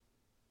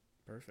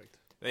Perfect.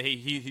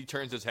 He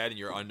turns his head and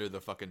you're under the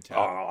fucking tap.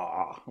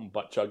 I'm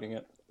butt chugging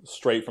it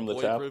straight from the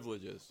tap.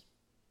 Privileges.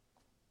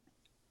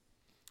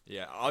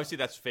 Yeah, obviously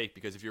that's fake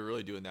because if you're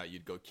really doing that,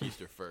 you'd go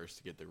keister first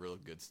to get the real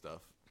good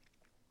stuff.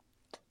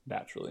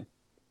 Naturally.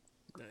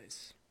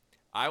 Nice.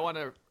 I want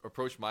to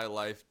approach my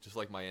life just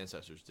like my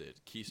ancestors did.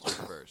 Keister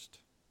first.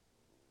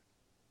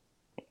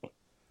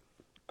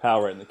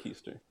 Power in the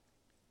keister.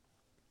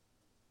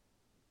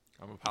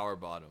 I'm a power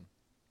bottom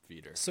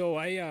feeder. So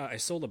I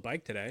sold a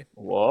bike today.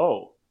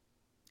 Whoa.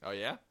 Oh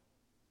yeah?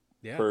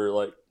 Yeah. For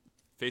like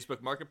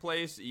Facebook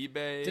Marketplace,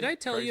 eBay. Did I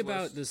tell you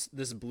about Craigslist?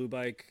 this blue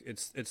bike?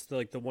 It's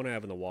like the one I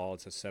have on the wall.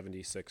 It's a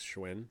 76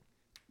 Schwinn.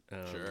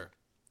 Sure.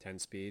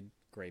 10-speed.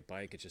 Great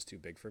bike. It's just too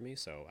big for me.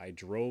 So I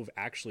drove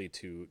actually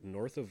to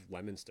north of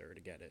Leominster to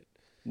get it.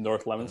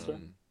 North Leominster?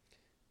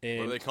 And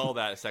What do they call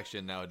that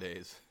section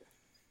nowadays?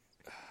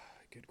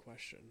 Good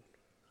question.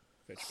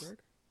 Fitchburg?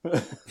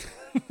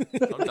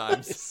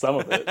 Sometimes. Some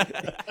of it.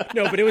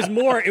 No, but it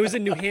was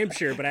in New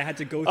Hampshire, but I had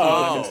to go through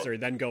Leominster,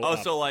 then go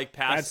up. So like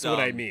past. That's what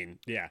I mean.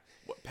 Yeah.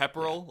 What,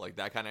 Pepperell, like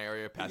that kind of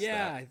area. Past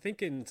Yeah, that. I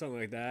think in something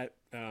like that.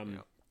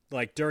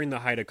 Like during the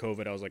height of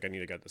COVID, I was like, I need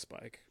to get this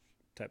bike.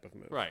 Type of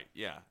move. Right.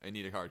 Yeah. I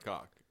need a hard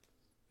cock.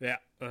 Yeah.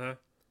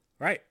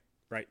 Right.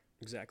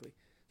 Exactly.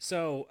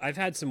 So I've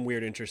had some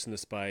weird interest in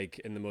this bike,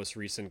 and the most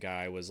recent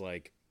guy was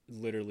like,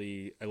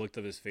 literally, I looked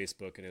at his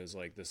Facebook, and it was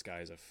like, this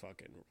guy's a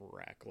fucking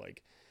wreck.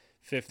 Like,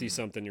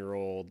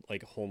 50-something-year-old,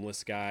 like,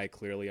 homeless guy,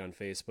 clearly on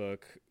Facebook,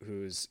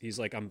 he's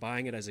like, I'm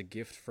buying it as a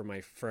gift for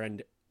my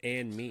friend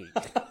and me.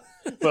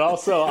 But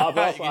also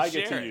I get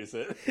share to it. use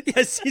it.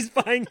 Yes, he's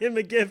buying him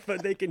a gift,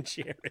 but they can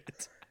share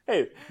it.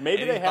 Hey,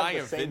 maybe And they he's have buying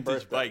the a same vintage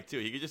birthday. bike too.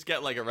 He could just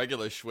get like a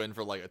regular Schwinn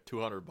for like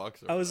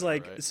 $200. I was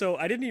like, right? so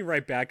I didn't even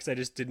write back because I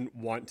just didn't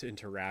want to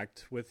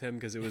interact with him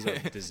because it was a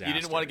disaster. You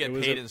didn't want to get It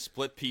was paid in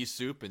split pea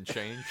soup and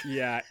change.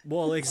 Yeah,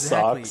 well,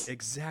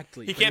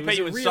 exactly. He can't pay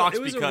you in socks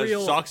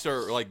because socks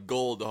are like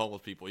gold to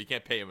homeless people. You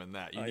can't pay him in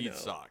that. You need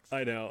socks.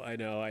 I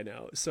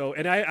know. So,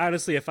 and I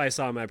honestly, if I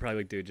saw him, I'd probably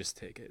like, dude, just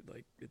take it.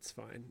 Like, it's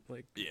fine.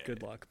 Like,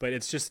 good luck. But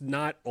it's just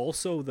not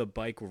also the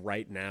bike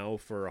right now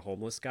for a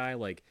homeless guy.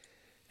 Like,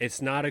 it's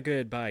not a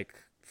good bike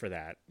for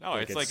that. No,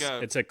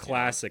 it's a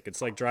classic.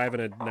 It's like driving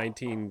a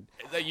 19.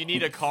 You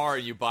need a car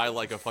and you buy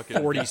like a fucking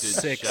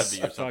 46 vintage Chevy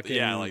or something. fucking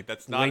Yeah, like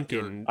that's not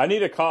Lincoln. I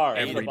need a car.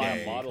 I need to buy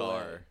Everyday a Model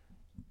car.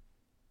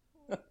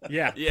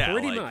 Yeah,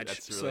 pretty like, much.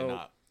 That's really so,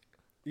 not.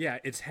 yeah,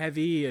 it's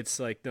heavy. It's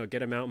like, no,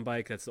 get a mountain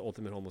bike. That's the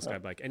ultimate homeless guy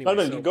bike. Anyway,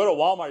 But then you go to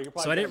Walmart, you can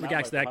probably so I get didn't a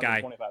react to that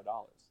guy. $125.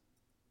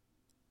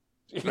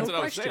 That's No what I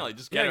was question. saying. Like,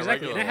 just get a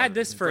exactly. regular And I had one.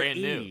 this It's for brand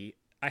 80. new.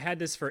 I had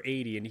this for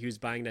 80, and he was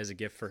buying it as a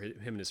gift for him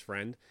and his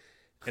friend.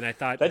 And I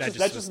thought That was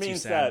just too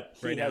means sad that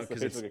he right now has the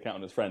 'cause it's- Facebook account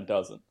and his friend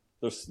doesn't.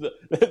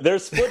 They're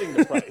splitting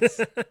the price.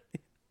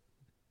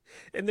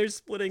 and they're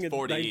splitting a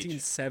 40 each.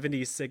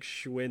 1976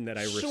 Schwinn that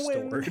I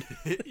Schwinn.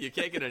 restored. You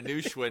can't get a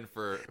new Schwinn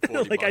for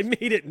 40 Like I bucks.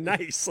 made it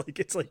nice. Like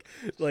it's like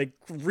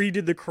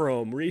redid the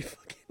chrome,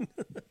 fucking.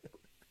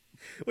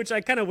 Which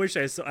I kind of wish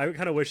I saw. I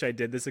kind of wish I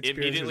did this It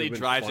experience. immediately It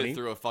drives funny. it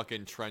through a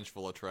fucking trench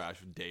full of trash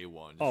day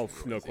one. Oh,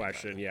 Just no ruins the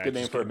question. event. Yeah, Good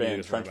name just for a get band,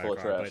 muted from Trench my Full of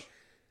car, Trash. but-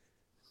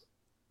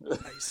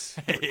 Nice.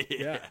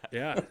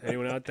 Yeah.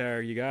 Anyone out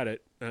there, you got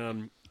it.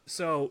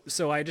 So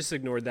I just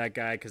ignored that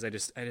guy because I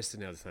just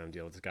didn't have the time to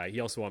deal with this guy. He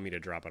also wanted me to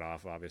drop it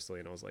off, obviously,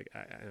 and I was like, I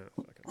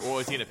don't fucking. Well,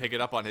 is he gonna pick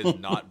it up on his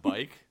not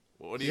bike?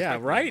 What do you Yeah, expect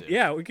him to right. do?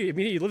 Yeah, I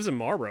mean, he lives in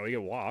Marlboro. He could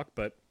walk,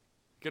 but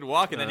He could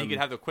walk and then he could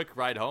have the quick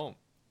ride home.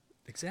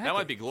 exactly. That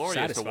might be glorious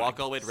Satisfying. to walk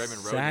all the way to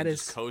Redmond Road and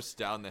just coast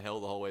down the hill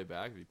the whole way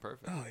back. It'd be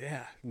perfect. Oh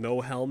yeah,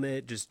 no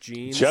helmet, just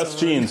jeans. Just on.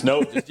 jeans,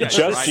 no, yeah, just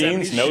right,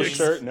 jeans, no jeans.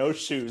 shirt, no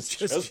shoes,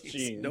 Just just jeans.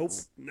 jeans. Nope,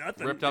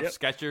 nothing. Ripped up Yep.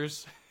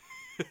 Skechers.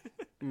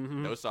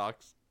 No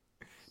socks.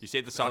 You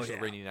save the socks Oh, yeah.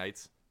 for rainy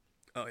nights.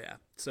 Oh yeah.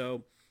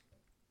 So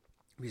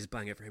he's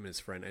buying it for him and his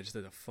friend. I just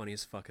did the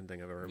funniest fucking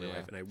thing I've ever heard in my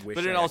life, and I wish.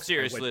 But in I all actually-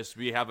 I went- seriousness,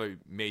 we have a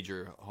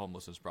major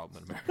homelessness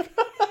problem in America.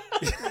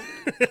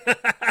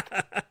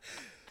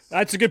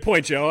 That's a good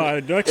point,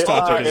 Joe. Next If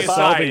topic I- is if I-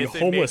 solving it's a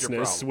major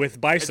homelessness problem. with It's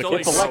bicycles. only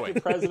If growing.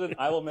 elected president,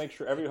 I will make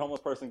sure every homeless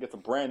person gets a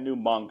brand new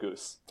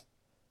mongoose.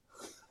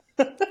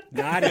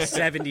 Not a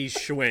 70s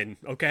Schwinn,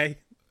 okay?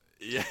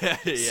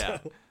 Yeah.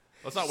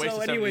 Let's not waste so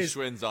the 70 anyways-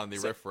 Schwinns on the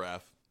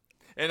riffraff.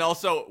 And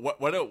also,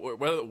 what a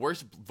the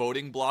worst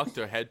voting block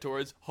to head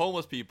towards?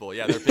 Homeless people.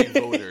 Yeah, they're big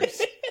voters.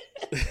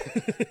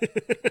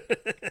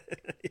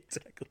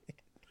 Exactly.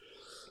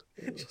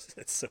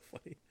 That's so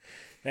funny.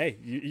 Hey,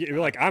 you're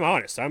like, I'm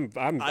honest. I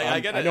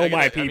know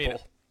my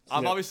people.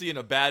 I'm obviously in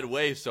a bad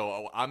way,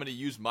 so I'm going to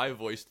use my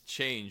voice to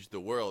change the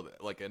world,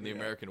 like in the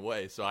American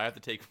way. So I have to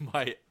take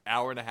my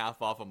hour and a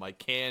half off of my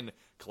can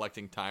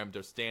collecting time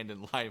to stand in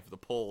line for the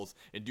polls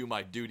and do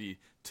my duty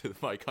to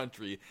my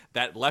country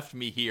that left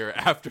me here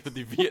after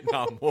the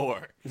Vietnam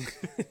War.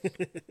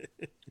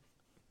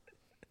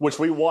 Which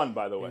we won,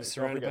 by the way. was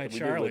surrounded by Don't forget that we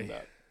did Charlie. win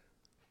that.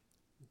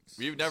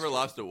 We've never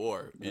lost a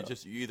war. You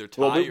either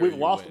tie Well, or we've you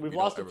lost. win. We've We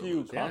don't lost a ever few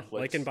lose. Yeah,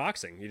 conflicts. like in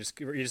boxing. You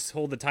just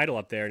hold the title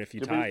up there, and if you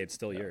Did tie, we- it's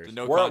still yours.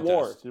 No We're contest. at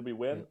war. Did we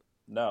win?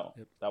 No,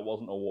 that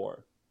wasn't a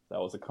war.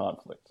 That was a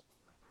conflict.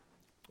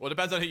 Well, it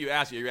depends on who you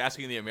ask. Are you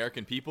asking the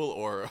American people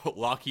or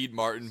Lockheed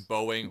Martin,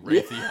 Boeing,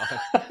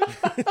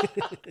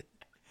 Raytheon?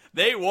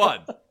 They won.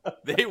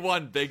 They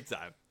won big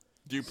time.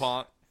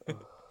 DuPont.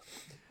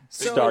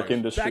 So Stark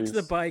Industries. back to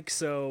the bike.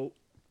 So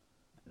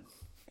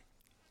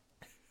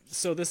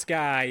this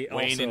guy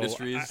Wayne also,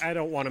 Industries. I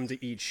don't want him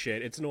to eat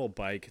shit. It's an old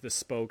bike, the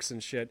spokes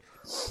and shit.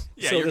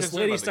 Yeah, so you're this concerned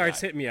lady about the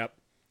starts guy. hitting me up.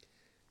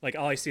 Like,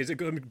 all I see is it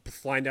going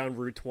flying down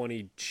Route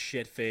 20,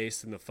 shit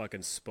faced, and the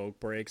fucking spoke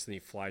breaks, and he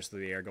flies through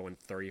the air going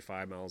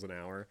 35 miles an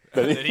hour.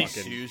 And then he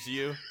Fucking sues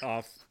you.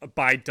 off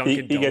by Dunkin'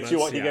 He Donuts. gets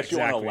you on- he Yeah, gets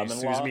you on a exactly. lemon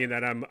Sues law? me,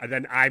 and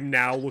then I'm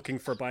now looking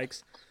for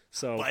bikes.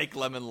 So Bike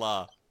lemon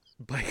law.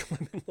 bike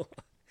lemon law.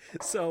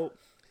 So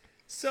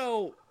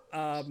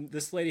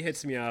this lady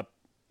hits me up,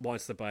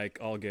 wants the bike,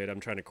 all good. I'm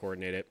trying to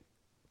coordinate it.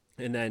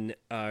 And then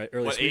early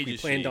What this week age we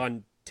is planned she?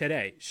 on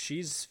today.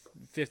 She's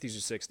 50s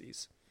or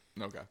 60s.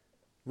 Okay.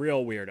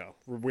 Real weirdo.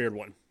 Weird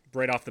one.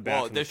 Right off the bat.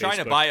 Well, from they're the trying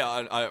to Facebook.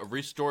 buy a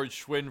restored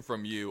Schwinn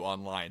from you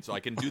online, so I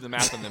can do the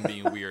math on them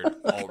being weird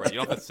already.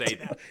 You don't have to say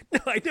that. No,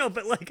 I know,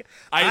 but like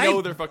I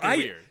know they're fucking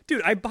weird.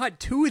 Dude, I bought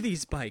 2 of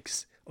these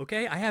bikes.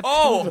 Okay, I have 2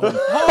 Oh, of them.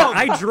 that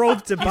I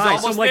drove to He's buy.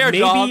 almost So I'm like, there, maybe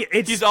dog.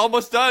 it's He's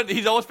almost done.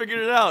 He's almost figured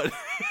it out.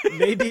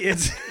 maybe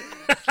it's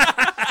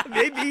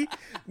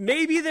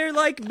maybe they're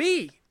like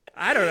me.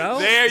 I don't know.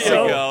 There you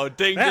So, go.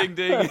 Ding, yeah. ding,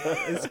 ding.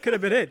 This could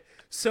have been it.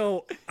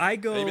 So I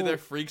go. Maybe they're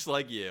freaks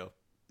like you.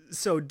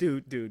 So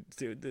dude,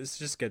 this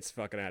just gets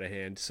fucking out of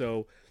hand.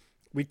 So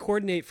we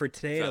coordinate for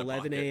today It's at out of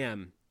 11 pocket.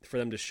 a.m. for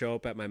them to show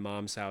up at my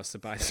mom's house to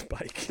buy this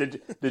bike.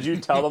 Did you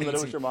tell them that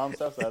it was your mom's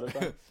house ahead of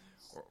time?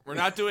 We're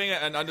not doing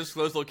an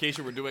undisclosed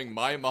location. We're doing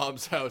my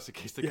mom's house in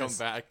case they come Yes.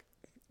 back.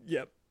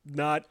 Yep,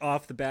 not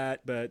off the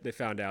bat, but they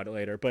found out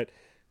later. But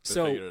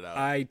so figured it out.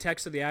 I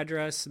texted the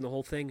address and the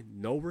whole thing.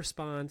 No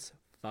response.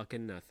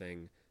 Fucking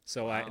nothing.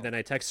 So Wow. then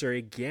I texted her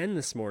again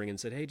this morning and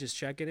said, "Hey, just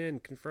checking in,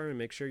 confirming,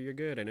 make sure you're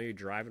good. I know you're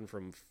driving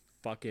from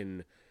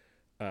fucking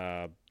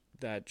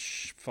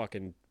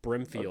fucking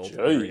Brimfield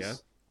Oh, jeez. area."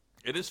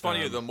 It is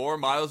funny. The more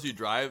miles you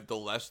drive, the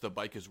less the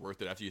bike is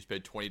worth it after you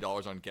spend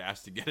 $20 on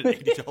gas to get an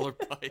 $80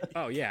 bike.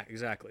 Oh yeah,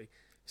 exactly.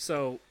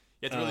 So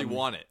You have to really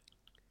want it.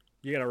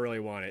 you gotta really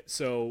want it.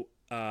 So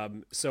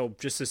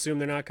just assume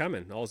they're not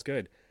coming. All's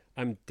good.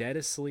 I'm dead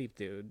asleep,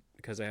 dude,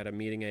 because I had a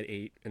meeting at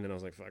 8, and then I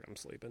was like, "Fuck, I'm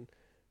sleeping."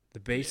 The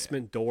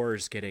basement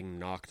door's getting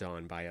knocked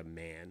on by a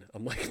man.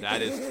 I'm like,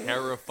 That is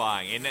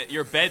terrifying. And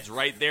your bed's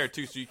right there,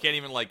 too, so you can't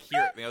even, like,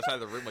 hear it on the other side of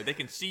the room. Like, they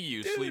can see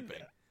you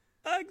sleeping.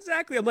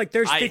 Exactly. I'm like,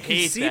 I they can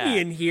hate see that. me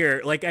in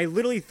here. Like, I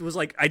literally was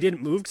like, I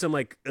didn't move because I'm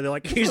like, they're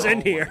like, he's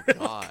in here. Oh,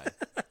 my God.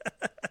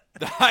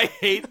 I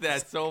hate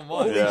that so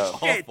much. Yeah.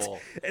 It's awful.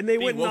 And they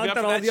Being went and woken knocked up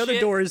on for all that the other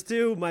shit? doors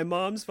too. My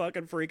mom's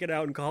fucking freaking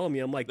out and calling me.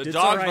 I'm like, The it's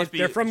dogs all right. must be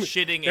They're from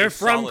shitting a They're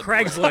from solid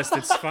Craigslist.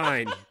 It's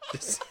fine.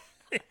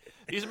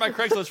 These are my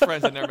Craigslist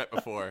friends I've never met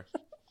before.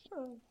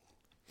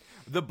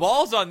 The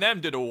balls on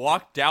them to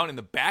walk down in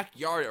the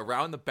backyard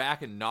around the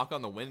back and knock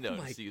on the window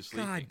My to see you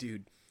sleeping. God,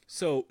 dude.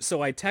 So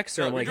I text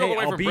her. No, I'm we like, drove hey,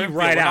 away I'll from be Brimfield.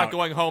 right We're out. not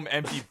going home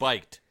empty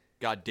biked.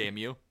 God damn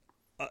you.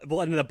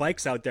 Well, and the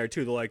bike's out there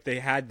too. They're like, they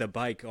had the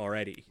bike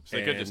already. So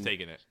they could have just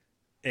taken it.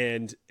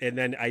 And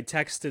then I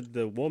texted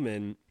the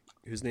woman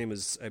whose name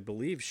is, I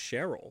believe,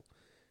 Cheryl.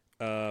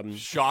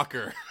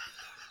 Shocker.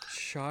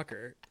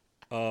 Shocker.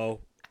 Oh,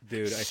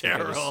 dude, I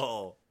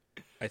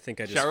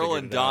think I just Cheryl. figured Cheryl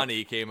it and out.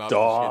 Donnie came out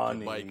and shit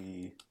the bike.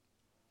 Donnie.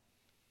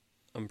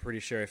 I'm pretty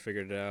sure I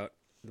figured it out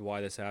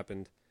why this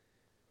happened.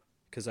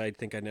 Because I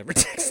think I never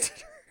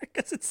texted her.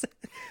 Because it's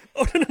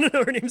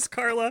no, her name's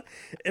Carla,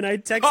 and I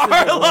texted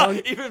her Carla!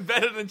 wrong. Even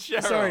better than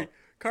Cheryl. Sorry,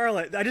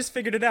 Carla. I just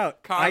figured it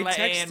out. Carla I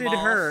Ann texted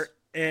Moss. her,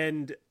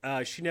 and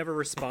she never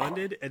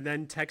responded, and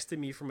then texted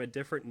me from a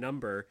different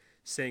number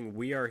saying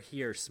 "We are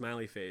here,"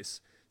 smiley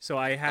face. So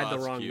I had the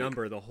that's wrong cute.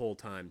 number the whole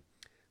time.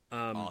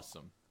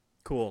 Awesome.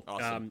 Cool.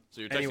 Awesome.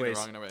 So you're texting anyways,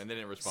 the wrong number and they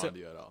didn't respond to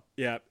you at all.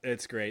 yeah,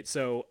 it's great.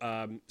 So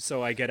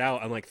so I get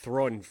out. I'm like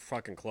throwing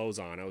fucking clothes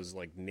on. I was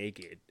like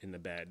naked in the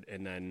bed,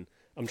 and then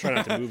I'm trying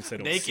not to move so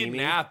they don't see Naked me.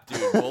 nap,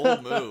 dude.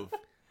 Bold move.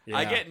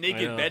 I Yeah, get I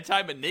naked know.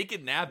 bedtime, but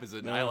naked nap is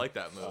I like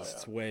that move.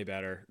 It's way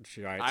better.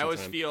 I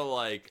always feel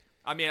like,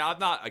 I mean, I'm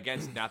not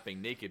against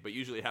napping naked, but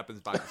usually it happens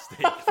by mistake,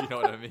 if you know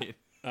what I mean.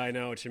 I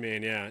know what you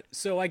mean, yeah.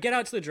 So I get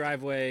out to the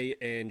driveway,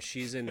 and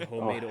she's in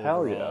homemade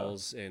hell yeah.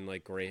 overalls and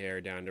like gray hair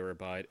down to her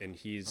butt, and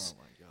he's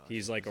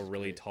like a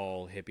really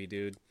tall hippie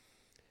dude.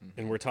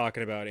 And we're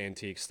talking about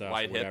antique stuff,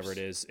 White whatever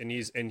hips. it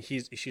is. And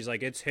she's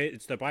like, it's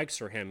the bikes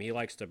for him. He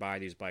likes to buy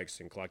these bikes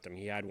and collect them.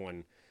 He had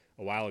one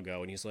a while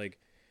ago, and he's like,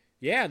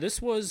 yeah, this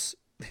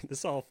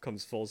all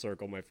comes full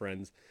circle, my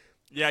friends.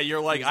 Yeah,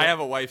 you're like, I have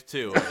a wife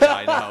too.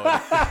 I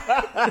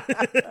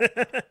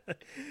know.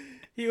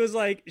 She was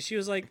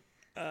like,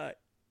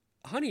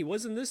 honey,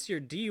 wasn't this your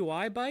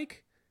DUI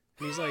bike?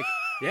 And he's like,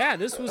 yeah,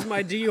 this was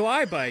my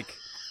DUI bike.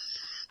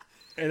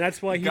 And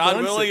that's why he God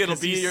wants willing, it, it'll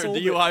 'cause be he your sold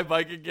it. DUI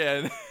bike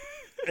again.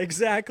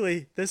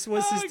 Exactly. This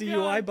was his Oh,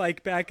 DUI God.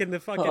 bike back in the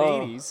fucking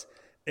 80s,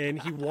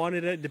 and he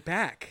wanted it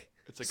back.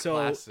 It's a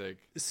classic.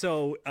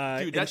 So,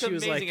 dude, that's and she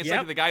was amazing. like, It's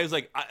like the guy who's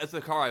like, that's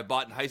the car I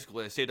bought in high school,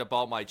 and I saved up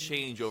all my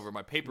change over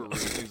my paper route.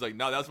 And he's like,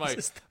 no, that's my.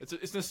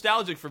 It's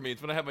nostalgic for me.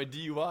 It's when I had my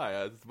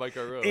DUI. It's the bike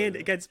I rode. And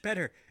it gets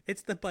better.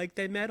 It's the bike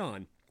they met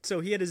on. So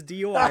he had his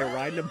DUI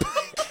riding a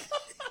bike.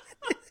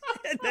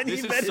 And then this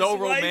he is met so his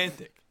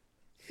romantic.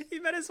 Wife. He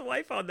met his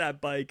wife on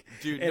that bike.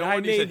 Dude, and no I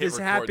one needs to made hit this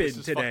record. happen This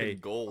is today. fucking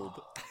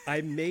gold.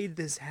 I made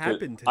this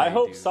happen today. I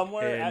hope dude.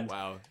 somewhere and,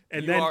 Wow.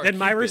 And You are then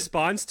my Cupid.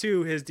 response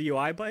to his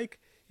DUI bike,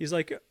 he's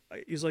like,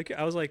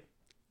 I was like,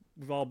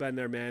 we've all been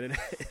there, man.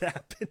 It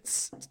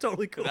happens. It's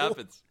totally cool. It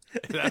happens.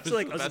 It happens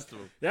like, to I the was best of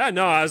them. Yeah,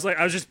 no, I was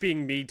just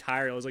being me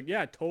tired. I was like,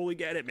 yeah, totally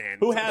get it, man.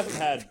 Who hasn't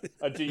had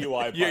a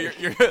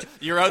DUI bike?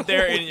 You're out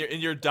there in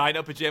your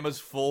dino pajamas,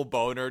 full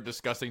boner,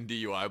 discussing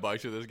DUI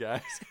bikes with this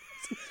guy.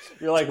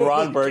 You're like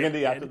Ron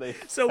Burgundy after they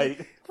So-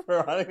 fight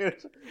for running.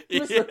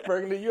 Mr. Yeah.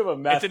 Burgundy, you have a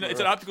mess. It's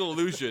an optical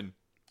illusion.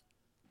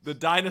 The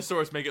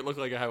dinosaurs make it look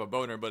like I have a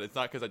boner, but it's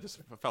not because I just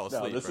fell No,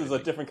 asleep. this or is a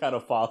anything. different kind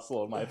of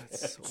fossil in my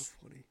That's pants.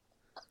 so funny.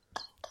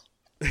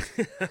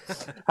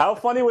 How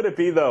funny would it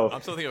be though?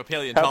 I'm still thinking of How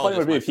funny paleontologist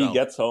would it be if he myself.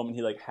 gets home and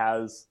he like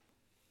has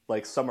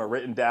like somewhere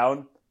written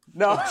down?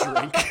 No,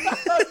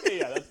 okay,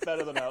 yeah, that's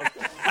better than else.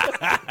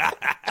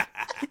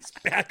 He's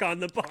back on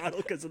the bottle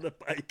because of the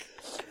bike.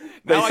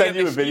 They Now I send get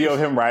you a an video of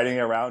excuse. him riding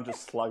around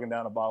just slugging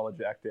down a bottle of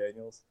Jack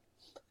Daniels.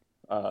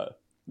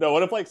 No,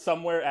 what if like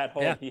somewhere at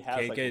home Yeah, he has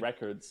can't like get-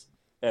 records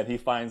and he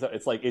finds out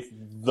it's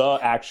the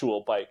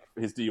actual bike,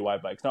 his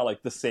DUI bike. It's not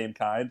like the same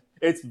kind.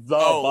 It's the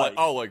bike.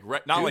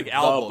 Not Dude, like the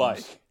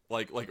albums,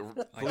 bike. like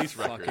I police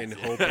records. fucking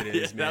hope it is,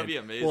 Yeah, man. that'd be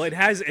amazing. Well, it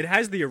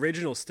has the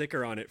original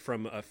sticker on it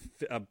from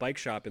a bike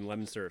shop in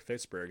Leominster,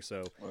 Pittsburgh.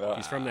 So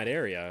he's from that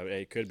area.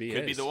 It could be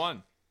Could be his. the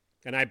one.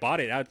 And I bought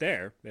it out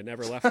there. It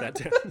never left that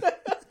town.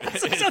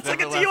 It's It sounds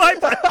like a never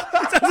left- DUI bike.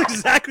 It sounds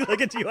exactly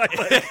like a DUI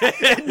bike.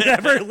 It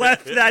never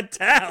left that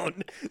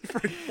town for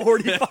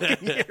 40 fucking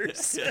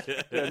years.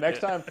 Yeah, next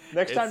time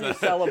you a-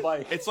 sell a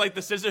bike, It's like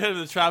the sisterhood of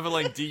the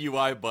traveling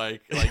DUI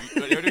bike.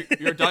 Like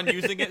you're done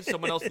using it,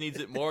 someone else needs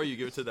it more, you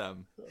give it to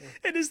them.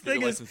 And his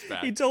thing your is, license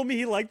back. he told me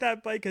he liked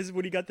that bike because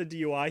when he got the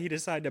DUI, he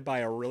decided to buy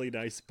a really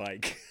nice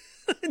bike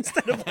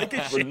instead of like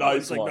a shit nice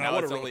He's like, one. "No, I Now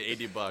wanna it's really-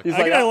 only $80. He's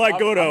I gotta I'm-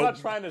 go I'm not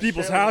trying to to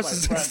people's share with my houses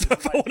and friends.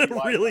 stuff. It's I want my to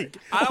DUI really, bike.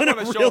 I don't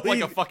want to show up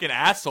like a fucking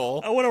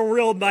asshole. I want a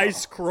real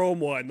nice chrome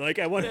one. Like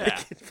I want to Yeah.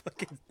 make it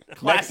fucking.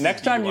 Classic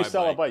Next time you DUI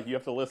sell a bike. bike, you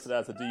have to list it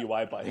as a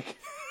DUI bike.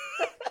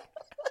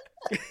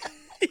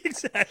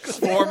 Exactly.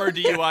 Former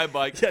DUI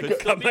bike. Yeah, could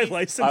still got my be.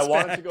 license I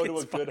want it back. to go to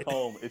a It's good fine.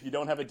 home. If you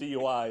don't have a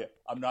DUI,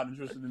 I'm not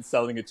interested in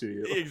selling it to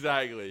you.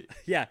 Exactly.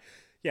 Yeah,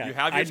 yeah. You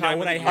have your I time know what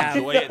with I it, you have.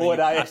 enjoy it, and then What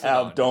you I pass it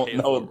on, have, don't pay it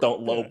know, forward.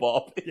 don't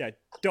lowball me. Yeah,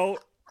 don't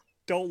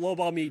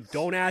lowball me.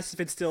 Don't ask if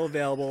it's still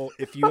available.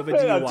 If you have a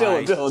Yeah,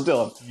 DUI,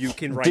 Dylan. you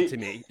can write to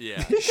me.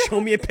 Yeah.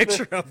 Show me a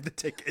picture of the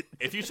ticket.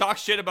 If you talk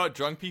shit about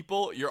drunk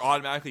people, you're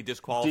automatically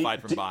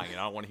disqualified from buying it.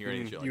 I don't want to hear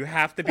any shit. You Like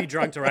have to be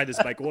drunk to ride this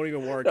bike. It won't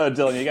even work.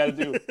 Dylan, you got to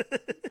do.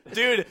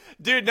 that.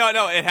 Dude,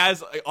 no. It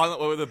has on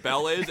where the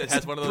bell is. It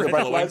has one of those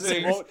Breathalyzer, glowing it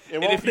things. won't- it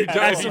And won't if you be don't,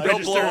 if you registered.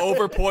 don't blow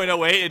over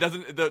 0.08, it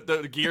doesn't.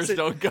 The gears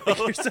don't go.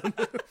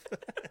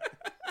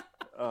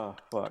 Oh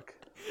fuck.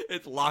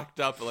 It's locked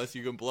up unless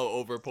you can blow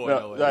over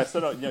No, 0.08. so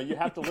no, you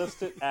have to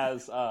list it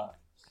as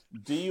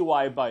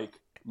DUI bike.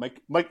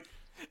 Mike,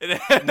 It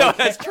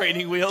has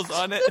training wheels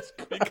on it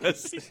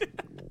because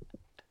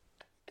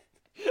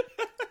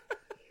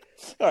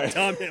all right.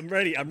 Tom, I'm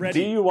ready. I'm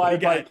ready. DUI What do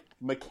you got? bike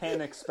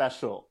mechanic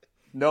special.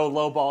 No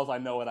low balls. I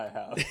know what I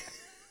have.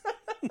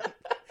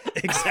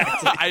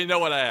 Exactly. I know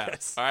what I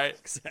have. All right,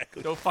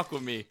 Exactly. don't fuck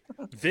with me.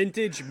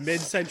 Vintage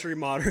mid-century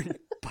modern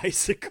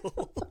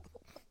bicycle.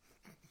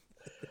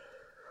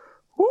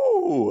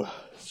 Woo,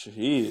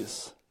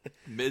 jeez.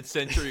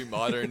 Mid-century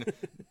modern,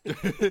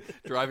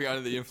 driving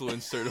under the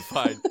influence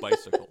certified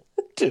bicycle.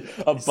 Dude,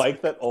 a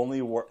bike that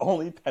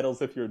only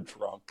pedals if you're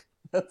drunk.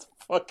 That's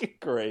fucking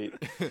great.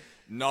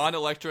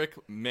 Non-electric,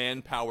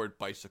 man-powered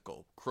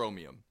bicycle.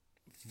 Chromium.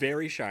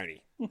 Very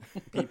shiny.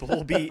 People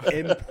will be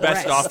impressed.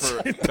 Best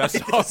offer. by Best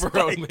this offer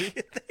bike. only.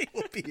 They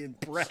will be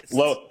impressed.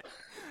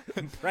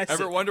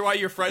 Ever wonder why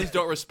your friends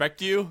don't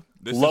respect you?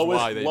 This is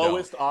Lowest why they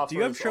lowest don't. offer. Do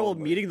you have trouble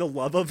only. meeting the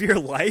love of your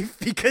life?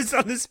 Because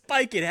on this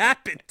bike, it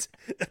happened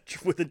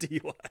with a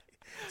DUI.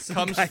 Some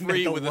Comes guy met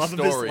free the with a love of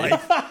his story.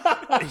 life.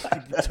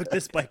 He took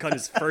this bike on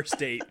his first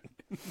date.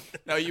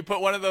 Now you put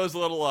one of those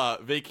little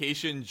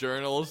vacation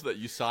journals that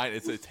you sign.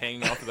 It's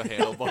hanging off of the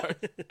handlebar.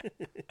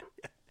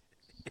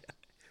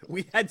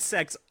 We had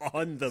sex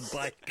on the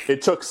bike.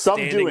 It took some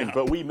Standing doing, up.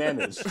 but we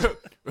managed.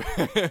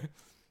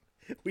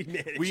 We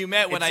managed. We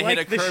met when It's I hit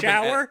like a the curb and-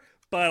 shower,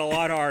 but a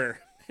lot harder.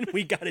 And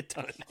we got it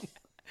done.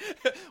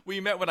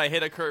 We met when I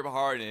hit a curb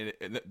hard,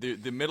 and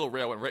the middle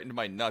rail went right into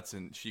my nuts,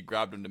 and she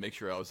grabbed him to make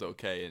sure I was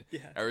okay. And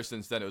Yeah. ever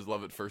since then, it was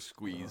love at first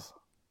squeeze.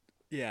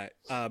 Yeah.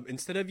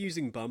 Instead of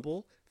using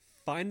Bumble,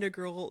 find a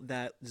girl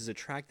that is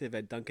attractive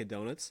at Dunkin'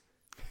 Donuts,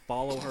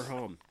 follow her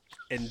home,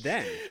 and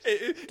then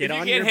If get you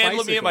on can't your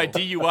handle me at my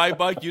bicycle. DUI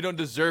bike, you don't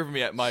deserve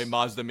me at my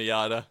Mazda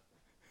Miata.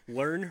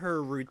 learn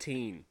her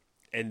routine,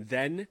 and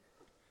then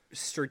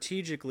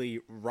strategically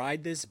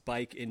ride this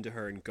bike into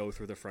her and go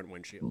through the front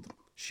windshield.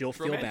 She'll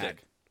feel bad.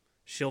 Romantic.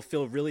 She'll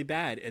feel really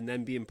bad and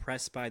then be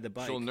impressed by the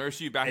bike. She'll nurse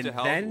you back And to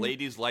health. then-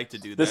 Ladies like to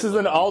do that. This is like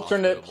an to be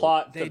alternate hospitable.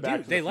 plot. They to Back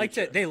do. to They the like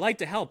Future. to. They like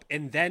to help,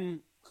 and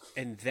then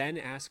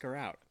ask her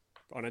out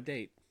on a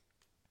date.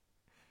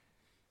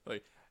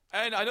 Like,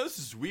 and I know this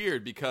is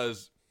weird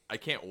because I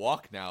can't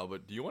walk now,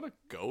 but do you want to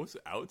go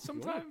out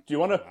sometime? Do you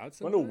want Go to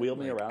out wheel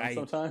me sometime? around I-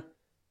 sometime?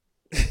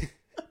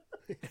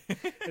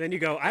 And then you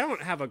go, I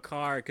don't have a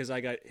car because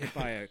I got hit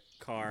by a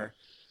car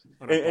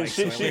on a And bike.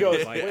 she, so I she only goes,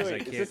 have a bike 'cause I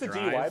wait, is can't this a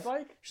drive." DUI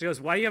bike? She goes,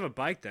 why do you have a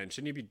bike then?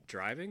 Shouldn't you be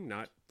driving,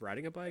 not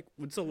riding a bike?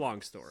 It's a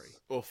long story.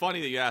 Well,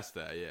 funny that you asked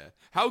that. Yeah.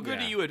 How good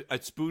Yeah. are you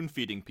at spoon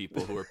feeding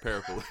people who are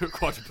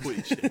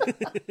quadriplegic?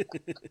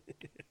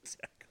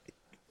 Exactly.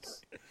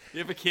 You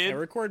have a I kid?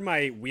 record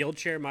my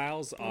wheelchair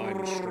miles on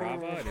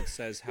Strava, and it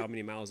says how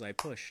many miles I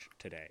pushed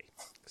today.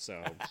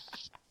 So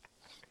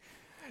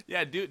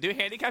Yeah. Do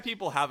handicapped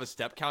people have a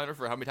step counter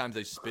for how many times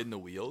they spin the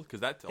wheel? Because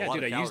that's a yeah, lot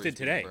dude, of I used it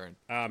calories being today.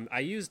 burned. I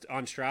used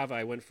on Strava.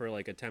 I went for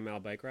like a 10-mile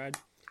bike ride,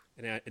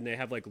 and they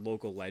have like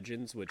local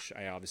legends, which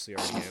I obviously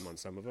already am on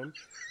some of them.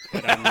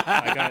 But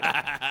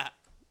I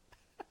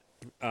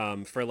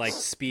got for like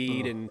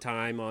speed and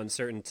time on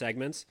certain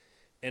segments,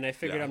 and I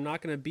figured Yeah. I'm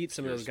not going to beat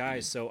some of Pure those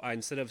guys. So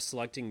instead of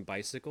selecting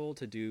bicycle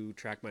to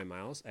track my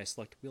miles, I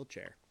select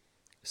wheelchair.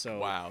 So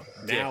Wow.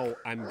 now Dick.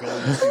 I'm going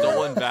to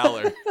Stolen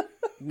valor.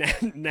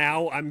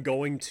 now I'm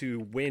going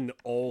to win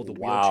all the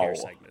Wow. wheelchair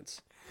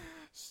segments.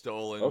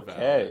 Stolen valor.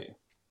 Okay.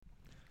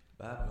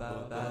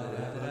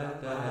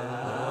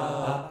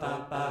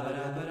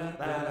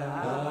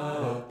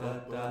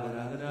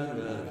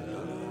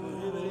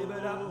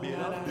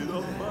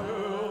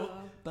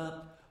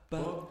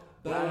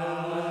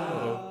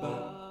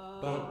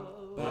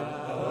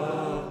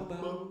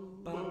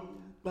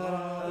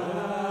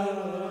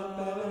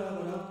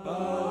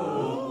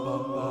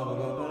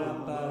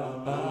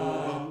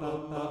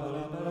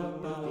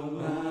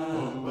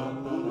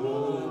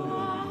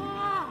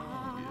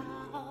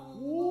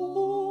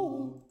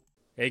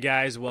 Hey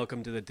guys,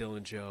 welcome to the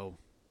Dylan Joe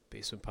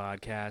Basement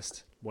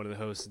Podcast. One of the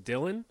hosts,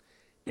 Dylan,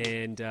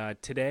 and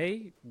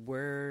today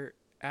we're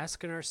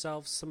asking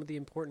ourselves some of the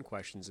important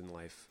questions in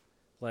life,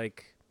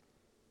 like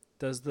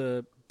does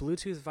the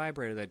Bluetooth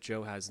vibrator that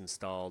Joe has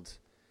installed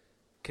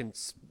can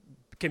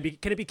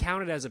it be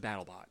counted as a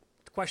BattleBot?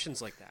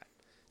 Questions like that.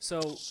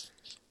 So,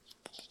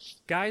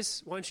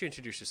 guys, why don't you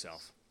introduce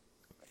yourself?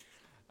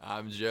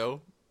 I'm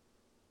Joe.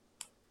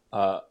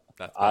 Uh,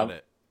 That's about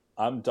it.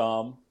 I'm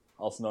Dom,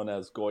 also known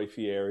as Goy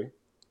Fieri,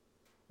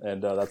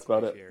 and that's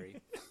about it.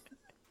 Jerry.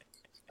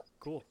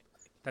 Cool.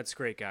 That's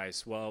great,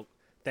 guys. Well,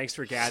 thanks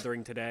for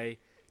gathering today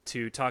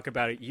to talk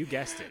about it. You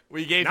guessed it.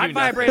 We gave Not you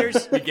nothing.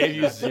 vibrators. We gave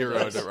you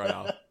zero to run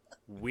off.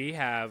 We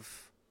have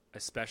a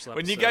special episode.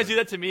 When you guys do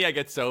that to me, I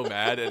get so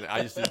mad, and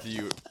I just did it to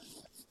you.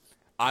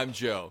 I'm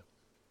Joe.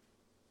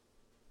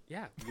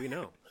 Yeah, we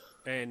know.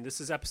 And this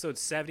is episode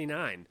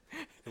 79.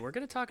 And we're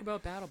going to talk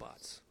about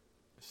BattleBots.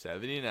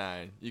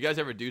 79. You guys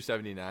ever do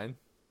 79?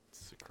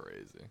 It's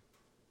crazy.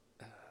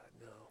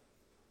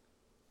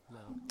 No.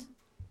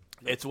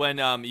 It's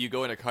when you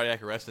go in a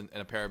cardiac arrest and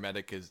a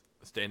paramedic is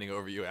standing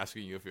over you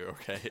asking you if you're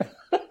okay.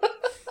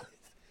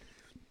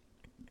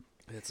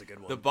 That's a good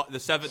one. The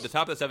top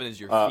of the 7 is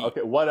your feet,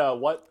 Okay,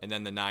 what and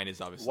then the 9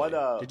 is obviously.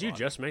 Did you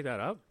just make that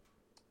up?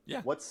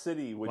 what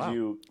city would Wow.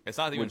 you It's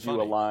not even would you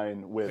funny.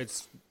 align with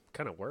It's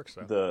kind of works,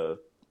 though.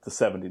 the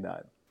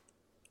 79?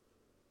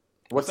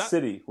 What that?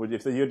 city would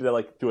if you had to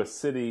like do a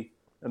city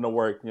in the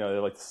work? You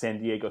know, like San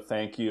Diego,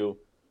 thank you,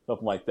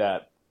 something like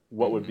that.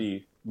 What would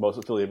be most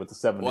affiliated with the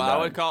 79?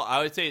 Well,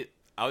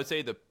 I would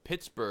say the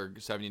Pittsburgh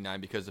 79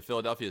 because the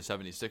Philadelphia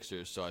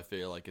 76ers. So I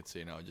feel like it's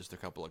just a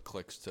couple of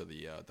clicks to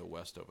the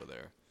west over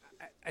there.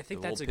 I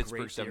think the that's a whole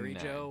great Pittsburgh theory,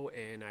 79. Joe,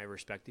 and I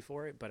respect you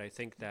for it. But I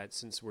think that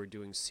since we're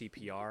doing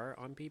CPR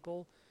on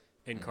people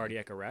in Mm-hmm.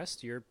 cardiac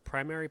arrest, your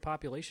primary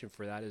population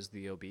for that is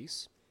the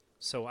obese.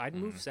 So I'd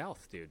Mm-hmm. move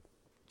south, dude.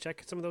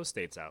 Check some of those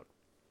states out.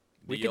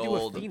 We The could do a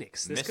old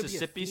Phoenix. This Mississippi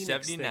could be a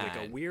Phoenix thing, like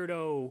 79.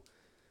 a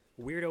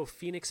weirdo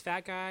Phoenix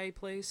fat guy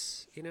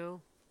place.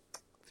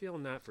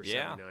 Feeling that for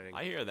Yeah, 79.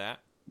 I hear that.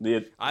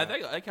 I I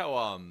like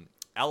how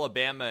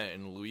Alabama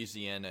and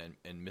Louisiana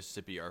and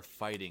Mississippi are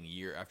fighting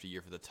year after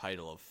year for the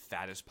title of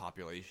fattest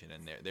population,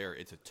 and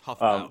it's a tough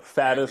bout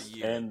fattest every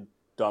year. and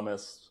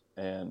dumbest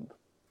and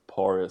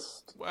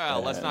poorest.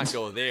 Well, let's and- not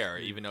go there,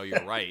 even though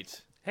you're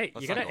right. Hey,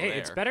 Let's you not gotta. go Hey,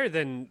 it's there. better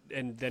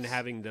than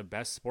having the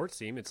best sports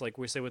team. It's like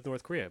we say with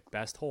North Korea,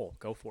 best hole,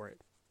 go for it.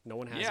 No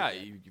one has. Yeah, it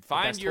yet. you The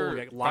find best hole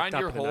your got locked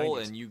up in the hole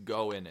 90s. and you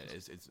go in it.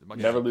 It's much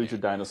Never as you lose your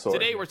can. dinosaur.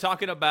 Today we're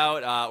talking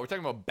about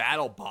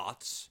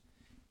BattleBots,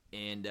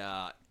 and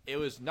it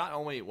was not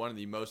only one of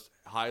the most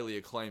highly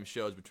acclaimed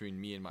shows between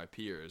me and my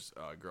peers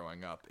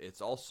growing up.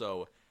 It's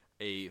also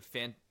a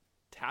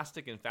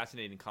fantastic and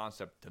fascinating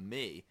concept to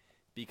me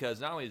because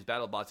not only has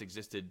BattleBots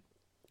existed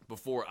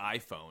before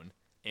iPhone,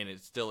 and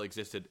it still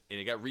existed, and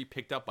it got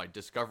re-picked up by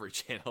Discovery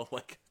Channel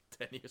like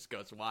 10 years ago.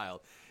 It's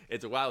wild.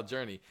 It's a wild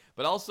journey.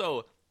 But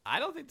also, I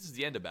don't think this is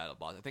the end of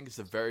BattleBots. I think it's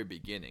the very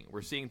beginning.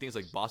 We're seeing things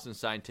like Boston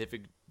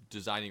Scientific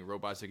designing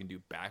robots that can do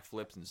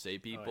backflips and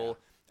save people.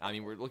 I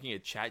mean, we're looking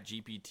at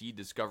ChatGPT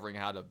discovering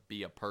how to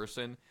be a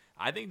person.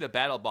 I think the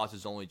BattleBots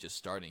is only just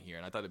starting here,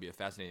 and I thought it'd be a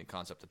fascinating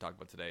concept to talk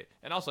about today.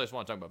 And also, I just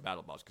want to talk about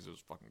BattleBots because it was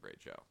a fucking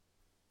great show.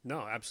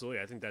 No,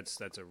 absolutely. I think that's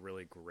a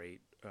really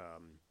great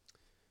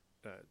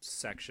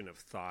section of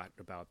thought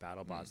about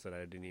BattleBots that I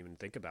didn't even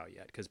think about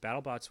yet. Because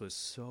BattleBots was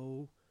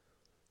so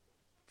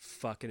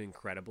fucking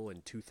incredible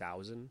in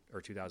 2000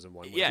 or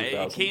 2001. Yeah,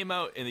 it came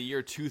out in the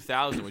year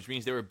 2000, which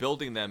means they were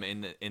building them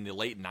in the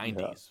late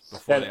 90s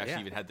before they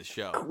actually even had the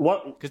show.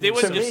 Because they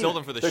wouldn't just build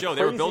them for the show;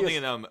 they were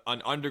building them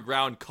on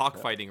underground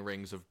cockfighting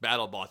rings of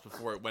BattleBots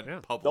before it went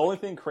public. The only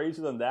thing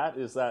crazier than that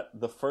is that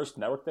the first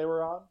network they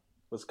were on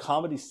was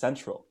Comedy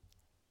Central.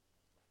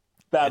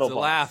 BattleBots. It's a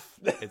laugh.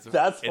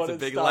 That's what it's a it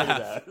big started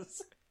laugh.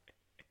 as.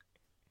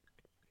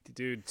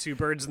 Dude, 2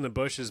 birds in the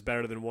bush is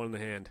better than 1 in the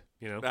hand.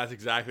 You know, that's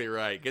exactly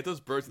right. Get those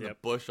birds in the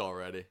bush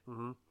already.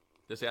 Mm-hmm.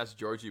 Just ask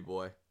Georgie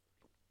boy.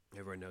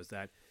 Everyone knows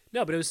that.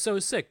 No, but it was so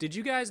sick. Did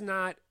you guys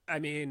not? I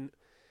mean,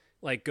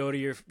 like go to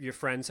your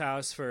friend's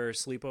house for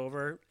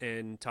sleepover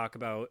and talk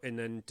about, and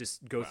then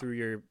just go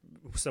through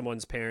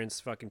someone's parents'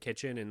 fucking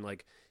kitchen and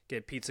like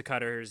get pizza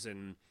cutters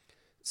and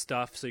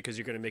stuff. So because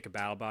you're gonna make a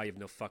BattleBot, you have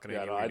no fucking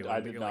idea. No, I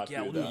did not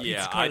do that.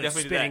 Yeah, I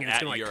definitely spinning did and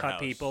that it's gonna at like your cut house.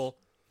 people.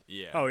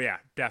 Yeah. Oh yeah,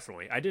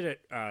 definitely. I did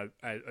it at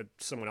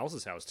someone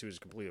else's house too. It was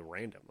completely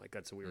random. Like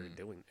that's what we were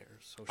doing there.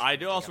 So I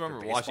do also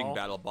remember watching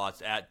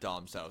BattleBots at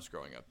Dom's house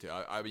growing up too.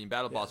 I mean,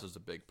 BattleBots was a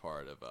big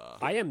part of.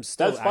 I am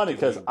still. That's funny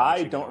because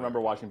I don't it.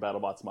 remember watching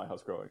BattleBots in my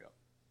house growing up.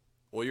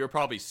 Well, you were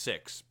probably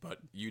 6, but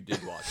you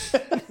did watch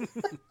it.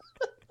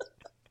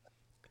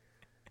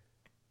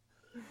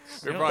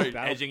 They're probably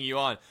edging you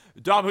on.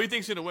 Dom, who do you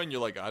think's gonna win? You're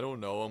like, I don't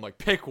know. I'm like,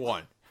 pick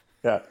one.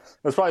 Yeah,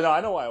 that's probably no.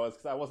 I know why I was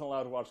because I wasn't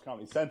allowed to watch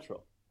Comedy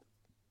Central,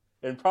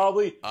 and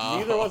probably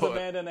neither was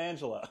Amanda and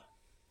Angela.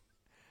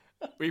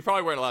 We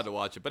probably weren't allowed to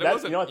watch it, but it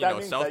wasn't. You know what that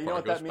means? South You know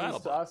Park, what that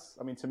means to us?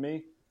 I mean, to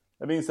me,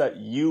 that means that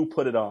you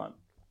put it on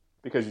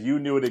because you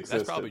knew it existed.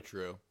 That's probably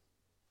true.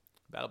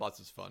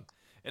 BattleBots is fun,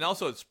 and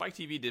also Spike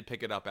TV did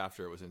pick it up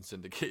after it was in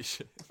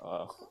syndication.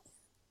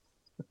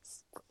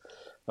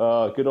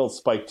 Good old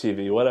Spike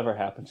TV. Whatever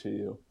happened to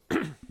you?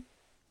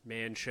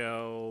 Man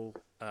Show.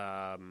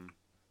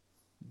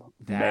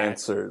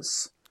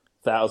 Mansers.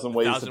 Thousand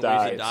Ways to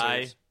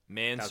Die.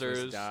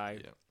 Mansers.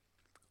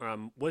 Yeah.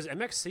 Was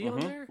MXC on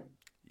there?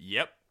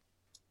 Yep.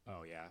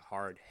 Oh yeah,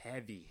 hard,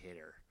 heavy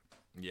hitter.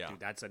 Yeah, dude,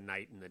 that's a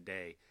night and the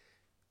day.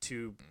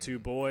 Two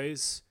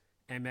boys,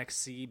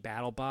 MXC,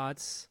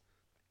 BattleBots.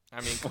 I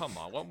mean, come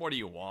on, what more do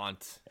you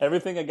want?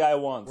 Everything a guy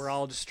wants. We're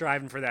all just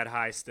striving for that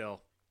high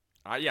still.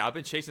 Yeah, I've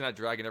been chasing that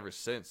dragon ever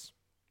since.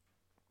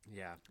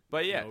 Yeah,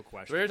 but yeah, no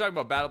question. We're here talking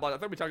about BattleBots. I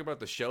thought we talked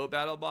about the show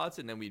BattleBots,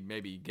 and then we'd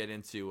maybe get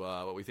into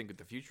what we think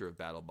the future of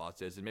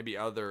BattleBots is, and maybe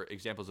other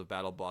examples of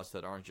BattleBots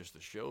that aren't just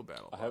the show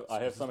BattleBots.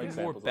 I have some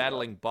examples. More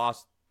battling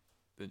boss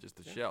than just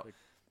the show.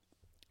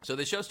 So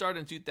the show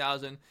started in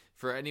 2000.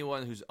 For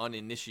anyone who's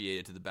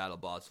uninitiated to the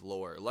BattleBots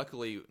lore,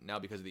 luckily now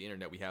because of the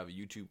internet, we have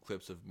YouTube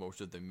clips of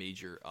most of the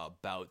major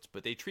bouts.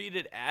 But they treat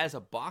it as a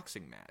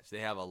boxing match.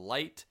 They have a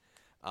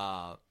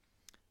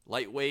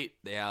lightweight,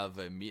 they have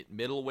a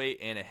middleweight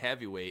and a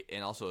heavyweight,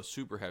 and also a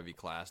super heavy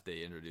class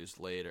they introduced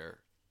later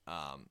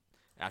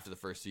after the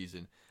first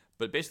season.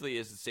 But basically,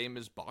 it's the same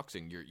as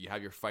boxing. You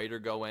have your fighter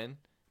go in,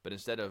 but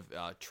instead of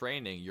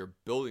training, you're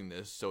building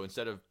this. So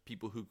instead of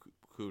people who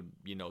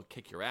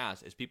kick your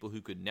ass, it's people who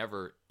could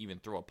never even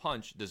throw a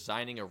punch,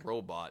 designing a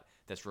robot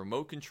that's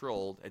remote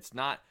controlled. It's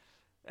not.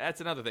 That's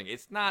another thing.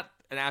 It's not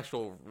an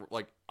actual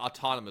like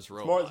autonomous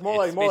robot. It's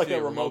more like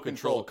a remote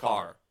control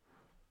car.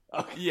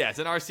 Okay. Yeah, it's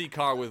an RC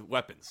car with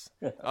weapons,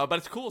 but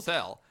it's cool as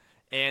hell.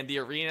 And the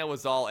arena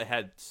was it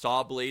had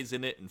saw blades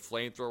in it and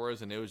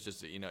flamethrowers, and it was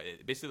just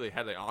it basically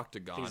had an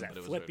octagon, but it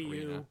was flip an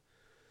arena. you.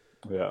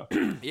 Yeah.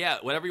 Yeah,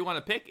 whatever you want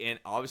to pick. And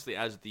obviously,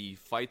 as the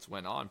fights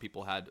went on,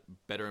 people had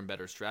better and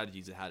better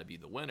strategies of how to be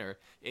the winner.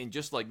 And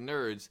just like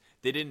nerds,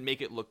 they didn't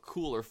make it look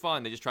cool or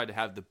fun. They just tried to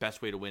have the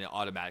best way to win it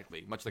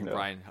automatically, much like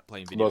Brian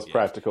playing video games. Most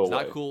practical It's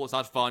way. not cool. It's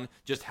not fun.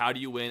 Just how do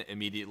you win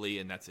immediately,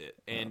 and that's it.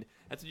 And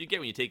that's what you get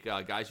when you take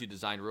guys who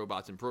design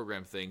robots and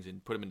program things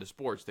and put them into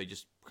sports. They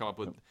just come up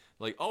with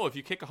like, oh, if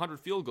you kick 100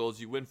 field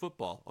goals, you win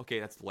football. Okay,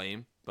 that's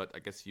lame, but I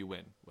guess you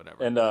win.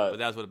 Whatever. And but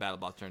that's what a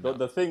BattleBot turned out.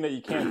 The thing that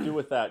you can't do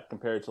with that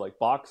compared to like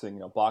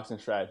boxing, boxing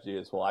strategy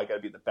is, well, I got to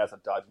be the best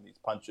at dodging these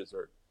punches,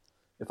 or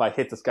if I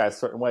hit this guy a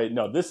certain way.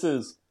 No, this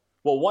is,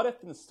 well, what if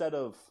instead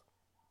of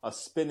a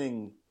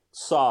spinning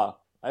saw,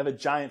 I have a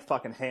giant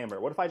fucking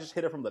hammer? What if I just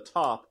hit it from the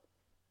top?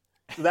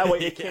 So that way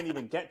it can't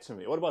even get to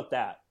me. What about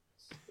that?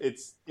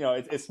 It's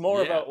it's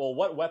more about, well,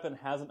 what weapon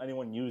hasn't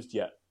anyone used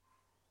yet?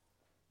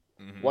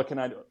 Mm-hmm. What can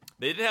I do?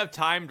 They did have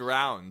timed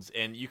rounds,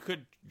 and you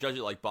could judge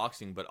it like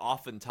boxing, but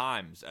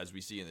oftentimes, as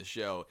we see in the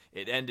show,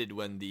 it ended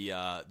when the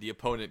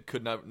opponent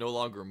could no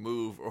longer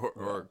move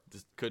or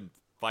just couldn't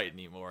fight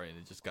anymore, and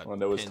it just got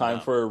when it was time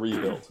for a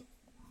rebuild.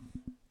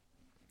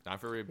 Time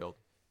for a rebuild.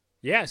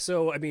 Yeah,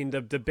 so I mean,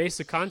 the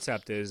basic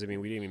concept is, I mean,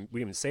 we didn't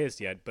even say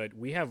this yet, but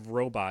we have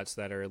robots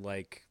that are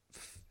like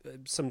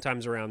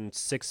sometimes around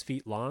 6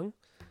 feet long,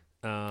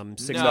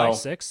 6 by No.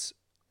 6.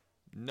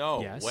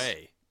 No Yes.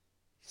 way.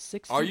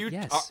 6 Are feet. you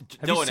Yes.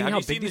 Dylan? Have how you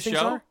big seen the these things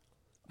show? are?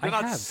 They're I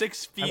not have.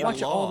 6 feet I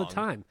watch long. it all the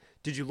time.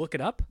 Did you look it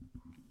up?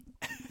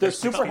 The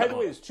super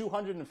heavyweight is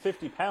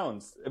 250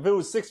 pounds. If it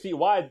was 6 feet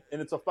wide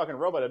and it's a fucking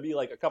robot, it'd be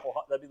like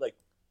that'd be like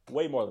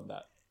way more to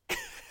that.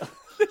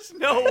 There's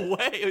no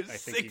way. It was I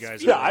think you 6 guys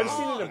feet. are Yeah, I've wrong.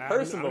 seen it in I'm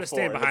person gonna before.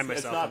 stand behind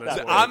It's myself not on this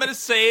that one. big. I'm gonna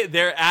say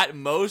they're at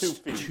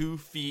most 2 feet. 2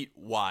 feet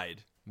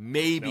wide,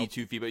 maybe Nope.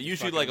 2 feet, but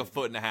usually like a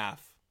foot and a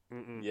half.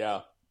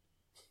 Yeah.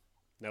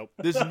 Nope.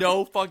 There's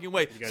no fucking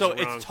way. guys So are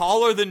wrong. it's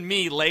taller than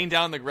me laying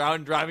down on the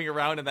ground, driving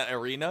around in that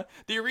arena.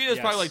 The arena is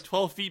probably Yes. like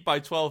 12 feet by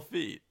 12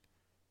 feet.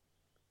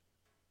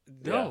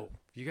 No,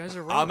 you guys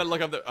are wrong. I'm gonna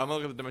look up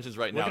the dimensions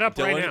right Look now. it up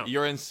right Dylan, now.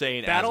 you're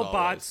insane. as always.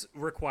 BattleBots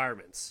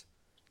requirements,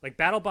 like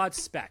BattleBots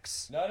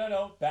specs.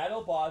 No.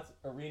 BattleBots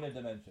arena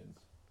dimensions.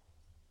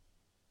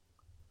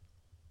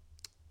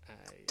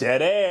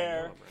 Dead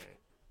air.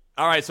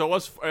 All right, so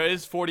it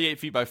is 48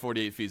 feet by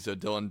 48 feet, so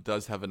Dylan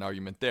does have an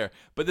argument there.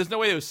 But there's no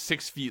way it was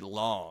 6 feet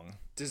long.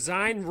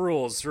 Design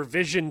rules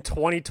revision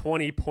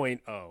 2020.0.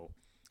 All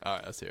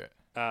right, let's hear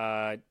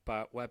it.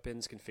 Bot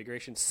weapons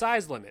configuration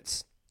size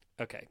limits.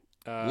 Okay.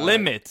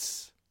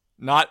 Limits,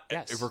 not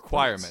yes,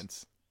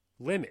 requirements.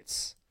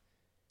 Limits.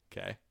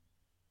 Okay.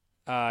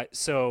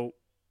 So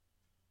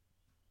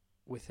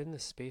within the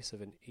space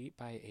of an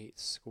 8x8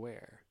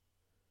 square.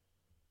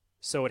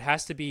 So it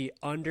has to be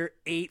under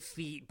 8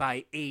 feet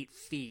by 8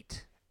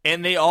 feet.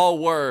 And they all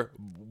were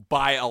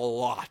by a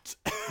lot.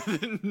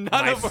 None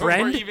My of them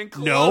friend, were even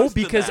close no, to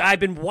because that. I've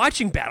been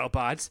watching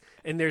BattleBots,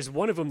 and there's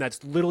one of them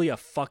that's literally a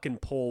fucking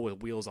pole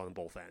with wheels on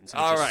both ends.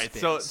 All right,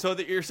 so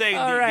you're saying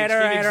all the right,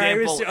 extreme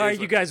example Are is...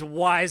 you guys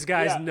wise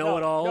guys, Yeah,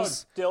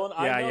 know-it-alls? No, Dylan,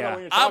 I know Yeah, that yeah. when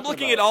you're I'm talking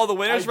looking about. at all the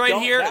winners I right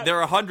don't- here. that- They're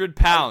 100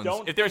 pounds.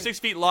 don't If they were think- 6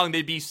 feet long,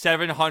 they'd be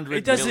 700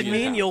 It doesn't million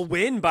mean pounds. you'll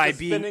win by The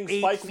being spinning 8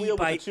 spike feet wheel with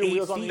by the 2 8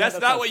 wheels on the feet. end. That's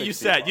That's not not what 6 you feet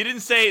said. long. You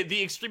didn't say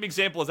the extreme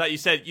example is that you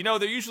said,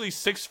 they're usually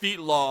 6 feet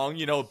long,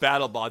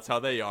 BattleBots, how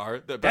they are.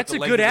 About That's the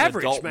a length good of an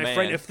average, adult my man.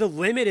 friend. If the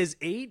limit is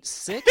 8,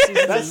 6 in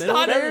the That's middle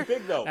not there, very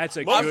big, though. that's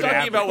a Most I'm good talking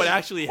average. about what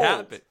actually Hold.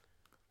 happened.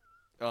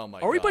 Oh, my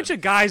God. Are we a bunch of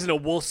guys in a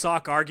wool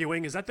sock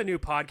arguing? Is that the new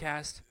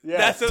podcast? Yeah.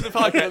 That's the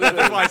podcast.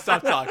 That's why I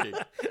stopped talking.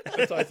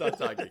 That's why I stopped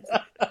talking.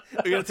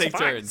 We're going to take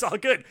Fine, turns. it's all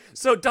good.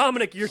 So,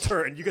 Dominic, your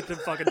turn. You get the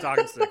fucking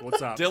talking stick.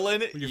 What's up? Dylan,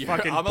 Your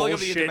fucking I'm looking at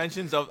the bullshit-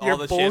 dimensions of your all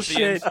the bullshit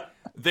champions.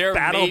 They're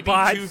maybe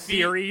BattleBot 2 feet.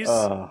 theories.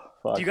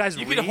 Fuck. Do you guys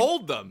You read? can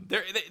hold them.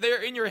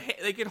 They're in your hand.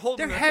 They can hold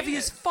They're them in heavy your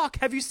as hand. fuck.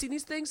 Have you seen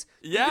these things?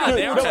 Yeah, You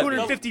they know, are the heavy.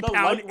 250 The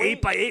pound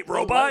lightweight- 8x8 the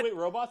robot. lightweight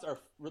robots are,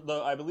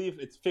 I believe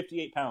it's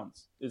 58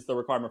 pounds is the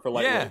requirement for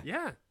lightweight.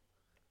 Yeah.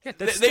 Yeah, that's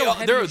They- still they're-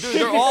 heavy they're- as shit.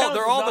 they're 50 all- pounds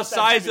they're is all not the that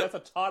size heavy. of-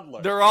 That's a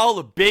toddler. They're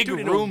all big Dude,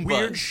 in a Roombas.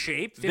 weird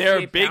shape. They're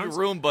 58 big pounds.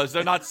 Roombas.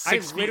 They're not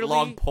 6 feet literally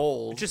long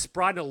poles. just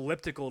brought an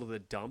elliptical to the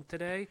dump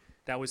today.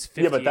 That was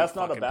 58 Yeah, but that's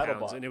not a fucking BattleBot.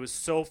 pounds, and it was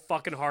so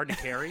fucking hard to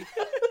carry.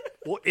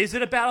 Well, is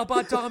it a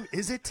BattleBot, Dom?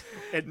 Is it?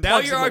 It Now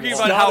plugs you're in the arguing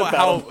wall. about It's not a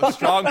how BattleBot.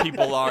 strong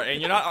people are, and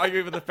you're not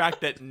arguing with the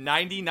fact that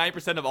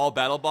 99% of all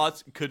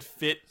BattleBots could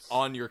fit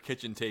on your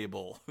kitchen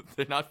table.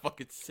 They're not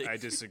fucking 6. I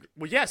disagree.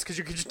 Well, yes, because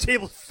your kitchen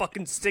table is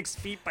fucking 6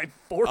 feet by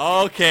 4 feet.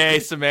 Okay,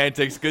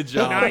 semantics. Good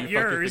job. Not You fucking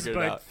yours, figured it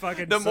but out.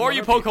 fucking The some more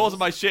you other poke holes in people's.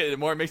 my shit, the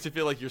more it makes you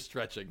feel like you're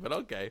stretching. But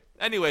okay.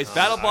 Anyways,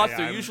 BattleBots,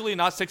 they're I'm- usually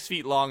not 6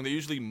 feet long. They're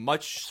usually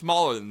much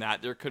smaller than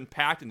that. They're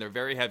compact and they're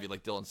very heavy,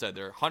 like Dylan said.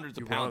 There are hundreds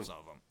of pounds wrong.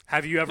 of them.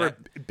 Have you ever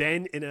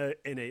been in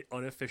a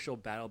unofficial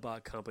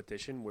BattleBot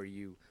competition where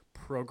you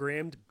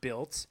programmed,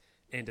 built,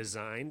 and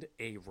designed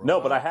a robot?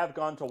 No, but I have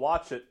gone to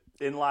watch it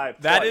in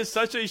live. That twice. is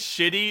such a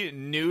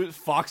shitty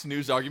Fox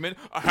News argument.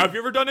 Have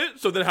you ever done it?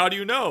 So then how do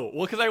you know?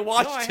 Well, because I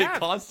watched No, I it have,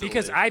 constantly.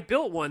 because I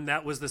built one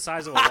that was the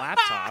size of a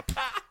laptop.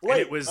 Wait,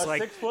 and it was a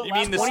like 6 foot You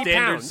mean the 20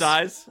 standard pounds.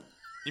 size?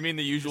 You mean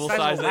the usual size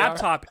size of a they are?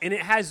 laptop, and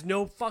it has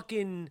no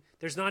fucking.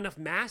 There's not enough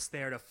mass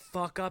there to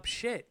fuck up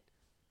shit.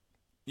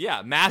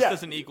 Yeah, mass Yeah.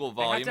 doesn't equal They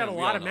volume. have to have a and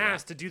we lot all of know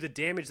mass that. to do the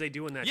damage they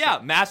do in that. Yeah,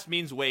 shit. mass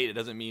means weight. It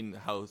doesn't mean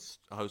how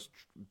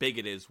big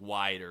it is,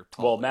 wide or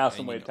tall. Well, mass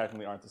and you weight know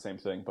technically aren't the same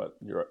thing, but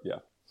you're yeah.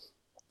 that.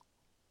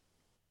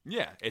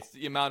 Yeah, it's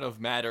the amount of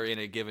matter in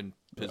a given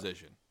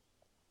position.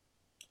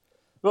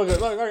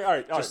 Look, all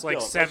right. Just like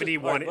Dylan,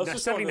 71 let's just go on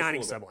this 79 a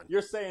little someone. bit.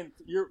 You're saying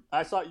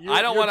I saw you.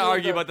 I don't want to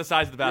argue about the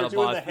size of the you're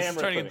doing BattleBots. the This is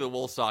hammer turning thing. into the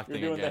wool sock You're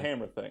thing doing again. the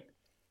hammer thing.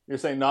 You're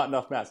saying not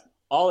enough mass.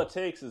 All it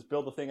takes is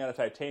build the thing out of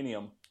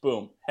titanium.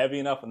 Boom, heavy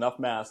enough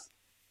mass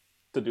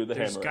to do the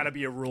There's hammer. got to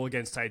be a rule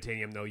against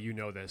titanium, though. You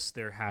know this.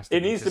 There has to.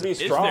 It needs to be Is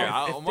strong. there?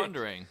 I'm If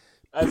wondering.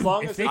 As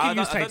long If as they I could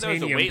use thought there was a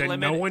titanium, weight then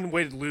limit. no one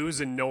would lose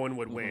and no one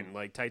would win.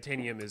 Like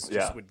titanium is just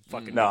Yeah. would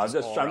fucking. no, make I'm us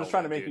just all I'm just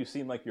trying to relevant, make you dude.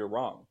 seem like you're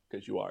wrong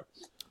because you are.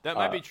 That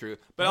might be true,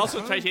 but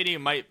also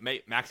titanium might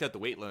max out the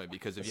weight limit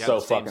because if you have So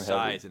the same fucking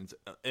size and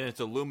it's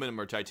aluminum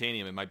or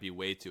titanium, it might be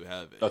way too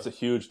heavy. That's a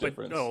huge But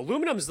difference. no,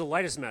 aluminum is the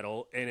lightest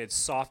metal and it's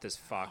soft as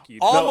fuck. You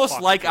Almost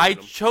fuck like I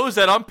aluminum. chose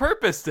that on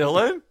purpose,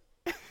 Dylan.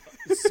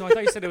 So I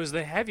thought you said it was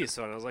the heaviest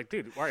one. I was like,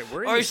 dude, all right,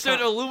 we're in Or you this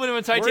said aluminum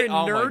and we're titanium. in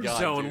Oh my nerd God,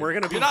 zone. dude. We're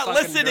gonna be You're not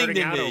fucking listening nerding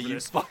to out me. over You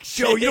this. fuck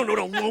Joe, shit. you don't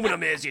know what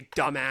aluminum is, you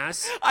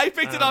dumbass. I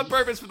picked it on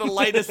purpose for the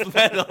lightest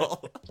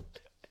metal.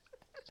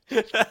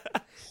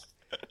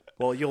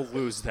 Well, you'll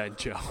lose then,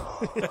 Joe.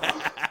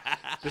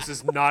 This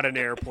is not an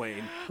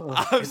airplane.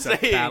 I'm It's a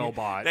saying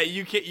Battlebot. that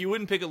you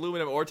wouldn't pick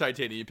aluminum or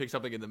titanium. You pick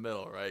something in the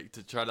middle, right?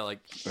 To try to like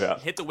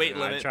hit the weight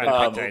Yeah, I'd limit, try but to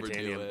not pick overdo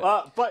titanium. it.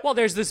 But Well,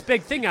 there's this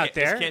big thing out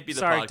there. This can't be the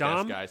Sorry, podcast,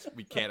 Dom. guys.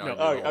 We can't No. argue.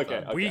 the whole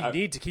Okay, time. We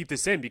need to keep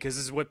this in because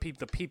this is what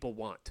the people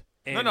want.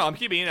 And No, I'm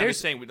keeping it in. I'm there's-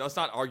 just saying, let's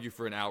not argue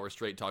for an hour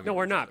straight talking. No, to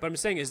we're each not. other. But I'm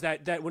saying is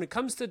that when it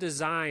comes to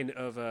design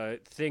of a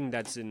thing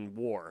that's in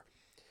war,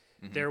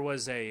 there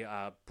was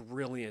a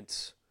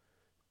brilliant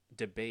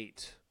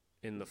debate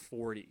in the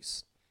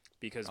 40s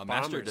because A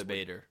master bombers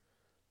debater.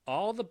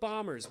 all the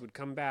bombers would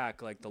come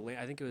back, like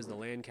I think it was the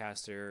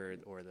Lancaster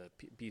or the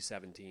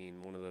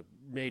B-17, one of the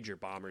major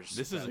bombers.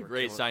 This is that a were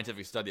great killing-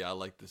 scientific study. I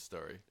like this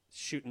story.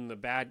 shooting the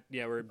bad.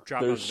 Yeah, we're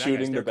dropping they're the bad guys.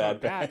 shooting They're the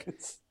bad coming back,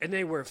 guys. and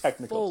they were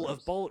Technical full terms.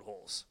 of bullet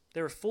holes.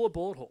 They were full of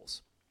bullet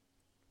holes.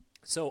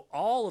 So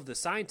all of the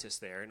scientists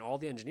there and all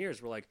the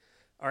engineers were like,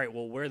 "All right,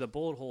 well, where the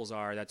bullet holes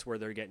are, that's where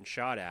they're getting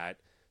shot at.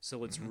 So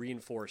let's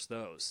reinforce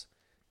those."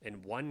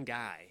 And one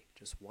guy,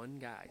 just one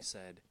guy,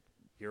 said,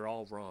 "You're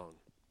all wrong.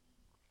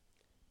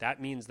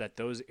 That means that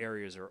those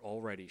areas are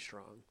already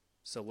strong.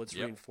 So let's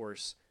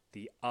reinforce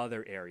the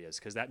other areas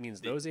because that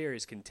means those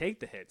areas can take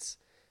the hits."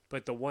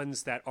 But the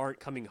ones that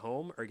aren't coming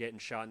home are getting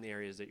shot in the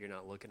areas that you're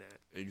not looking at.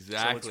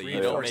 Exactly. So You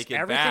let's don't reinforce make it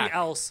everything back.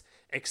 else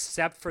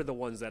except for the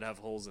ones that have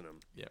holes in them.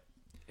 Yep.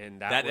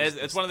 And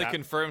It's one of the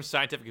confirmed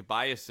scientific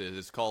biases.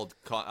 It's called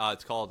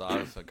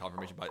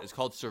confirmation bias. It's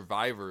called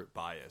survivor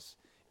bias.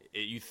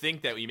 You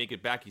think that when you make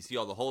it back, you see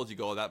all the holes. You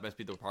go, oh, that must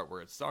be the part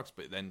where it sucks.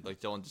 But then, like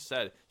Dylan just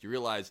said, you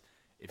realize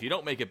if you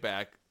don't make it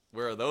back,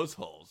 where are those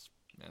holes?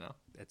 You know.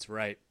 That's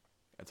right.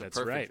 That's That's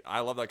perfect. right. I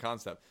love that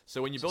concept.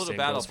 So when you build a Same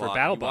goes for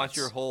battle bot, you Battlebots. want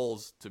your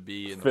holes to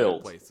be in the Filled.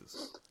 right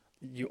places,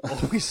 You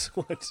always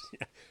want,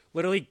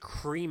 literally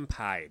cream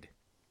pied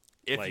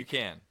if you Like-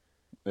 can.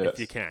 Yes. if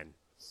you can.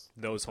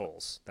 Those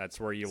holes. That's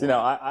where you See, want.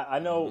 now I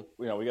know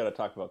we got to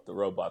talk about the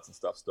robots and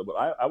stuff still, but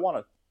I want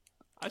to.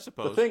 I The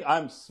suppose. thing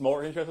I'm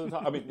more interested in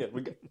talking. I mean,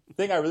 the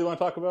thing I really want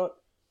to talk about.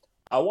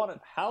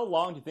 How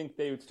long do you think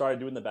they started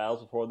doing the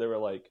battles before they were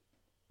like,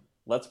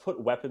 let's put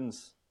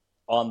weapons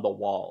on the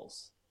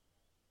walls?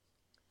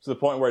 To the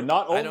point where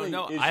not only I don't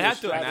know. is I your have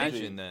to strategy-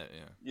 imagine that. Yeah.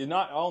 you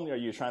not only are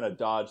you trying to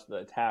dodge the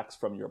attacks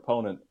from your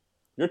opponent,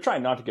 you're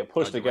trying not to get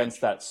pushed Dodge the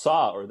against that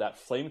saw or that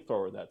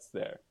flamethrower that's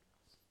there.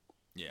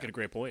 Yeah. Get a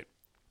great point.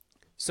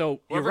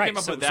 So you're Whoever right. came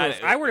up So, with so that,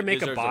 if I were to it make a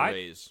deserves bot,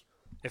 raise.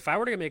 if I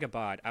were to make a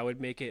bot, I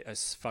would make it a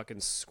fucking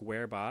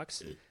square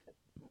box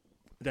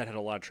that had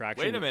a lot of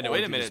traction. Wait a minute. All Wait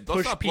you a do is minute. Let's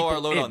push not blow our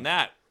people load in. on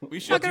that. We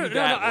should No, do no,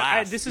 that no,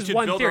 last. this We is should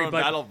one build theory, our own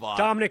but battle bot.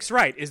 Dominic's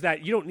right. Is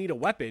that you don't need a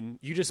weapon.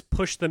 You just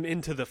push them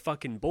into the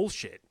fucking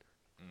bullshit,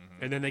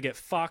 and then they get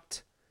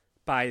fucked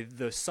by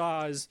the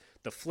saws,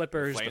 the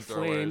flippers, the flamethrowers.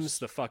 flames,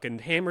 the fucking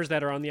hammers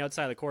that are on the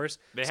outside of the course.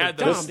 They So, had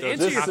Dom, those- to those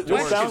answer This, your half this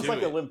doors sounds to like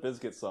do a it. Limp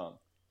Bizkit song.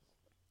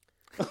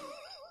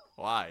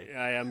 Why?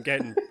 I'm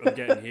getting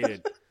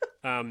heated.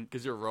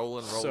 Because you're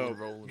rolling. So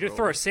rolling. you're gonna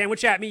throw a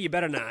sandwich at me? You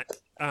better not.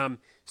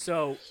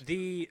 So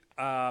the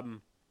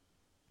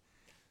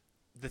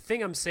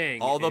thing I'm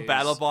saying, All the is,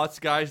 BattleBots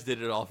guys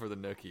did it all for the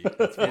nookie.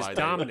 That's why is they-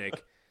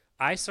 Dominic.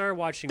 I started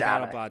watching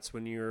Dominic. BattleBots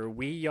when you were a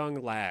wee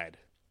young lad,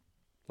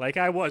 like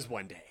I was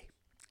one day,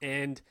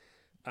 and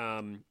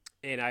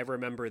I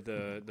remember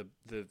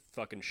the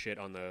fucking shit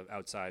on the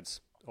outsides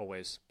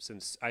always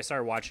since I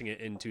started watching it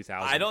in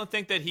 2000. I don't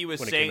think that he was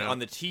When it saying came out. on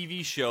the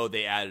TV show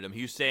they added him.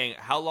 He was saying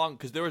how long,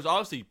 because there was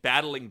obviously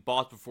battling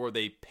bots before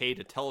they paid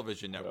a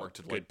television network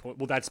to Good like. point.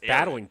 Well, that's air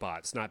battling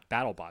bots, not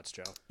battle bots,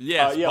 Joe.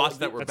 Yes, yeah, bots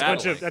that were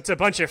battling. That's a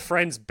bunch of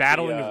friends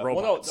battling Yeah.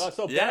 robots. Well, no,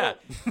 so Yeah,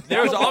 Battle-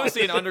 there was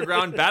obviously an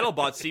underground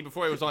BattleBot scene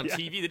before it was on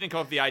TV. They didn't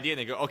come up with the idea and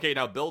they go, okay,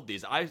 now build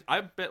these.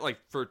 I bet like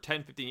for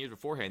 10, 15 years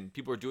beforehand,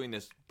 people were doing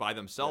this by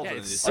themselves. Yeah, and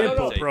it's they simple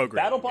decided to say,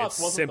 program. BattleBots It's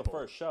wasn't simple. the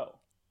first show.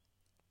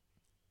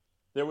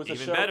 There was a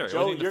Even show. better. It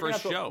Joe, wasn't the you're gonna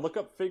first have to show. look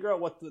up, figure out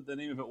what the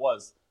name of it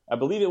was. I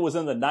believe it was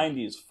in the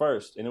 '90s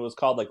first, and it was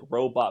called like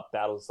Robot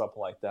Battles, something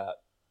like that.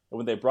 And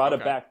when they brought it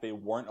Okay. back, they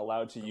weren't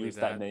allowed to use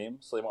that that. name,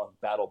 so they went with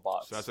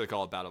BattleBots. So that's what they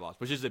call it, BattleBots,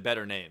 which is a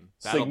better name.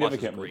 BattleBots is a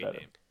Significantly great better.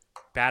 name.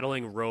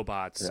 Battling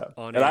robots Yeah.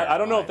 on And air I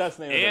don't know live. if that's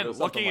the name of it. And but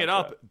something looking it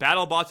like up,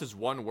 BattleBots is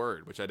one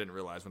word, which I didn't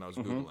realize when I was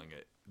Mm-hmm. Googling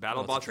it.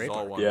 BattleBots is all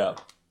trademark. one that.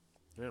 word.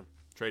 Yeah. Yeah,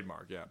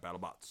 Trademark, yeah,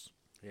 BattleBots.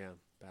 yeah,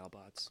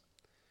 BattleBots.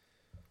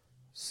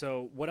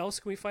 So, what else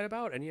can we fight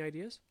about? Any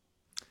ideas?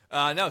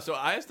 No, so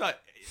I just thought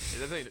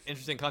that's an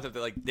interesting concept that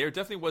like there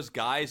definitely was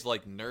guys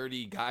like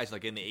nerdy guys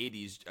like in the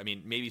 80s. I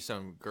mean, maybe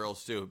some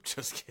girls too.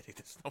 Just kidding.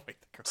 There's no way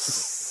the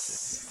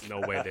girls. No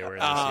way they were in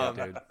this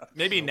yet, dude.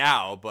 Maybe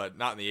now, but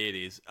not in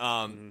the 80s.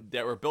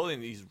 That were building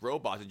these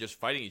robots and just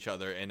fighting each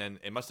other, and then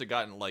it must have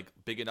gotten like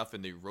big enough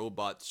in the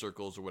robot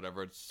circles or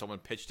whatever. Someone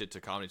pitched it to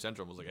Comedy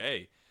Central and was like,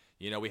 "Hey,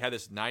 we had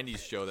this '90s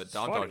show that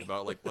Dom funny. talked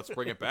about. Like, let's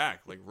bring it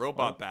back. Like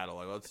robot battle.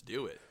 Like, let's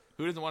do it."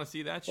 Who doesn't want to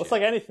see that Well, shit? it's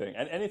like anything,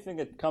 and anything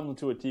that comes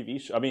into a TV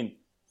show. I mean,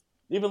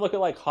 even look at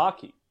like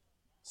hockey.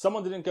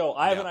 Someone didn't go,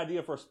 I have an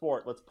idea for a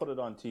sport, let's put it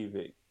on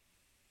TV.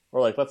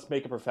 Or like, let's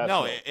make it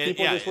professional. No,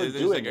 people just were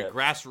doing like a it.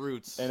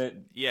 grassroots. And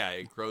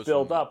it grows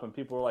build up, and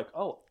people were like,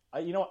 oh,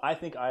 you know what? I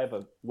think I have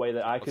a way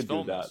that I could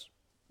do that.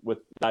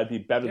 I'd be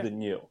better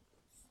than you.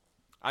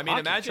 I mean,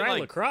 imagine try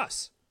like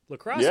lacrosse.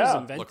 Lacrosse was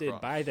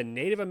invented by the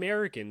Native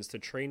Americans to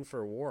train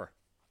for war.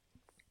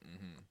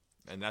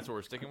 and that's what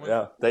we're sticking with?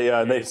 Yeah, they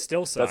It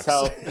still sucks. That's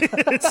how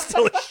It's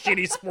still a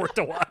shitty sport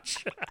to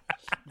watch.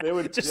 they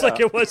would Just like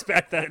it was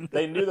back then.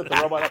 They knew that the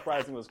robot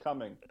uprising was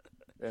coming,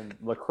 and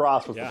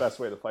lacrosse was the best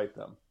way to fight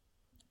them.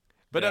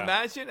 But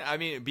imagine, I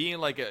mean, being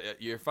like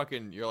you're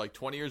like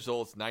 20 years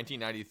old. It's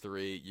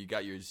 1993. You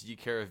got your Z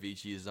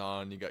Caravicis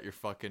on. You got your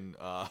fucking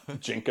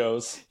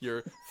Jinkos.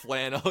 Your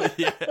flannel.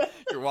 Yeah,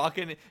 you're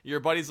walking. Your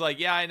buddy's like,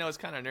 yeah, I know it's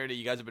kind of nerdy.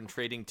 You guys have been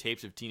trading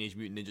tapes of Teenage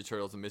Mutant Ninja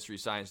Turtles and Mystery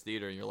Science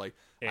Theater, and you're like,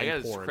 I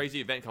got this crazy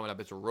event coming up.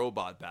 It's a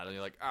robot battle. And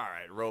you're like, all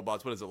right,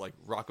 robots. What is it like?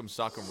 Rock'em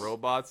Sock'em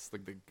Robots,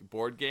 like the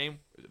board game.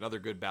 Another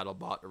good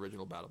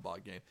original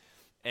BattleBot game.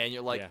 And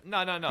you're like,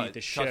 no. Beat the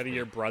shit out of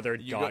your brother.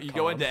 You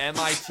go into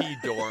MIT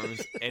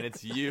dorms, and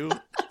it's you.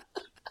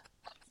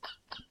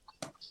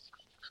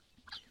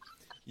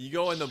 You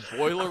go in the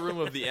boiler room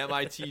of the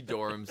MIT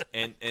dorms,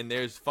 and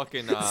there's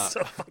fucking. So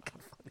fucking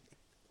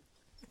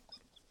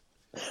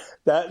funny.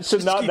 That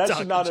should not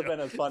have been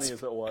as funny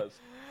as it was.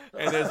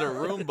 And there's a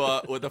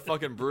Roomba with a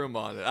fucking broom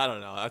on it. I don't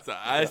know.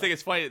 I just think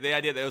it's funny, the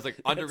idea that it was like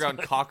underground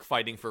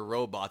cockfighting for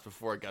robots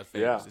before it got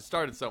famous. Yeah. It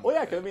started somewhere. Well,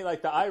 yeah, because I mean,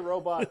 like the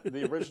iRobot,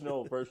 the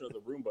original version of the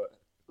Roomba,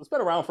 it's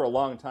been around for a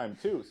long time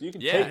too. So you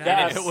can take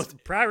that. It was the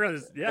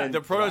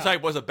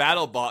prototype was a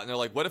BattleBot, and they're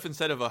like, what if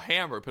instead of a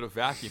hammer, put a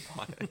vacuum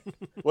on it?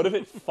 What if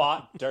it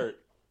fought dirt?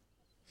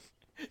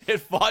 It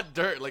fought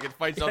dirt like it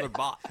fights other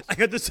bots. I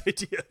got this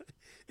idea.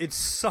 It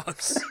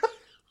sucks.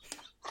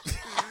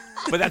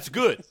 But that's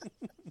good.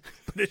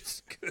 But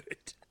it's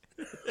good.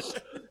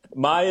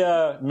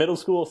 My middle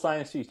school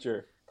science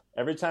teacher,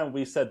 every time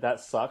we said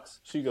that sucks,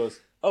 she goes,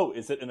 oh,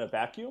 is it in a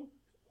vacuum?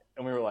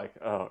 And we were like,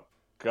 oh,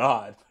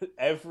 God.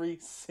 Every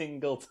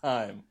single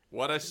time.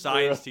 What a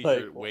science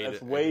teacher way to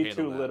That's way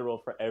too that. literal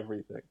for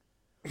everything.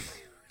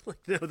 Like,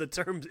 no, the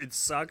term "it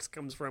sucks"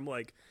 comes from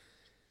like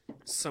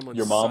someone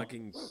Your mom?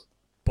 sucking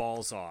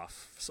balls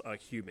off a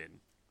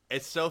human.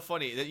 It's so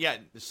funny. Yeah,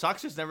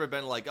 sucks has never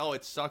been like, oh,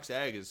 it sucks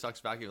egg, it sucks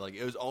vacuum. Like,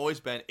 it was always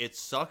been, it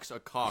sucks a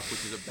cock,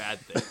 which is a bad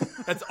thing.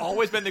 That's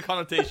always been the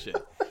connotation.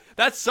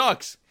 That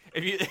sucks.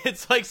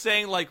 It's like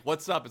saying, like,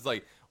 what's up? It's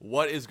like,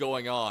 what is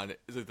going on?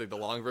 Is it like the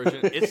long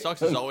version? It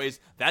sucks is always,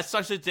 that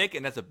sucks a dick,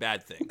 and that's a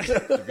bad thing.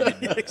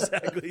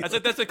 Exactly.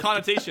 That's a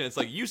connotation. It's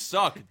like, you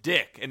suck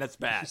dick, and that's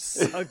bad.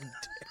 Suck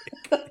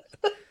dick.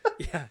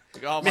 Yeah.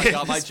 Like, oh my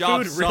God, my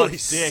job sucks really dick,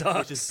 sucks.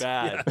 which is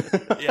bad.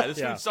 Yeah, this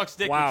food sucks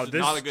dick, wow, which is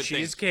this not a good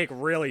cheesecake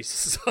really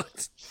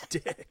sucks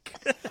dick.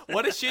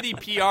 What a shitty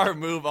PR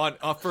move on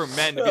for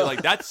men to be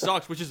like, that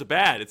sucks, which is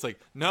bad. It's like,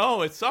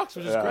 no, it sucks,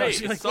 which is great.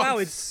 She's it like, sucks. wow,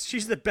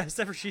 she's the best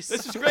ever. She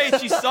sucks. This is great.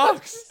 She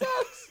sucks.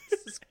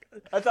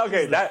 That's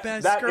okay. That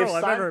best girl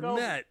I've ever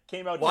met.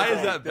 Came out Why today,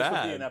 is that this bad?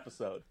 would be an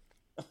episode.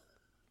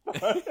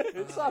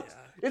 It sucks.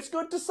 Yeah. It's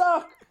good to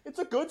suck. It's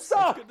a good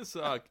suck. It's good to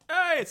suck.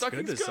 Hey, it's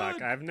good to suck.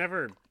 I've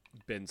never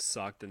been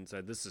sucked and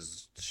said this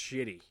is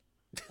shitty.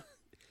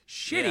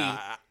 Shitty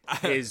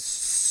is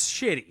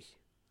shitty.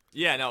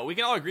 Yeah, no, we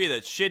can all agree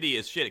that shitty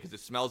is shitty because it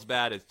smells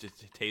bad. It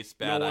tastes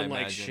bad. No I one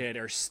likes imagine. shit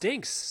or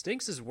stinks.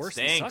 Stinks is worse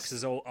than sucks.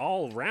 Is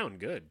all around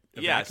good.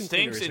 Yeah,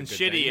 stinks and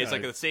shitty is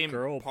like the same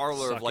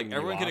parlor of like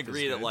everyone can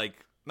agree that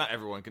like not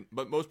everyone can,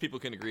 but most people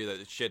can agree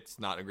that shit's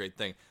not a great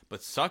thing.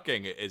 But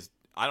sucking is,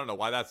 I don't know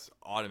why that's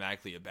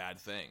automatically a bad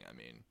thing. I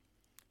mean,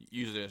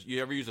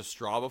 you ever use a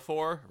straw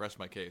before? Rest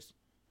my case.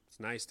 It's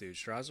nice, dude.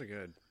 Straws are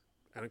good.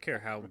 I don't care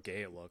how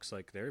gay it looks.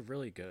 Like, they're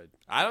really good.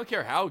 I don't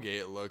care how gay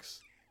it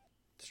looks.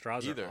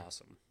 Straws are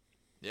awesome.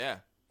 Yeah,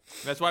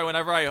 that's why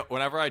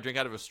whenever I drink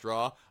out of a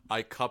straw,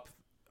 I cup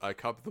the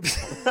balls.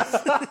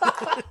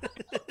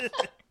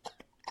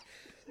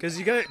 Because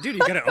you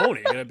gotta own it.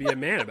 You gotta be a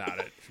man about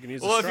it. If you can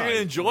use if you're gonna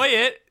enjoy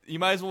it, you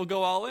might as well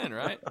go all in,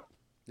 right?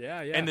 Yeah.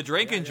 And the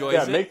drink enjoys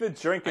it. Yeah, make the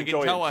drink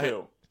enjoy it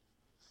too.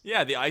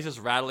 Yeah, the ice is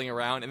rattling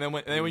around, and then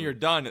when you're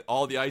done,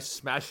 all the ice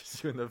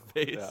smashes you in the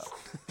face. Yeah.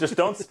 Just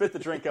don't spit the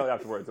drink out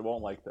afterwards. It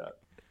won't like that.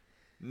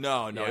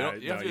 No,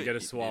 you got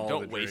to swallow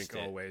the waste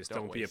drink always.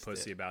 Don't be a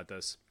pussy about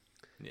this.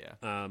 Yeah.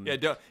 Don't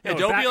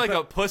Don't be like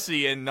a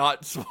pussy and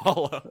not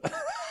swallow.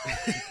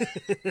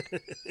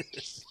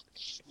 It's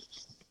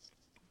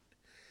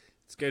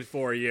good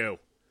for you.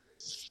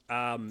 It's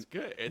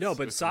good.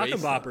 But sock and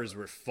boppers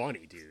were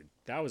funny, dude.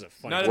 That was a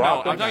funny.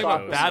 No. I'm talking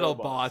about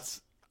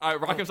BattleBots.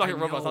 Rock'em Sock'em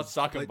Robots, not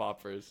sock and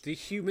boppers. The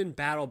human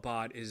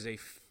BattleBot is a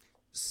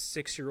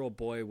 6-year-old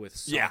boy with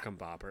sock and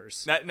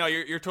boppers.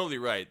 You're totally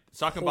right.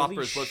 Sock and Holy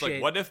boppers was shit.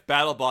 like, what if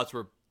BattleBots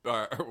were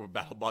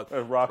BattleBots?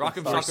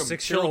 Rock'em Sock'em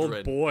 6-year-old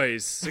children.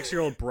 boys,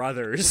 6-year-old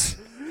brothers.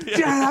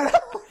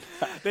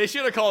 They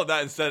should have called it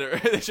that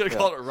instead. They should have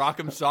called it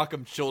Rock'em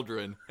Sock'em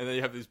Children, and then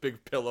you have these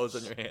big pillows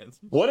on your hands.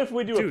 What if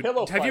we do a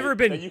pillow fight? Have you ever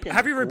been? that you can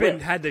Have you ever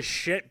grip? had the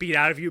shit beat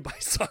out of you by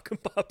sock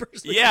and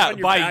poppers? Like, Yeah, on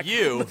your by back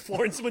you. on the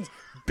floor and someone's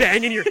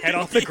banging your head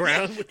off the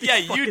ground. With these Yeah,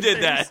 you fucking did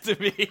things. that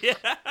to me.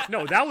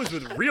 No, that was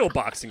with real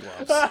boxing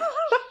gloves.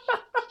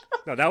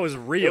 No, that was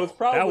real. It was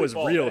probably that was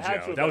both. real, It had to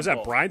Joe. have That was been at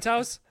both. Brian's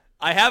house.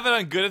 I have it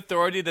on good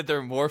authority that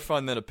they're more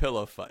fun than a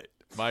pillow fight.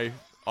 My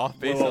off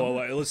base. Whoa,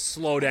 let's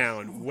slow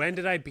down. When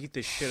did I beat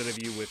the shit out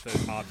of you with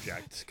an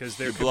object? Because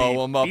there could Blow be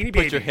them up. Beanie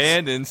Put your Babies,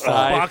 hand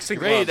inside. boxing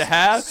Ready to gloves,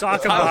 have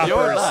sock the and time of your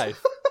poppers.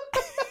 life.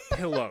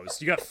 pillows.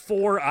 You got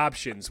 4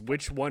 options.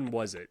 Which one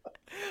was it?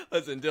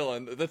 Listen,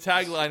 Dylan, the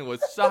tagline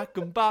was sock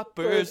 'em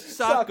boppers,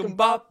 sock 'em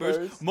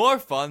boppers, more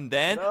fun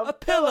than a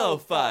pillow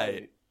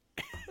fight.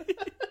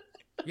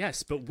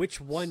 Yes, but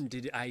which one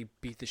did I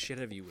beat the shit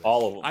out of you with?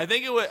 All of them. I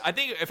think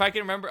if I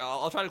can remember,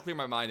 I'll try to clear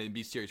my mind and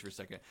be serious for a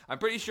second. I'm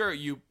pretty sure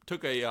you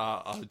took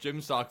a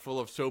gym sock full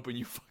of soap and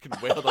you fucking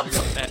wailed on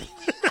your head.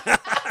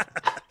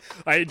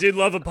 I did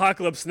love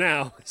Apocalypse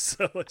Now,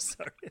 so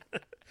sorry.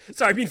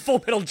 Sorry, I mean Full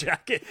Metal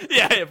Jacket.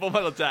 Yeah, Full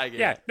Metal Jacket.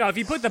 Yeah, no, if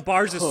you put the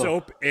bars of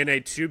soap in a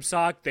tube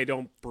sock, they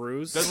don't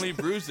bruise. Doesn't leave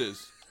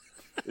bruises.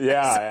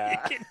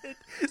 Yeah.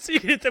 So you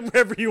can hit them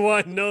wherever you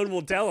want, and no one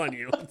will tell on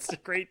you. It's a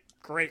great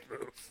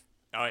move.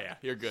 Oh yeah,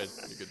 you're good.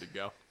 You're good to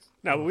go.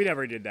 No, but we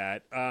never did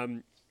that.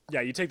 Yeah,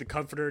 you take the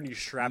comforter and you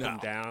strap them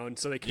No. down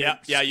so they can't.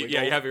 Yeah. You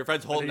swiggle. have your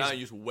friends holding And down then and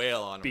you just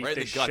wail on them beat right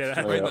in the the guts, shit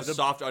out right in of the them.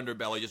 soft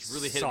underbelly. Just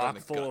really hit them in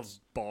the Sock full guts.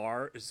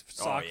 of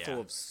sock yeah. full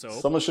of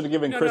soap. Someone should have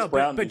given Chris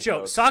Brown but these Joe,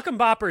 notes. sock and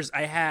boppers.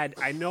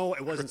 I know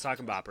it wasn't sock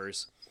and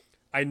boppers.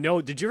 I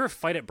know. Did you ever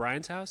fight at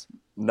Brian's house?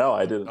 No,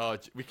 I didn't. Oh,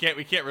 we can't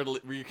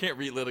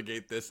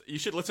relitigate this. You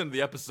should listen to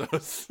the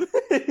episodes.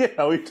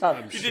 Yeah, we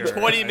talked. You Sure. did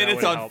 20 I minutes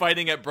would on help.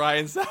 fighting at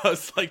Brian's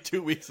house like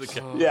 2 weeks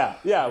ago. Yeah.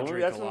 drink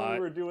That's a when lot. we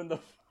were doing the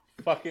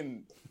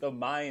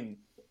mine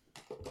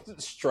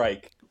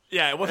strike.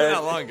 Yeah, it wasn't And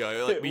that long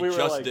ago. Like, we were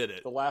just like, did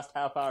it. The last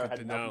half hour had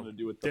Didn't nothing know. to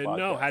do with the Didn't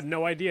know. podcast. Had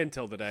no idea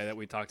until today that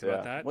we talked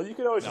about that. Well, you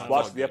could always just it's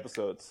watch all the good.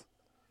 episodes.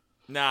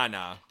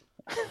 Nah.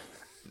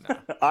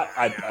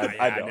 I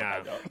don't. no.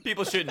 I don't.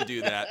 People shouldn't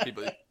do that.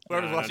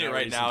 Whoever's No, watching no it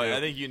right reason now, to. I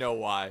think you know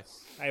why.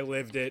 I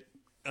lived it.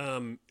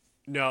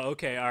 No,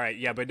 okay, all right,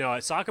 yeah, but no,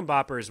 sock and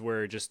boppers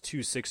were just 2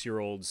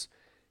 6-year-olds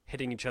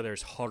hitting each other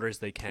as hard as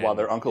they can. While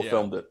their uncle Yeah.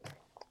 filmed it.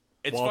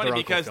 It's Well, funny their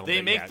uncle because filmed they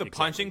it, make yeah, the exactly.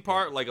 punching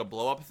part like a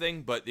blow up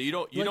thing, but you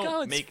don't like,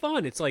 oh, it's make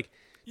fun. It's like,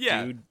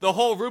 yeah. dude. The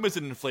whole room is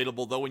an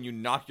inflatable though when you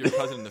knock your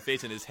cousin in the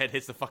face and his head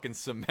hits the fucking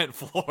cement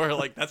floor.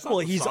 Like that's not well,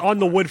 the he's soft on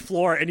the part. wood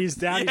floor and he's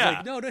down. Yeah. He's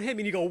like, no, don't hit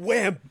me. And you go,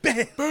 wham,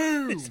 bam,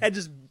 boom. His head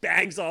just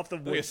bangs off the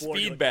wood like a floor.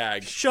 speed You're like,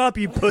 bag. Shut up,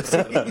 you pussy.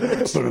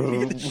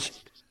 Beating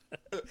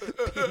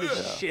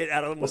the shit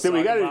out of him. see,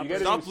 we gotta- you gotta-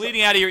 Stop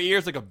bleeding out of your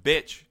ears like a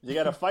bitch. You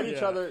got to fight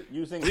each Yeah. other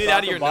using Bleed out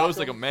of sock your and nose bottoms-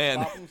 like a man.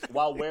 bottoms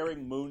while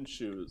wearing moon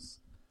shoes.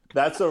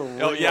 That's a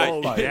real Oh,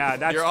 yeah. fight. Yeah,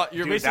 that's You're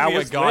dude, basically that a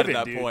was god living, at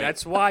that dude. point.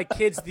 That's why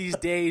kids these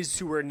days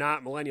who are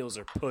not millennials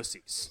are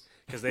pussies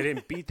because they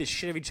didn't beat the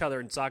shit of each other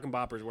in sock and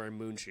boppers wearing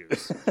moon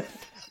shoes.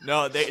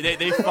 No,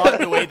 they fought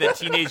the way that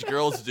teenage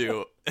girls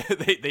do.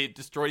 they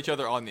destroy each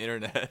other on the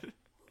internet.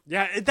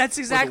 Yeah, that's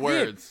With exactly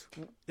it. words.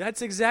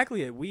 That's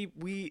exactly it. We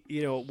me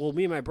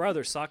and my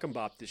brother sock and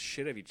bop the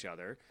shit of each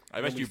other.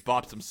 I bet you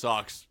bopped some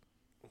socks.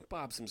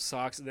 Bob some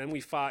socks, and then we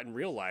fought in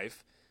real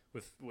life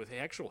with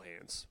actual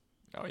hands.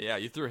 Oh yeah,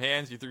 you threw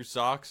hands, you threw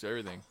socks,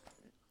 everything.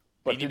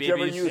 But Beanie did you ever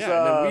Babies. use? Yeah,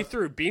 and then we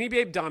threw Beanie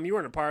Baby. Dom, you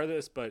weren't a part of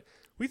this, but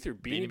we threw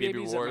Beanie, Baby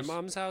Babies Wars. at my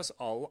mom's house.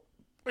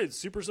 We had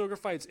super soaker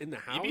fights in the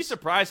house. You'd be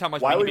surprised how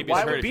much Why Beanie would- Babies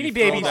why hurt would if you Beanie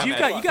throw Babies, them you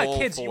at got full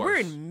kids.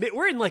 force.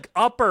 We're in like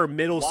upper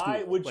middle school,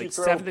 Why would you like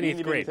throw 7th and Beanie 8th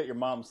Babies grade. at your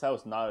mom's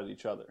house, not at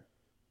each other?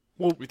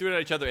 We threw it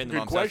at each other in the Good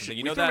mom's house. question.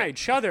 You We know threw them at that?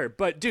 each other,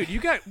 but dude,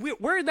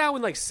 we're now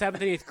in like 7th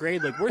and 8th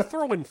grade. Like we're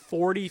throwing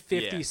 40,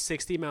 50, Yeah.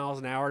 60 miles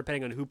an hour,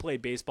 depending on who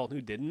played baseball and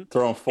who didn't.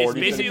 Throwing It's 40.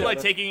 basically at like each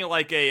other? taking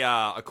like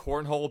a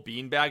cornhole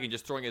beanbag and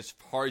just throwing it as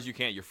hard as you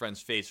can at your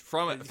friend's face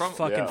from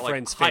Fucking Yeah. like,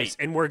 friend's height. face,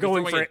 and we're You're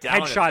going throwing for it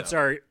down at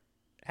them.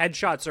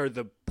 Headshots are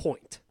the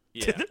point.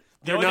 Yeah. The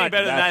They're only thing not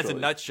better than that is a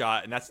naturally. nut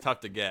shot, and that's tough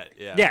to get.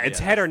 Yeah, Yeah, it's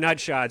head or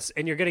nut shots,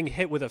 and you're getting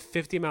hit with a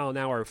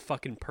 50-mile-an-hour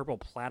fucking purple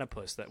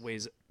platypus that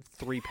weighs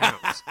 3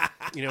 pounds.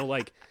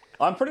 Like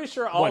I'm pretty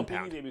sure all 1 Beanie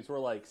pound. Babies were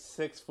like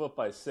 6 foot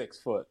by 6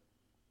 foot.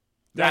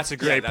 that's a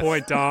great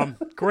point, Dom.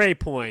 Great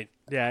point.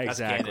 Yeah, That's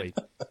exactly.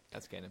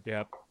 That's canon.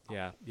 Yep.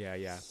 Yeah.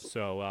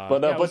 So,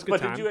 But yeah, it was a good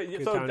but time. did you?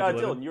 Good So time to live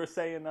Dylan, in. you were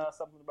saying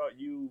something about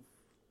you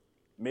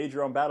made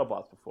your own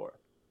Battlebots before.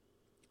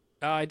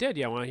 I did.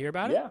 Yeah, want to hear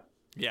about it? Yeah.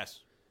 Yes.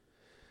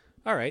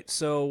 All right.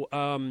 So,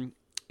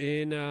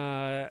 maybe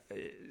I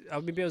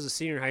was a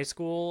senior in high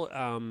school.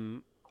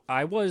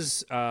 I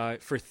was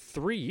for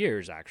 3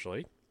 years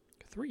actually.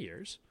 3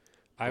 years.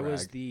 I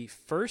was Brag. the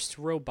first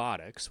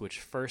robotics,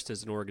 which first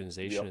is an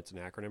organization. Yep. It's an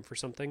acronym for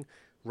something,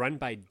 run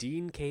by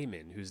Dean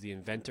Kamen, who's the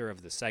inventor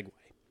of the Segway.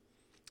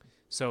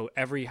 So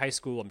every high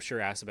school, I'm sure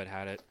Assabet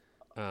had it.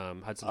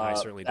 Hudson High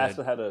certainly did.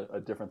 Asta had a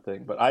different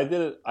thing, but I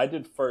did it. I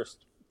did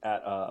first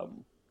at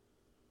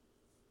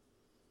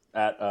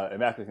at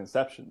Immaculate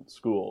Conception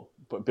School,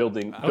 but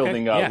building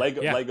yeah.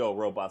 Lego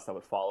robots that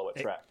would follow a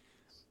track.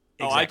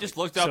 Oh, I just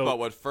looked up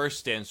what FIRST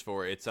stands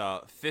for. It's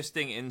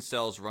Fisting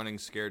Incels Running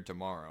Scared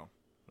Tomorrow.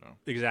 So.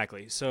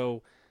 Exactly.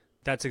 So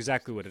that's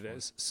exactly what it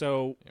is.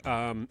 So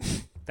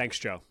thanks,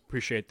 Joe.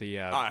 Appreciate the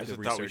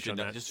research on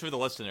that. Just for the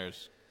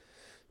listeners.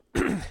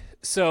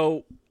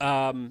 So, so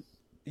I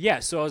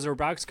was a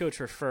robotics coach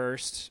for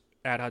FIRST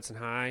at Hudson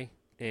High,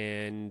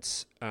 and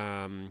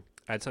I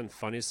had something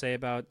funny to say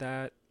about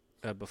that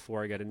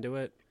before I get into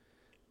it.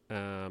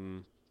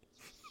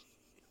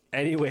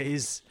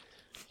 Anyways,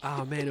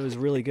 oh man, it was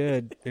really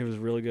good.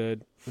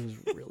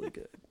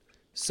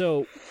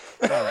 So,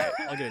 all right,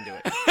 I'll get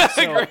into it.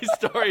 So, Great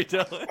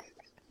storytelling.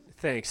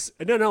 Thanks.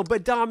 No,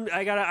 but Dom,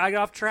 I got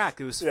off track.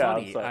 It was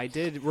funny. I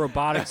did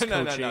robotics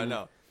coaching.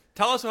 No.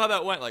 Tell us how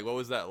that went. Like, what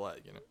was that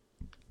like?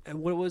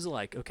 And what was it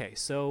like? Okay,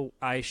 so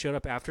I showed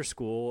up after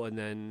school and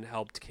then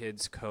helped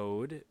kids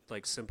code,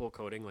 like simple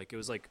coding. Like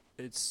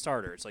it's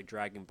starter. It's like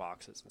dragging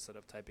boxes instead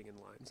of typing in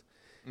lines.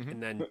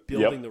 And then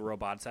building the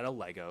robots out of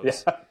Legos.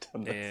 Yeah,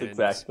 that's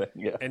exactly.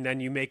 Yeah. And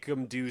then you make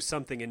them do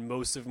something, and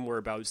most of them were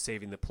about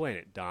saving the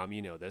planet. Dom,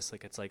 you know this.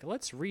 Like, it's like,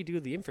 let's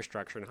redo the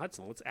infrastructure in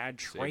Hudson. Let's add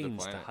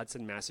trains to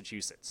Hudson,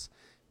 Massachusetts.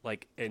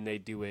 Like, and they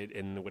do it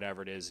in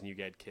whatever it is, and you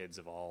get kids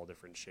of all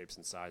different shapes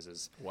and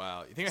sizes.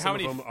 Wow, you think how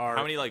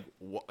many like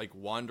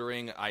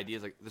wandering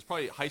ideas? Like, there's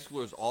probably high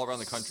schoolers all around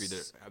the country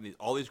that have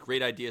all these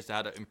great ideas to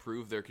how to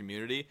improve their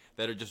community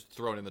that are just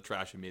thrown in the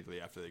trash immediately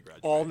after they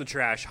graduate. All in the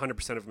trash,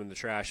 100% of them in the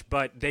trash.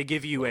 But they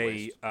give you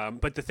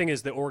but the thing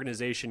is, the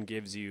organization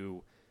gives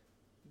you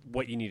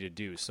what you need to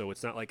do. So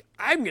it's not like,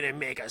 I'm gonna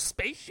make a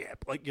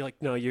spaceship. Like, you're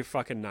like, no, you're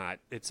fucking not.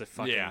 It's a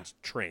fucking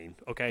train.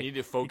 Okay, you need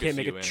to focus. You can't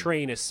make a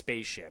train a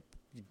spaceship.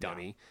 You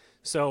dummy. Yeah.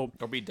 So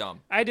don't be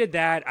dumb. I did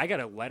that. I got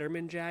a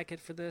Letterman jacket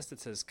for this that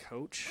says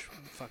Coach.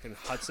 Fucking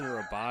Hudson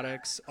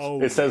Robotics. Oh,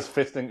 it says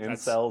Fisting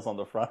Incels on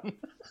the front.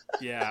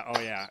 Yeah. Oh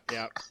yeah.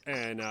 Yeah.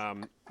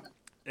 And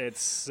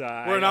it's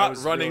we're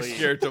not running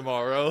scared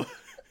tomorrow.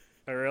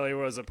 I really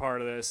was a part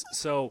of this.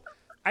 So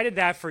I did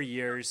that for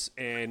years,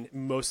 and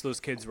most of those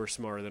kids were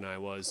smarter than I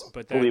was.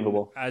 But then,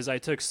 believable. As I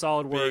took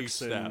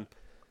SolidWorks and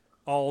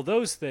all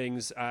those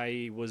things,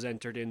 I was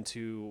entered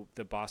into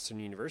the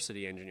Boston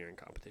University engineering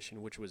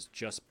competition, which was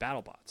just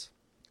Battlebots.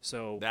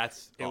 So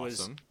that's it awesome.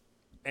 Was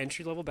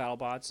entry-level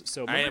Battlebots.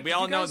 So we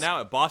all know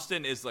now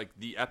Boston is like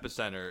the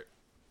epicenter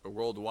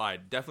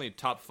worldwide. Definitely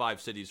top 5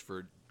 cities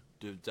for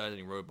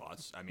designing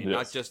robots. I mean,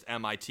 not just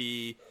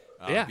MIT.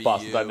 BU,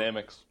 Boston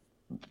Dynamics.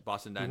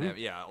 Boston Dynamics.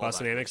 Yeah,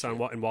 Boston Dynamics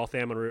in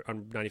Waltham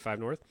on 95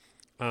 North.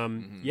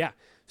 Yeah.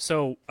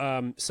 So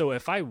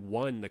if I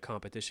won the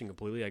competition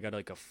completely, I got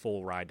like a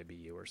full ride to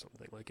BU or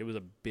something. Like, it was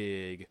a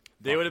big.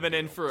 They would have been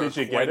in for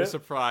quite a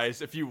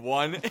surprise if you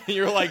won.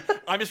 You're like,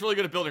 I'm just really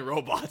good at building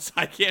robots.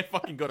 I can't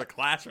fucking go to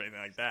class or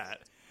anything like that.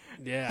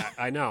 Yeah,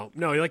 I know.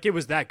 No, like, it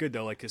was that good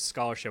though. Like, his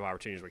scholarship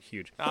opportunities were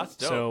huge. Oh, that's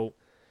dope.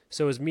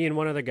 So it was me and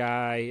one other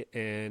guy,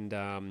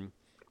 and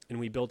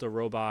we built a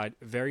robot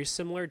very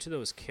similar to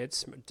those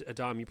kits.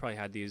 Dom, you probably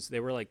had these. They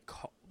were like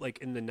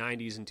in the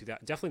 90s and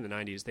 2000, definitely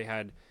in the 90s. They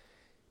had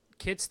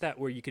kits that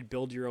where you could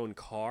build your own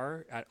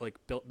car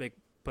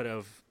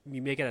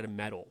you make it out of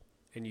metal,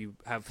 and you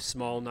have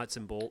small nuts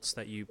and bolts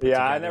that you put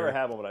together. I never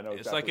had one, but I know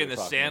it's like in the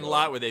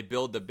Sandlot where they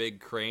build the big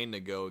crane to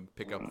go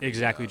pick up.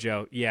 Exactly,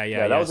 Joe.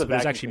 Yeah. That was it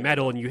was actually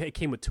metal, and it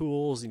came with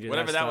tools and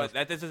whatever that was.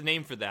 That's a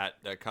name for that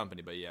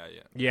company, but yeah.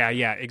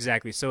 Yeah,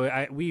 exactly.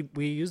 So we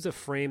used a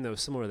frame that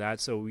was similar to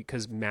that, so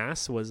because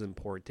mass was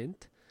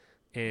important,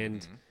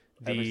 and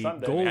the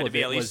goal of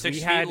it was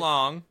 6 feet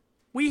long.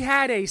 We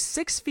had a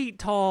 6 feet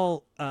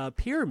tall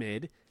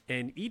pyramid,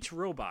 and each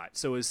robot,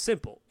 so it was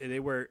simple. They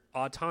were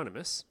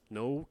autonomous,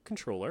 no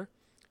controller.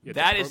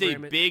 That is a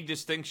big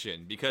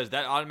distinction, because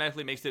that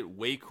automatically makes it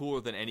way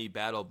cooler than any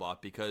BattleBot,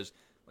 because,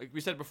 like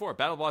we said before,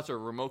 BattleBots are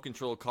remote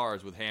control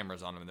cars with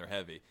hammers on them, and they're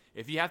heavy.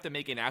 If you have to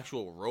make an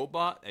actual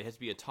robot, it has to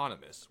be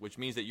autonomous, which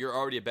means that you're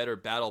already a better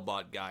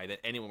BattleBot guy than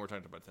anyone we're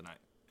talking about tonight.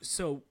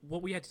 So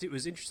what we had to do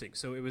was interesting.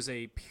 So it was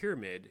a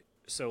pyramid.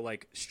 So,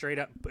 like, straight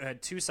up,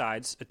 had 2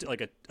 sides,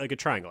 like a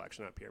triangle,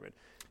 actually, not a pyramid.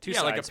 2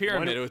 sides. Like a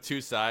pyramid with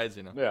 2 sides,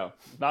 you know. Yeah,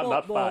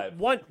 not 5.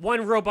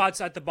 One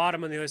robot's at the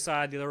bottom on the other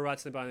side, the other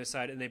robot's at the bottom on the other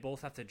side, and they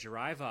both have to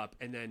drive up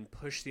and then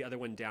push the other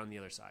one down the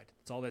other side.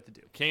 That's all they have to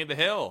do. King of the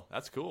Hill.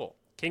 That's cool.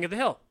 King of the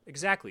Hill,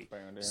 exactly.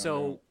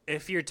 So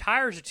if your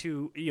tires are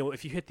too,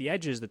 if you hit the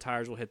edges, the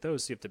tires will hit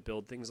those. So you have to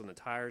build things on the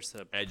tires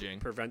to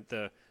prevent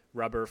the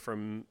rubber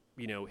from,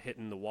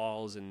 hitting the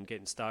walls and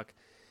getting stuck.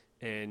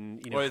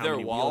 And how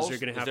many wheels you're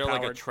going to have. Is there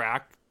like a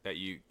track that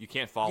you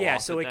can't fall off? Yeah,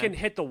 so it can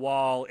hit the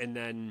wall and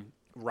then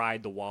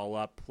ride the wall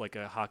up like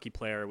a hockey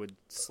player would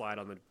slide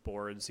on the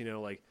boards.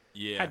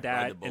 Had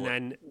that,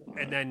 and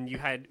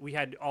then we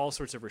had all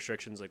sorts of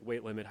restrictions like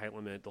weight limit, height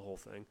limit, the whole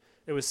thing.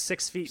 It was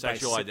 6 feet.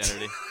 Sexual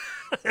identity.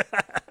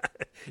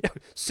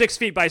 6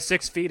 feet by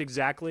 6 feet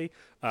exactly.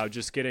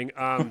 Just kidding.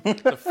 No.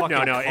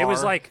 It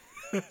was like.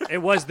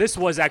 This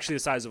was actually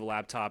the size of a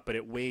laptop, but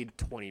it weighed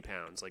 20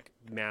 pounds. Like,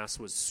 mass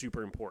was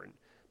super important.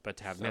 but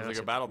to have Sounds like a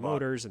massive Battlebot.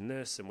 motors and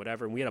this and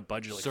whatever. And we had a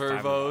budget like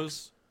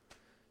Servos.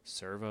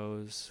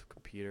 servos,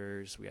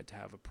 computers. We had to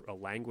have a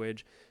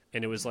language,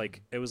 and it was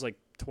like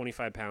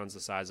 25 pounds the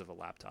size of a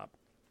laptop.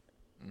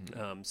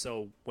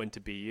 So went to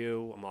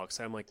BU. I'm all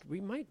excited. I'm like,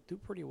 we might do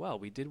pretty well.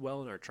 We did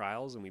well in our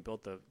trials, and we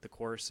built the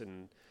course.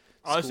 And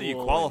Oh, so you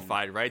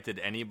qualified, right? Did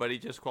anybody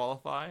just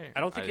qualify? I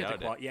don't think you have to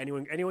qualify. Yeah,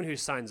 anyone who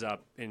signs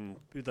up, and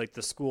like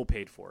the school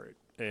paid for it.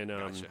 And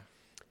Gotcha.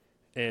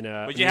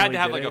 But you had to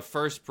have like a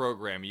first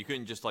program. You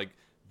couldn't just like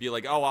be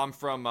like, oh, I'm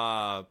from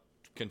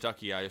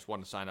Kentucky. I just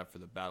want to sign up for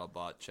the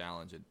BattleBot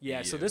challenge.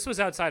 Yeah, so this was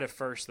outside of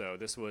first though.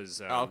 This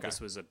was okay.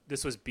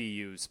 this was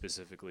BU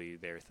specifically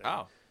their thing.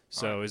 Oh,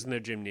 so it was in their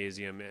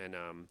gymnasium and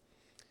Gymnasium.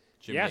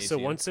 yeah. So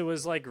once it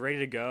was like ready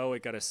to go,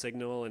 it got a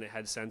signal and it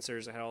had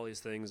sensors. It had all these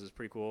things. It was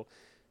pretty cool.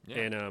 Yeah.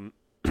 And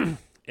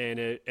and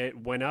it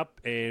went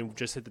up and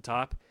just hit the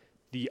top.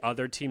 The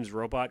other team's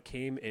robot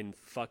came and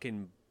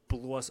fucking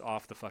blew us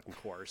off the fucking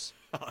course.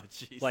 Oh,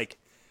 jeez. Like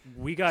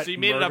we got. So you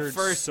made it up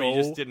first, so but you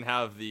just didn't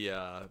have the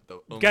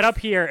get up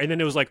here, and then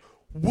it was like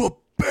whoop,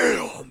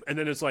 bam, and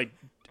then it's like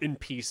in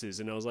pieces,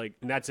 and I was like,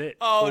 and that's it.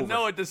 Oh Over.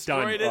 no, it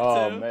destroyed Done. it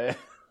Oh too. man.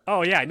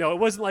 Oh yeah, no, it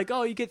wasn't like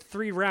you get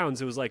 3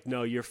 rounds. It was like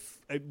no, you're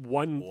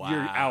one, Wow. you're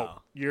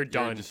out, you're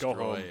done, go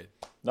home. destroyed.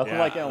 Nothing Yeah,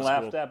 like that getting was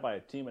laughed cool. at by a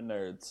team of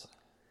nerds.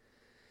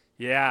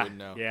 Yeah, Wouldn't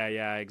know.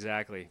 yeah,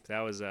 exactly. That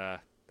was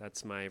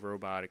that's my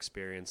robot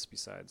experience.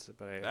 Besides,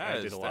 but I That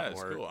did is- a that lot is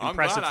more cool. I'm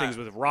impressive glad things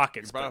with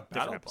rockets. You brought But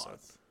up different Battlebots.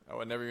 episode. I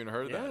would never even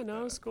heard of that. Yeah,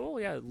 no, it's cool.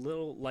 Yeah,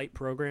 little light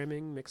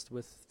programming mixed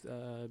with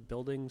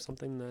building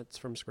something that's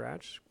from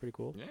scratch. Pretty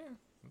cool. Yeah,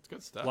 that's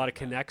good stuff. A lot of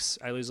Connects.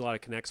 I lose a lot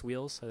of Connects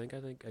wheels. I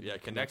think. Yeah,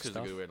 Connect is a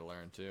good way to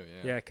learn too.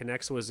 Yeah,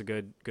 Connects was a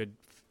good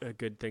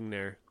thing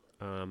there.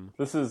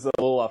 This is a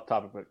little off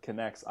topic, but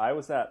connects. I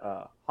was at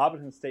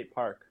Hobbiton State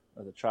Park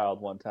as a child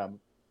one time.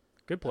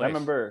 Good And place. I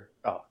remember,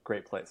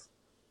 great place.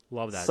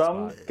 Love that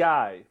Some spot.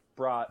 guy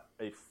brought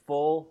a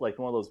full, like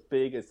one of those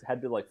big, it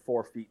had to be like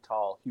 4 feet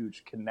tall,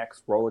 huge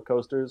Connects roller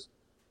coasters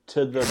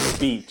to the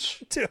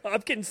beach. To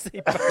Hopkins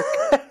State Park.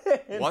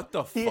 What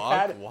the He fuck?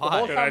 had it-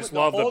 Why? The Dude, I whole, just time,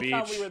 love the the whole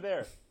time beach. we were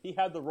there, he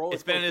had the roller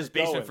It's been in his coasters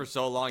basement going. for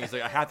so long. He's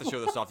like, I have to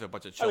show this off to a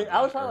bunch of I mean, children.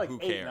 I was probably or like who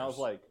 8, cares? and I was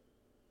like,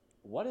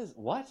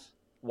 what?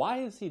 Why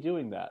is he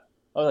doing that?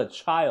 I was a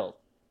child.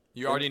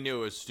 You already knew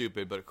it was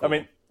stupid, but cool. I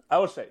mean, I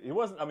would say he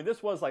wasn't. I mean,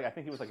 this was like I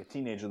think he was like a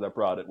teenager that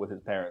brought it with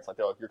his parents. Like,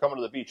 they're like, "You're coming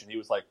to the beach," and he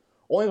was like,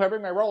 "Only if I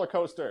bring my roller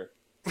coaster."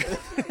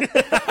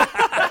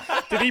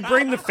 Did he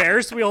bring the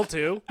Ferris wheel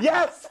too?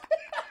 Yes.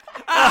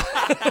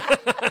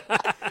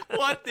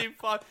 what the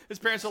fuck? His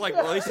parents are like,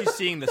 well, at least he's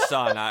seeing the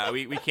sun.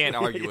 We can't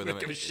argue with him.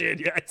 Give a shit.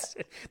 Yeah,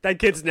 that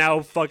kid's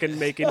now fucking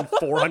making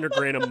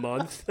 $400,000 a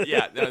month.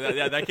 Yeah,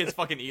 that kid's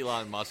fucking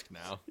Elon Musk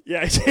now.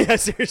 Yeah,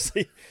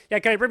 seriously. Yeah,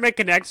 can I bring my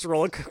Connects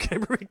roller?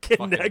 Can I bring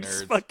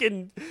Connects nerds.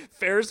 fucking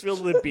Ferris wheel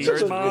to the beach,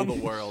 Nerds rule mom? the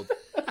world.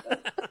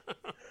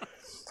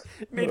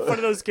 Made fun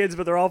of those kids,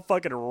 but they're all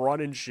fucking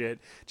running shit.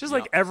 Just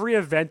like every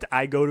event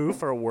I go to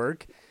for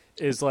work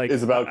is like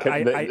Is about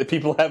the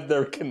people have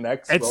their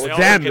Connects. it's roller all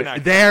them.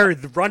 Connect. They're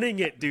running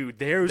it, dude.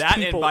 Those That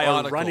and people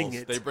are running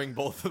Bionicles. it. They bring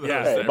both of those.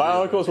 Yeah. to Hey, every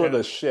Bionicles were event.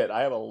 the shit.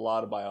 I have a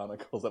lot of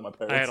Bionicles at my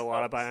parents' I had a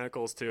lot of house.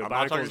 Bionicles too. I'm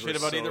not talking Bionicles shit were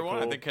about so either one.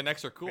 I cool. think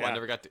Connects are cool. Yeah. I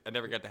never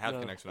got to have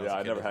Connects when I was Yeah, a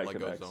I kid. never They were had Legos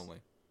Connects. only.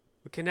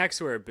 Connects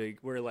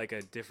were like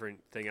a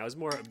different thing. I was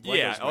more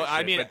Yeah, Legos my I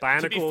shit, mean, but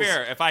Bionicles, to be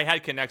fair, if I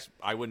had Connects,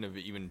 I wouldn't have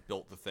even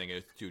built the thing.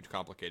 It's too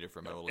complicated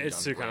for metal.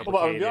 It's too Well,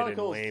 complicated and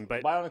Bionicles, lame,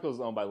 but Bionicles is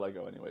owned by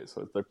Lego anyway,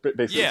 so they're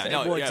basically Yeah, the same.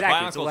 no, well, yeah,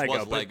 exactly. It's a Bionicles Lego,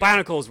 was but Lego.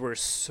 Bionicles were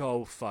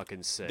so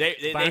fucking sick. They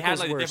had Bionicles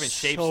like were different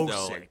shapes so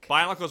though. sick.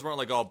 Bionicles weren't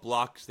like all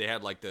blocks. They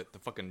had like the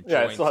fucking Yeah,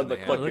 it joints. still had and the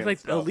they click They looked like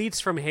stuff.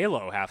 elites from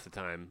Halo half the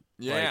time.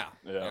 Yeah,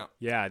 Like, Yeah.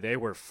 yeah, they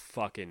were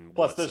fucking.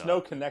 Plus, what's there's up? no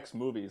Connects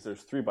movies.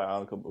 There's 3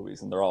 Bionicle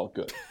movies, and they're all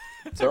good.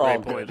 It's They're a all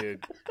great point,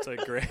 good. dude. It's a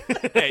great.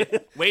 Hey,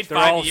 wait They're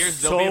 5 all years,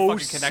 so there'll be a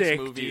fucking Connects sick,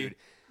 movie.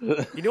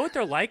 dude. You know what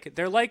they're like?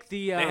 They're like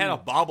the. They had a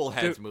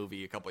Bobbleheads dude,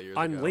 movie a couple years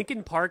on ago.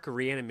 Linkin Park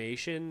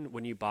Reanimation,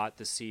 when you bought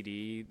the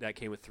CD that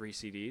came with 3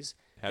 CDs,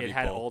 Heavy it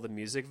had pull. all the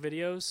music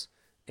videos,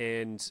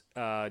 and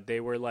they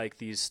were like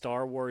these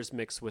Star Wars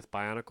mixed with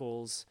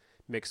Bionicles,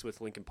 mixed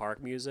with Linkin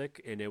Park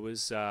music, and it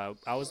was I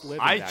was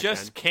living. I back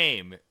just then.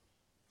 came.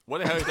 What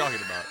the hell are you talking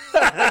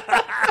about?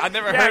 I've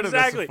never Yeah, heard of this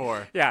exactly.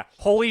 before. Yeah,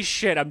 holy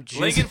shit! I'm just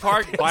Linkin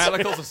Park,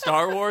 Bionicles, and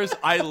Star Wars.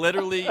 I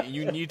literally,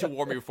 you need to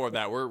warn me before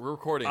that. We're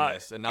recording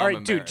this, and now all I'm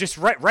right, dude. embarrassed. Just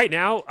right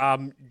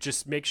now,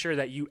 just make sure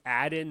that you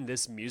add in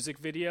this music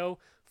video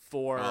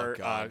for Oh,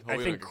 God. I Hope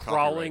we think don't get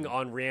crawling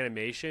copyrighted. on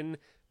Reanimation.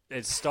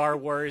 It's Star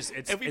Wars.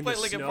 It's If we in play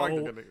the Linkin snow. Park,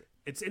 they're gonna-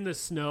 It's in the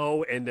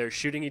snow, and they're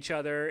shooting each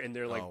other, and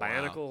they're like Oh, wow.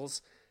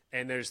 Bionicles,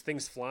 and there's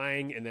things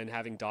flying, and then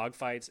having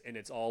dogfights, and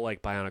it's all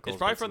like Bionicles. It's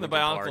probably but from the Linkin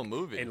Bionicle Park,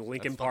 movie. And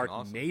Linkin That's fucking Park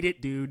awesome. made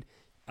it, dude.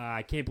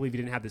 I can't believe you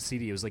didn't have the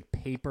CD. It was like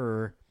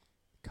paper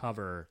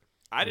cover.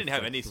 I didn't with,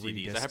 have like, any 3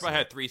 CDs. I discs probably in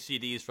had it. 3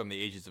 CDs from the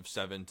ages of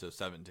 7 to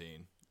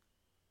 17.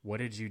 What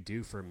did you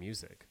do for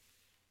music?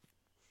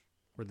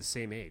 We're the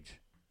same age.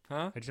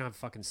 Huh? I just don't have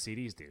fucking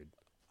CDs, dude.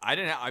 I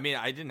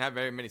didn't have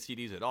very many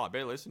CDs at all. I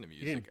barely listened to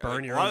music. You didn't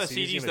burn your a lot own of the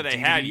CDs, CDs you that I have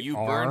a had, DVD-R? you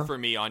burned for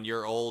me on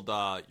your old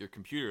your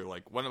computer.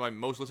 Like one of my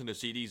most listened to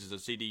CDs is a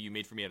CD you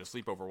made for me at a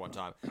sleepover one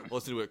time. I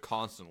listened to it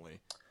constantly.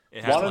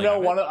 It has Want to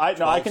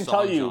know I can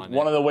tell you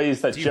one of the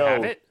ways that Do you Joe.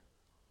 have it?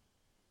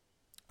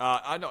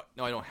 I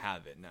don't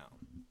have it now.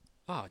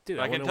 Oh, dude,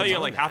 But I can tell you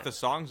like half the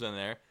songs in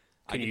there.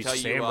 I Can can you tell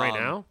say you them right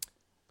now?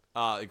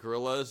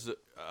 Gorillaz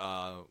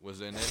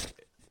was in it.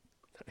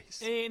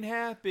 Nice. Ain't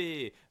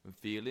happy, I'm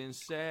feeling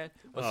sad.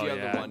 What's Oh, the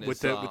other yeah. one? With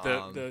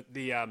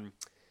the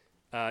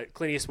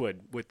Clint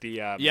Eastwood with the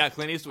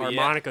Clint Eastwood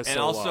harmonica and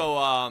solo.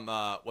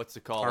 also what's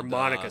it called?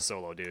 harmonica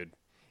solo, dude.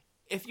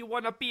 If you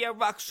wanna be a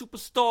rock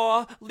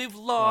superstar, live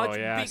large, Oh,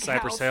 yeah. big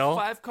Cypress house, Hill.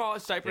 5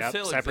 cars, Cypress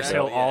Hill. Cypress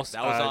exactly. Hill also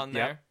that was on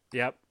there.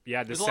 Yep.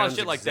 Yeah, this There's a lot of sounds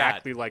shit like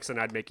exactly like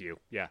something I'd make you.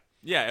 Yeah.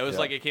 Yeah, it was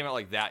like it came out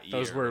like that year.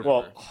 Those were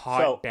Well,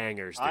 hot so,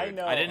 bangers, dude. I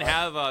know I didn't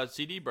have a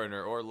CD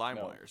burner or LimeWire,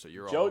 No. so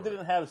you're all Joe over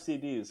didn't have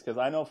CDs because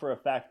I know for a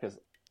fact because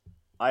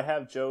I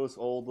have Joe's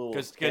old little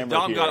because camera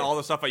Dom here. got all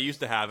the stuff I used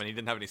to have, and he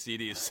didn't have any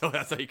CDs, so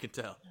that's how you can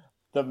tell.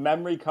 The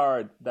memory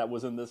card that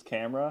was in this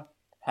camera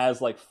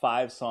has like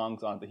 5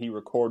 songs on it that he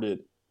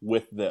recorded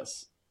with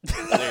this. There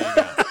you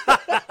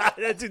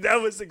go. Dude, that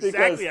was Because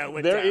exactly how it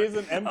went there down. is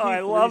an MP3 I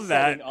love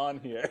setting that. on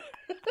here.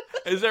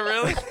 Is it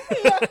really?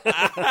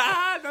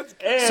 That's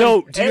And,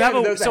 So, do you have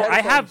a- there's so I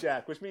headphone have-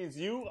 jack, which means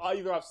you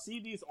either have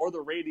CDs or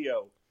the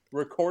radio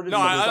recorded. no.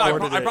 with I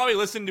this on- probably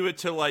listened to it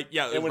to and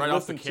would right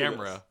off the listen to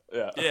camera.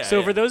 this. Yeah. Yeah. So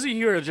yeah. for those of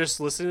you who are just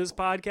listening to this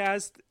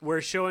podcast,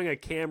 we're showing a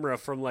camera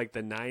from like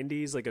the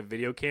 90s, like a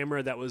video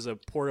camera that was a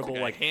portable,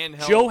 Like a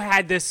handheld. Joe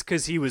had this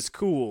because he was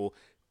cool.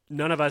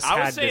 None of us I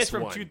had would say this it's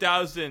from one.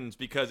 2000s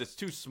because it's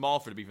too small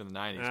for it to be from the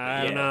 90s.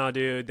 I don't Yeah. know,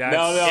 dude. That's,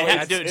 No, It had-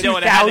 that's dude, 2000 or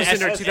it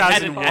had an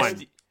 2001.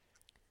 SD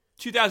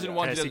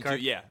 2001, SD 2002, card?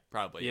 yeah,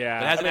 probably. Yeah.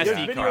 But it has I mean, an there's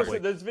SD videos.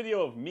 card. There's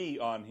video of me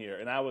on here,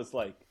 and I was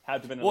like,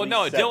 had to been. At Well, least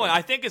no, 7. Dylan,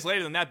 I think it's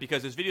later than that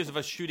because there's videos of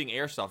us shooting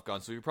airsoft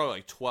guns, so you're probably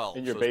like 12.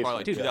 In your so it's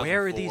probably basement. like Dude,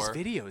 where are these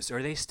 2004. videos?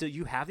 Are they still?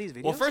 You have these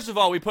videos? Well, first of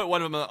all, we put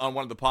one of them on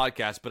one of the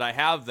podcasts, but I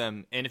have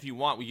them, and if you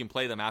want, we can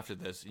play them after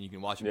this, and you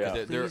can watch them because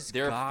Yeah. Please,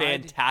 they're God.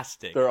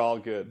 fantastic. They're all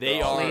good. They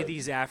They're all are play good.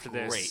 these after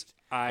this. Great.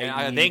 I And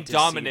I need thank to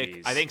Dominic. see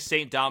these. I thank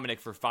Saint Dominic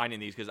for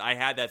finding these because I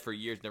had that for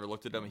years, never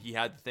looked at them. He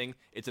had the thing.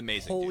 It's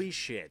amazing. Holy dude.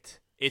 shit!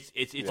 It's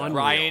Unreal.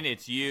 Ryan,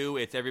 it's you,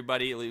 it's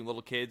everybody,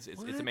 little kids.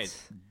 It's What?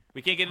 amazing.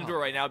 We can't get into it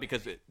right now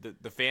because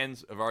the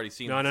fans have already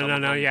seen. No. some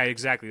of them. Yeah,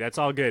 exactly. That's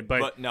all good.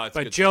 But no, it's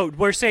good Joe,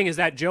 we're saying is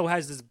that Joe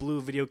has this blue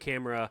video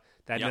camera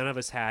that Yep. none of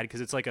us had because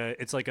it's like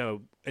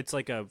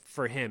a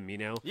for him, you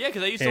know. Yeah,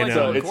 because I used to And, like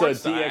to it's record a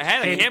stuff. I DX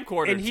had a and,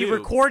 camcorder and he too.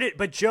 recorded,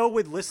 but Joe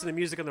would listen to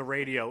music on the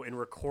radio and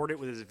record it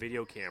with his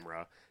video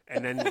camera,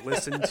 and then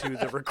listen to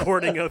the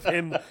recording of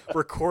him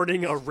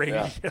recording a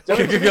radio.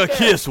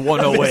 Kiss His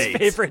 108.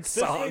 favorite This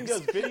thing songs.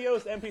 does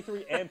videos,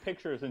 MP3, and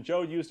pictures, and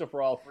Joe used it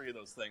for all 3 of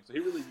those things. So he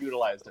really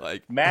utilized it.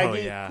 Like- Maggie,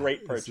 Oh, yeah. great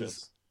This purchase.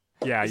 is-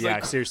 Yeah, It's yeah,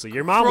 like seriously.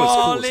 Your mom was cool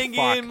Crawling as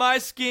fuck. in my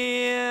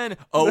skin.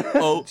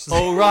 Oh,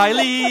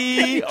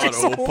 O'Reilly.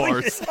 Auto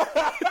parts.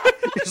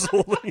 Just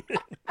holding it.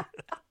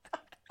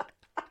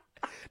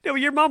 No,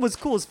 your mom was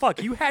cool as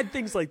fuck. You had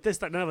things like this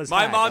that none of us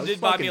My had. mom That was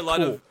did buy me fucking a lot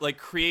cool. of like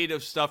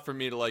creative stuff for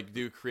me to like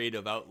do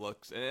creative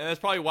outlooks, and that's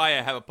probably why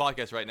I have a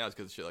podcast right now is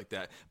because of shit like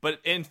that. But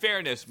in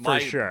fairness, my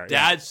sure, yeah.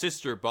 dad's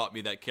sister bought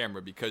me that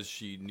camera because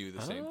she knew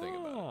the same thing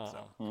about it.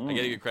 So I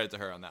gotta give credit to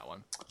her on that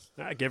one.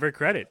 Give her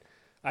credit.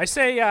 I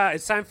say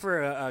it's time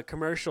for a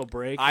commercial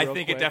break. I real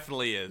think quick, it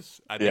definitely is.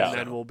 I think Yeah. and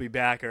then we'll be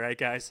back. All right,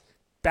 guys.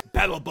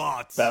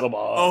 Battlebots.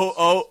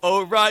 Battlebots.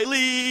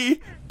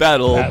 O'Reilly.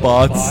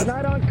 Battlebots.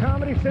 Tonight on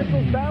Comedy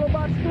Central's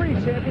Battlebots 3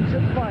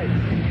 championship fight.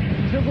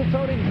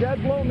 Chisel-toting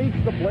Dead Blow meets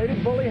the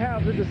Bladed Bully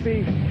Hazard to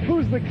see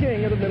who's the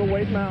king of the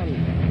middleweight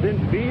mountain. Then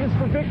B is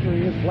for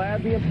victory as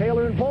Vlad the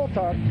Impaler and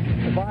Voltark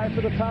vie for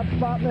the top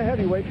spot in the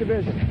heavyweight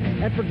division.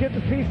 And forget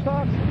the peace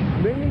talks,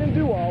 Minion and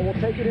Dual will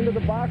take it into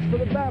the box for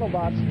the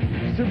Battlebots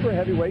Super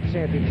Heavyweight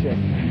Championship.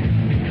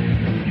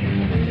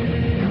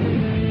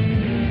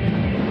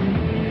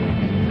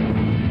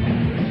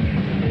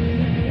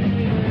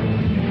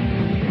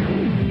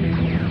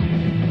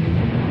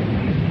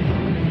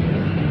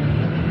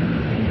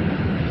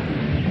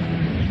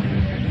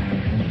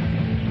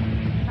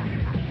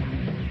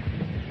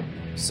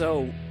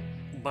 So,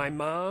 my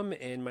mom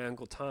and my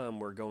uncle Tom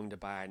were going to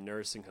buy a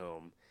nursing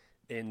home,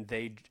 and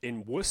they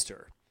in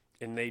Worcester,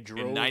 and they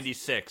drove In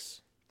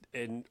 '96.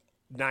 in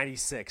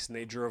 '96, and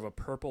they drove a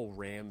purple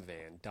Ram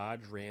van,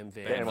 Dodge Ram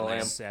van Ram from the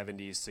Ram.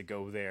 '70s to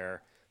go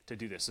there to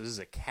do this. So this is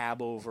a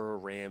cab over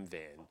Ram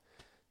van.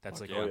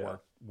 That's like yeah. a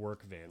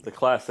work van. The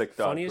classic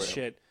Dodge Funniest Ram.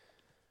 shit.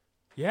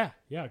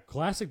 Yeah,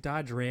 classic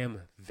Dodge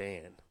Ram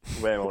van.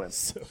 Ram Ram.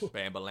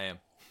 Bam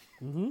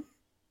Balam.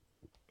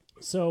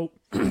 So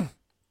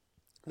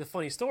the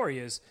funny story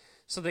is,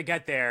 so they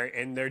get there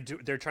and they're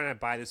trying to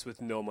buy this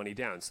with no money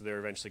down. So they're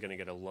eventually going to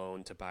get a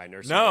loan to buy a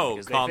nursing home No,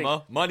 because they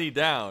comma, money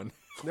down.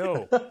 think,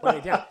 no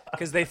money down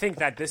because they think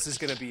that this is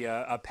going to be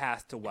a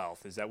path to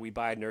wealth. Is that we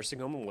buy a nursing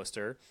home in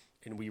Worcester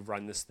and we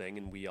run this thing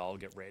and we all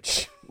get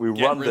rich. We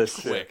Get run rich this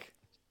shit. quick.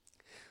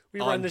 We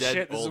run this dead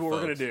shit. This is old what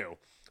we're going to do.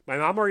 My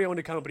mom already owned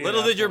a company.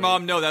 Little did your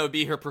mom know that would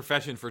be her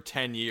profession for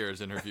 10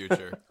 years in her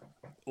future.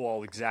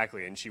 Well,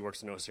 exactly. And she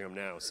works in a nursing home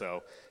now.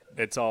 So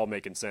it's all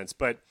making sense.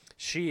 But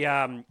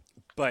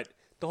but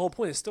the whole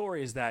point of the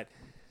story is that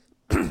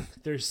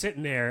they're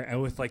sitting there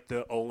and with like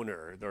the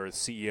owner or the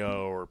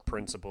CEO or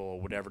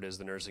principal, whatever it is,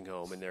 the nursing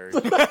home, and they're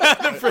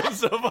The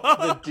principal.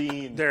 The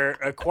dean. they're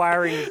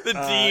acquiring The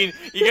dean.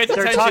 You get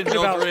they're attention, talking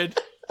about Mildred.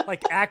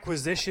 like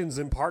acquisitions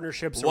and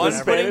partnerships or One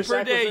whatever. pudding Spanish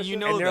per day, acquisition? you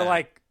know And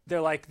that.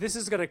 they're like, this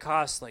is gonna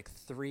cost like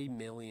 $3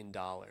 million.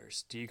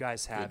 Do you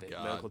guys have Good it?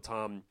 God. My Uncle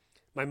Tom,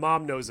 my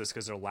mom knows this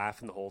because they're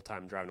laughing the whole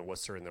time driving to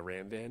Worcester in the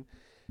Ram van,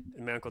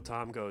 and my Uncle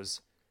Tom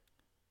goes,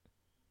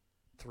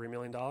 $3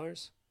 million?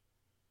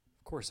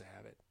 Of course I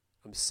have it.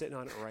 I'm sitting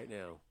on it right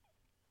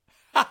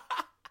now.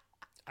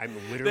 I'm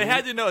literally. They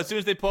had to know as soon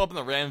as they pull up in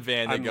the Ram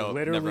van, they I'm go,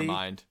 literally never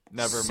mind.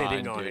 Never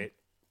sitting mind, on dude. it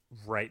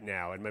right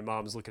now, and my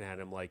mom's looking at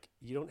him like,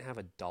 you don't have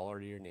 $1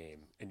 to your name,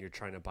 and you're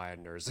trying to buy a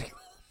nursing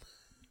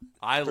home.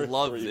 I For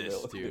love $3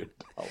 this, million. dude.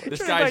 Trying This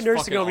Trying to buy a guy's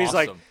nursing fucking home. He's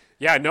awesome. like,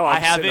 yeah, no, I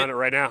I'm have sitting it. on it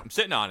right now. I'm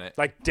sitting on it.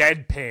 Like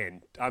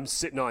deadpan. I'm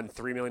sitting on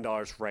 $3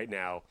 million right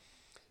now,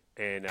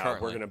 and we're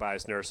Currently. gonna buy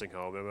this nursing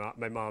home. And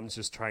my mom's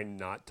just trying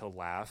not to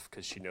laugh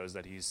because she knows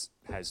that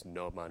has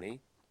no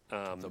money,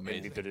 and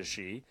amazing. neither does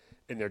she.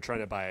 And they're trying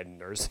to buy a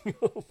nursing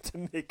home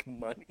to make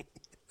money.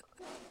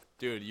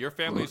 Dude, your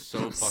family's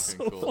so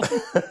fucking cool.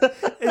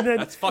 And then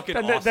That's fucking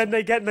then, awesome. then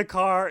they get in the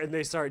car and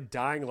they start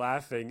dying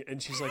laughing.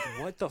 And she's like,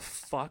 "What the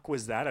fuck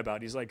was that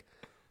about?" He's like,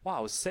 "Wow, I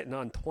was sitting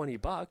on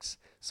 $20."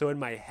 So in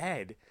my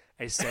head,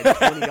 I said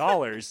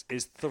 $20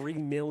 is $3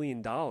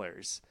 million.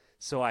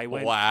 So I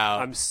went, Wow.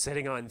 I'm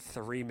sitting on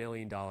 $3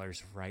 million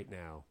right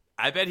now.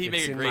 I bet he'd make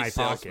It's a in great my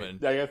pocket. salesman.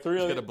 Yeah, I got $3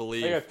 million. He's gonna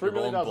believe I got $3 your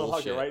million own in pocket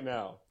bullshit. right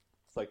now.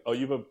 It's like, oh,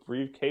 you have a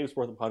briefcase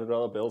worth of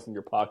 $100 bills in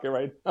your pocket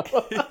right now.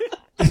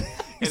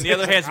 And the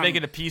other hand's I'm-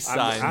 making a peace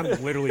sign.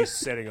 I'm literally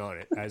sitting on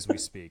it as we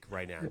speak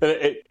right now.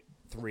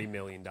 $3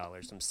 million.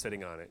 I'm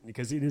sitting on it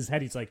because in his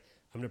head he's like,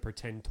 I'm gonna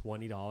pretend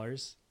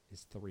 $20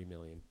 is $3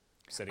 million.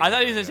 Sitting I on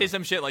thought it he was right gonna say now.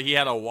 some shit like he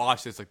had a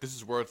watch that's like, this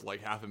is worth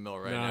like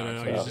 $500,000 right now. No. or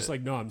some He's shit. just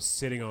like, no, I'm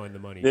sitting on the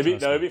money. It'd be-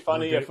 Trust no, it'd me. be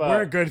funny We're if, good,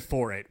 we're good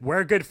for it.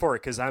 We're good for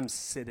it because I'm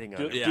sitting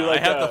on it. Yeah, do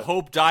like I have the a-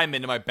 Hope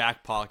Diamond in my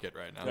back pocket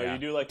right now. No, Yeah, you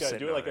do like a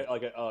sitting on it.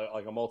 like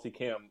a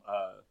multicam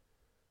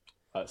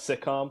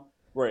sitcom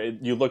where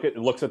it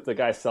looks at the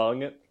guy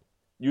selling it.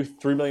 You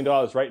 $3 million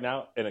right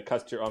now, and it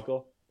cuts to your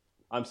uncle.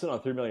 I'm sitting on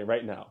 $3 million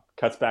right now.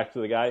 Cuts back to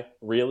the guy,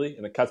 really,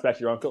 and it cuts back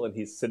to your uncle, and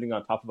he's sitting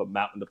on top of a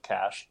mountain of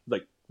cash.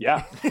 Like,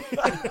 yeah,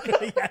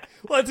 Yeah.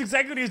 Well, that's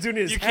exactly what he was doing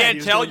in his You head. can't He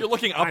was tell, going, you're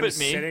looking up I'm at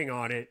me. sitting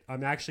on it.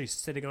 I'm actually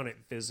sitting on it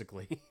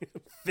physically.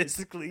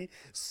 Physically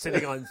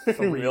sitting on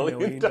 $3 million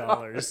million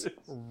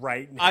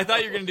right now. I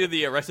thought you were gonna do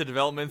the Arrested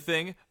Development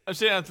thing. I'm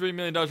sitting on $3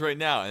 million right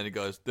now, and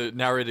the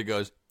narrator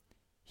goes,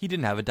 he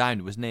didn't have a dime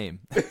to his name.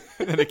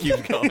 And then it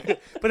keeps going.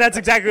 But that's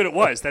exactly what it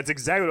was. That's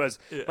exactly what it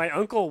was. My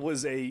uncle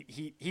was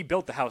he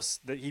built the house.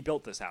 He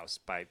built this house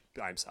by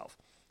himself.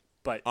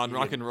 But On he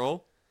rock did and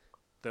roll?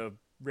 the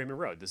Raymond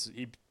Road.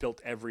 He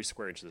built every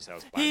square inch of this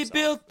house. By He himself.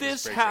 built It was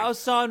this great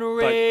house on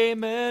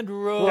Raymond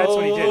Road. That's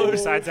what he did.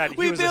 Besides that, he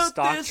We was a built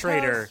stock this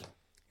trader. house.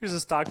 He was a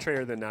stock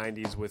trader in the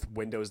 '90s with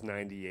Windows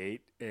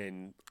 98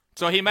 and.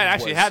 So he might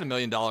actually was- had $1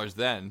 million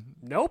then.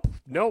 Nope.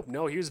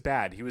 No, he was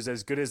bad. He was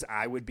as good as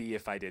I would be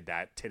if I did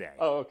that today.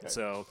 Oh, okay.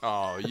 So,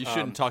 Oh, you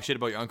shouldn't talk shit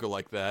about your uncle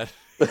like that.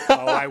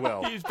 I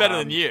will. He's better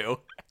than you.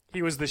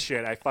 He was the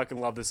shit. I fucking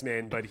love this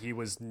man, but he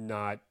was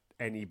not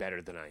any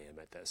better than I am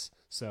at this.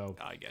 So,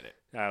 I get it.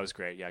 that was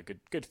great. Yeah,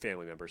 good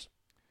family members.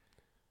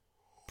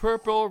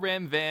 Purple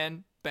Ram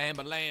Van, bam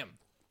a lamb.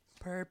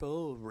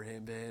 Purple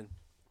Ram-Van.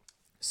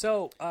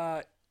 So,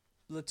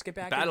 let's get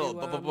back Battle,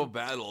 into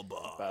Battlebots.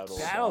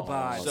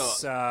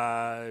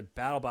 BattleBots.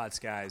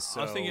 BattleBots, guys.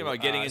 So, I was thinking about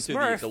getting into some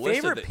of our the list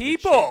of favorite the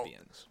people.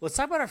 champions. Let's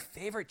talk about our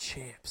favorite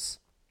champs.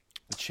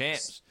 The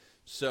champs.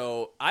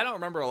 So I don't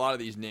remember a lot of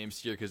these names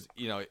here because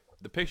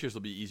the pictures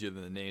will be easier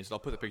than the names. I'll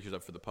put the pictures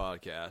up for the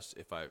podcast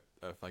if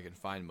I can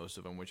find most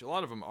of them, which a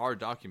lot of them are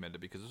documented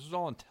because this is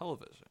all on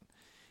television.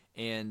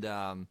 And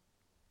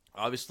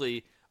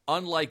obviously,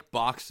 unlike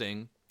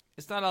boxing,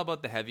 it's not all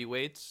about the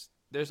heavyweights.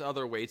 There's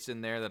other weights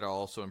in there that are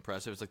also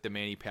impressive. It's like the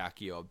Manny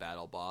Pacquiao of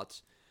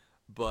BattleBots.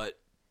 But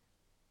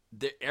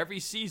every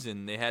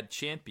season, they had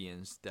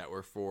champions that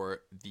were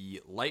for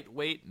the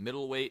lightweight,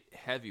 middleweight,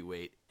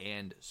 heavyweight,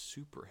 and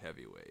super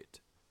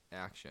heavyweight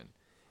action.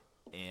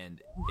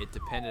 And it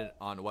depended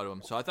on one of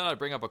them. So I thought I'd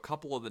bring up a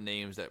couple of the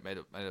names that might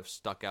have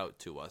stuck out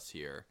to us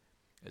here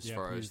as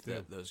far as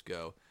those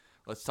go.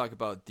 Let's talk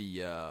about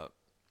the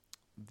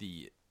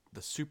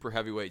super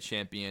heavyweight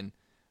champion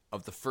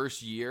of the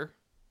first year,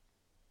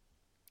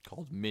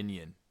 called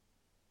Minion.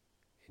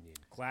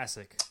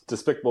 Classic.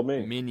 Despicable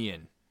Me.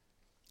 Minion.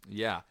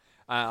 Yeah.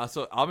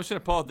 So I'm just gonna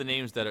pull out the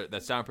names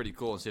that sound pretty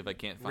cool and see if I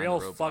can't find Real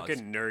the robots.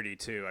 fucking nerdy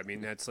too. I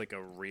mean, that's like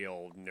a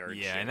real nerd.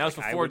 Yeah, shit. and that was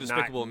Like, I before would not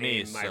Despicable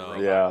Me, name my so-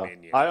 robot Yeah,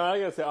 minion. I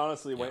gotta say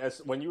honestly,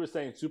 when you were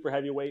saying super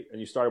heavyweight and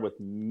you started with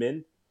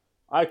Min,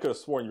 I could have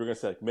sworn you were going to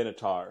say like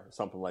Minotaur or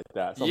something like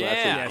that. Something Yeah,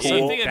 actually something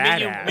cool. thinking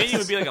badass. Minion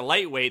would be like a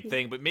lightweight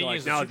thing, but Minion Like,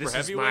 is a no, super this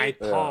is my heavyweight.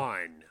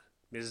 pawn.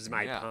 This is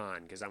my Yeah.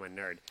 pawn because I'm a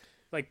nerd.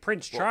 Like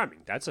Prince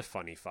Charming. That's a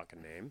funny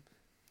fucking name.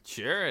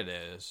 Sure, it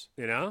is.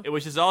 You know?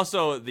 Which is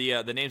also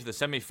the names of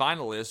the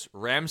semifinalists: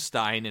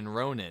 Ramstein and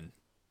Ronin.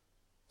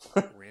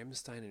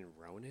 Ramstein and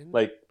Ronin?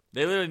 Like,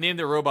 They literally named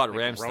their robot Like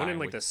Ramstein. Ronin,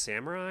 like the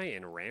samurai,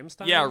 and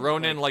Ramstein? yeah,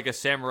 Ronin, like a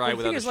samurai the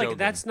without thing a is, shogun. like,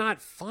 that's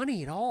not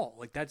funny at all.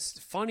 Like, that's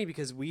funny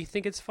because we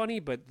think it's funny,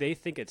 but they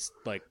think it's,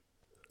 like,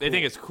 They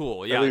think it's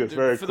cool. Yeah, think it's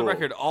very for the cool.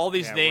 record, all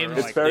these yeah, names, we're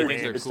It's like, very- they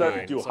think they're it's cool.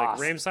 very- It's like Haas.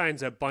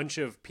 Ramstein's a bunch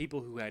of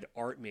people who had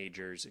art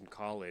majors in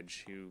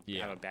college who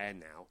Yeah. have a band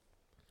now.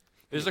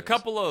 There's a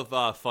couple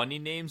of funny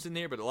names in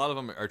there, but a lot of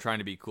them are trying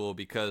to be cool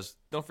because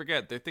don't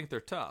forget they think they're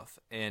tough.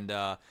 And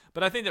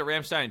but I think that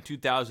Ramstein in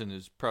 2000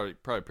 is probably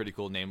a pretty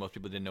cool name. Most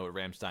people didn't know what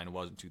Ramstein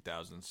was in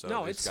 2000. So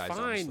No, this it's guy's fine,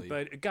 obviously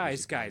but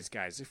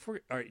guys, if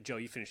we're all right, Joe,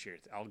 you finish here.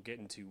 I'll get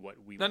into what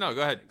we. No, would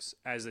go ahead. think.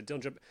 As a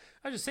Dylan jump,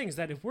 I was just saying is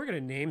that if we're gonna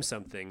name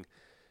something,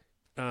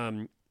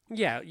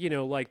 yeah, you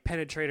know, like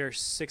Penetrator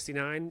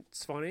 69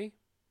 is funny.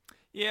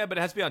 Yeah, but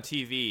it has to be on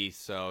TV,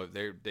 so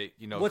they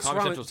What's Comedy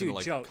wrong Central's with gonna, dude,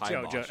 like, Joe?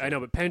 kibosh I it. know,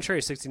 but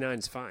Penetrator 69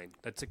 is fine.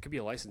 It could be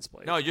a license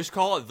plate. No, just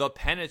call it the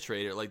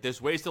Penetrator. Like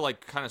there's ways to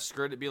like kind of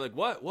skirt it, be like,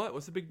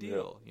 what's the big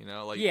deal? You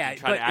know, like yeah, you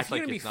try but to act if you're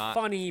like gonna it's be not.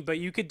 funny, but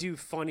you could do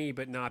funny,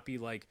 but not be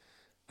like,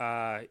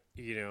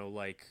 you know,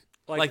 like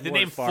Like the Lord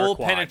name Full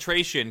Farquaad.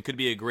 Penetration could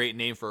be a great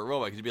name for a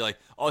robot. It could be like,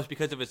 oh, it's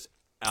because of its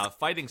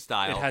fighting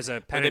style. It has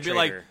a But they'd be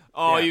like, penetrator.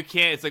 oh, Yeah. you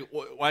can't. It's like,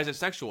 why is it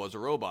sexual as a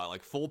robot?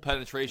 Like full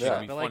penetration Yeah.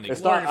 would be But, like, funny.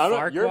 it's Lord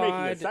not. You're making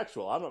Farquaad. it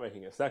sexual. I'm not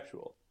making it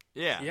sexual.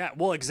 yeah. Yeah,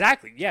 well,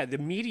 exactly. Yeah, the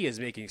media is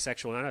making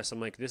sexual, not us.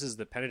 I'm like, this is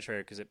the penetrator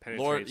because it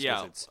penetrates. Lord, 'cause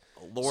yeah, it's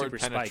Lord super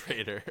spike.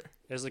 Penetrator.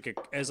 As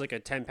like a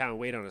 10-pound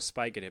weight on a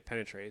spike, and it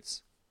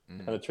penetrates.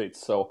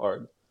 Penetrates so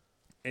hard.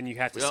 And you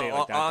have to Well, say it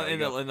like that. though. in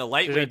You go, the "There's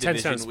lightweight a 10-pound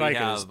division, we spike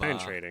and it's have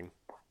penetrating.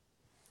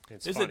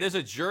 It's there's funny. there's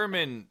a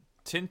German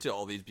tint to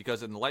all these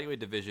because in the lightweight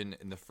division,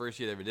 in the first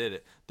year they ever did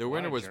it, the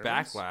winner of was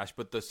Germans? Backlash,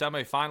 but the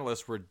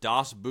semifinalists were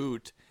Das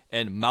Boot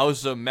and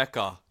Mauser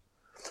Mecha.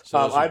 So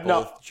those are I've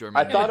both not- German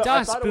I names. thought it-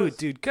 Das it Boot, was-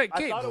 dude. Get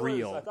I thought it was-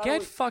 real. I thought it Get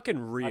was- fucking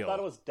real. I thought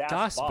it was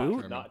Das Bot,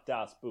 Boot? not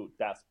Das Boot.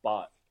 Das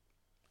Bot.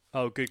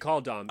 Oh, good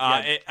call, Dom. Joe,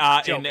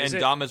 and is it-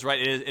 Dom is right.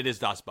 It is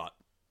Das Bot.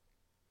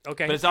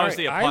 Okay, But it's all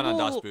obviously right, a pun on I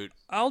Das will- Boot.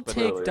 I'll But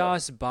take yeah.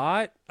 Das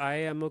Bot. I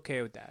am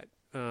okay with that.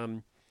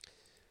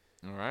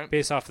 All right.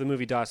 Based off the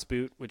movie Das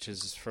Boot, which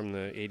is from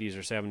the 80s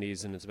or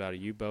 70s, and it's about a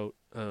U-boat.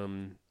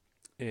 And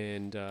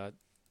the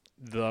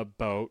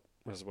boat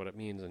is what it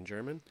means in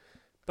German.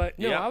 But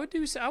no, Yeah.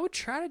 I would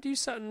try to do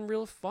something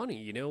real funny,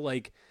 you know,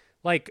 like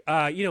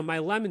you know, my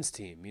Lemons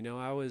team, you know,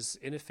 I was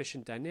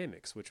Inefficient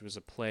Dynamics, which was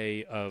a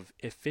play of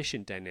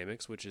Efficient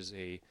Dynamics, which is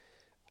a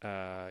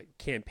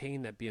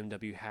campaign that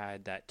BMW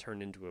had that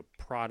turned into a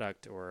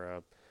product or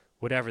a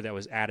whatever that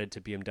was added to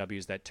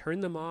BMWs that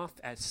turned them off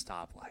at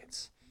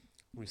stoplights.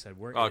 We said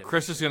we're Oh,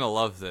 Chris is gonna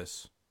love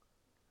this.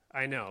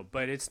 I know,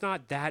 but it's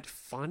not that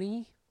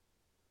funny.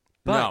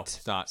 No, But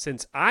it's not.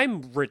 since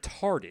I'm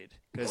retarded,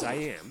 because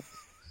I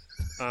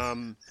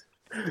am,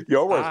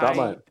 Your words, not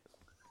mine.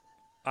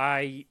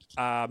 I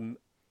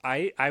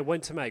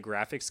went to my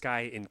graphics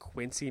guy in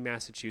Quincy,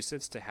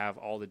 Massachusetts to have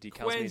all the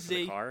decals made for the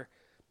Quincy. car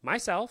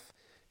myself,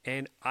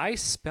 and I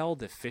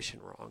spelled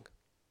efficient wrong.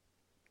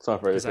 It's not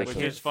very 'Cause I Which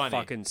efficient. is funny.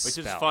 fucking Which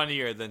is spell.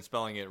 funnier than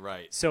spelling it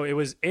right. So it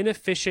was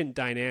Inefficient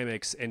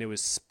Dynamics, and it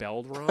was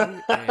spelled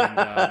wrong,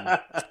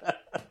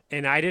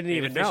 and I didn't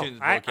even know.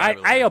 Inefficient I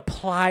vocabulary.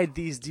 applied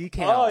these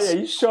decals. Oh yeah,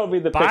 you showed me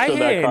the by picture of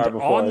that hand car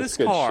before. on It's this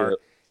good car, shit.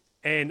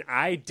 and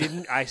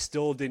I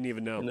still didn't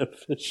even know.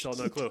 Inefficient. Still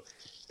no clue. You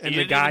And the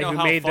didn't guy even who know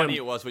how made them. funny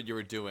it was what you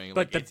were doing.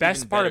 But Like, the it's best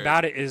even part better.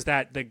 about it is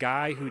that the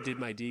guy who did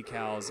my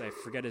decals, I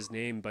forget his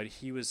name, but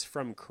he was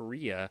from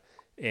Korea,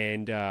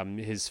 and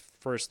his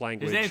first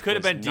language name could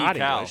have was been not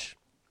Decal. English.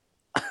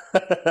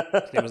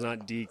 His name was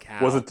not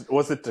Decal.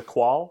 Was it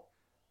DeQual?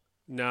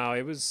 No,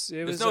 it was.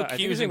 It was. no I think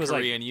Q's his name in was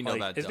Korean, like, you know like-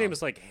 that, His Dom. name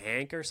was like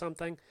Hank or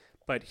something,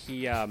 but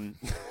he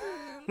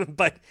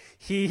but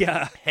he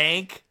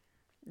Hank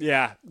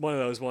yeah, one of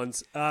those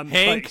ones.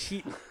 Hank? But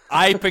he,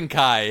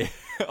 Ipenkai,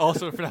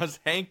 also pronounced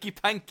Hanky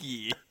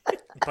Panky.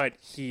 But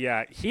he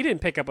didn't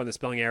pick up on the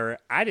spelling error.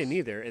 I didn't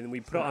either. And we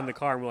put it on the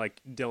car and we're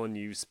like, Dylan,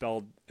 you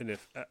spelled an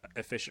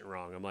efficient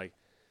wrong. I'm like,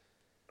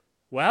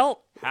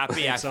 well,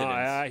 Happy so,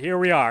 accidents. here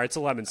we are. It's a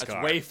Lemons That's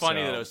car. way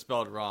funny so- that it was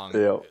spelled wrong.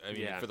 Yeah. I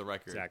mean, yeah, for the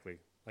record. exactly.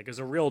 Like it was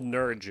a real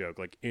nerd joke,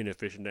 like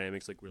inefficient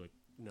dynamics. Like we're like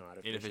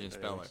not Inefficient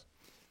speller. dynamics.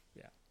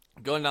 Yeah.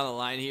 Going down the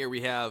line here,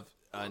 we have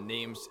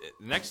names.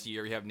 Next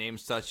year, we have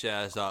names such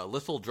as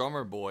Little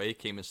Drummer Boy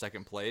came in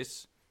second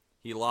place.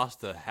 He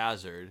lost to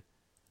Hazard.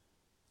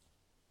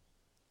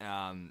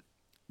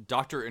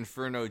 Dr.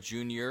 Inferno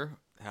Jr.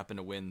 happened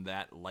to win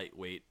that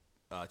lightweight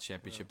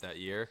championship that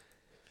year.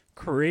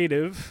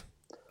 Creative.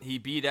 He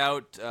beat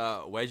out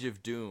Wedge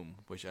of Doom,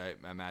 which I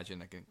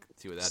imagine I can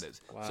see what that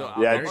is. Wow. So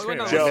Yeah, I'm going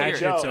down Joe. the list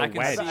here, Joe, and I can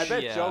wedge. see, I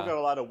bet Joe got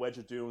a lot of Wedge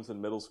of Dooms in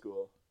middle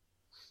school.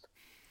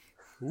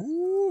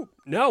 Ooh.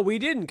 No, we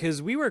didn't,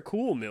 because we were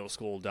cool middle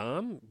school,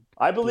 Dom.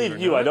 I believe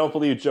you. I don't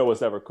believe Joe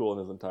was ever cool in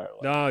his entire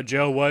life. No,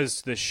 Joe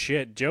was the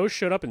shit. Joe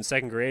showed up in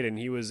second grade, and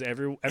he was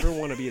everyone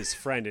want to be his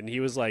friend, and he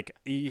was like,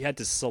 he had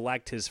to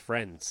select his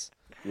friends.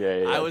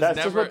 Yeah. I was That's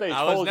never, just what they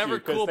I was told never you,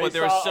 'cause cool, they but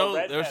there saw were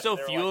a redhead, so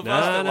they were few of No,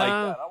 us that no. like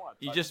I wanna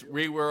fuck you.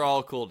 we were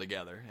all cool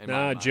together. in my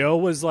Nah, mind. Joe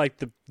was like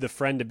the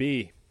friend to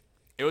be.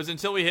 It was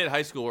until we hit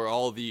high school where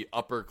all the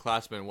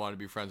upperclassmen wanted to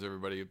be friends with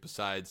everybody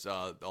besides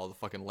all the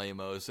fucking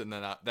lamos, and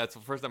then that's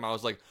the first time I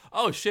was like,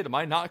 "Oh shit, am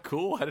I not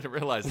cool?" I didn't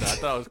realize that. I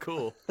thought I was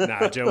cool.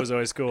 Nah, Joe was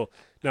always cool.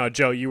 No,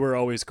 Joe, you were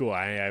always cool.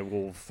 I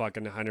will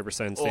fucking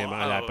 100% stand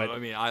by that. But I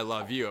mean, I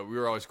love you. We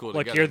were always cool look,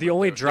 together. you're the but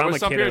only there drama was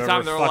some kid period I've of time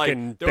ever they were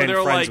fucking like, been they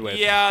were friends like, with.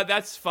 yeah,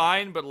 that's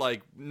fine, but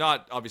like,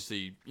 not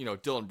obviously,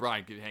 Dylan and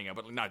Brian could hang out,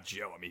 but not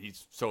Joe. I mean,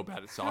 he's so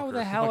bad at soccer. How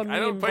the hell Like, am I me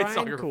don't and play Brian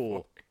soccer cool?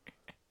 before.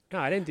 No,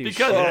 I didn't do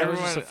Because shit. I was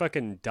everyone- just a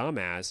fucking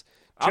dumbass.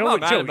 I'm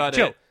not mad about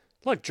Joe, it.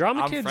 look,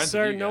 drama I'm kids friends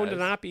are with you known to guys.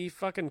 not be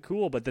fucking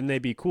cool, but then they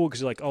be cool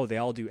because you're like, oh, they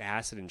all do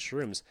acid and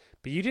shrooms.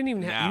 But you didn't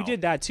even Now. you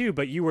did that too,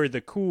 but you were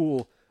the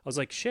cool. I was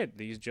like, shit,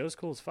 these Joe's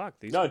cool as fuck.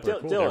 These No, people are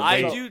cool. Dylan, They're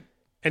I way- do.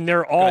 and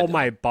they're all Dylan.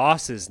 my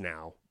bosses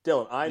now.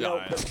 Dylan, I know.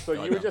 Yeah, So I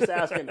you were know. just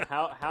asking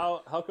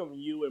how come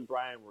you and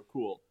Brian were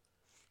cool?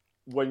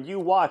 When you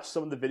watch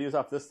some of the videos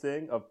off this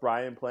thing of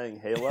Brian playing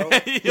Halo,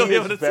 he You'll be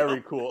able is to very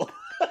tell. cool.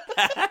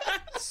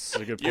 That's a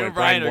good You point. and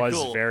Brian Brian are was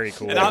cool. very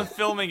cool. And I'm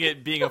filming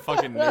it being a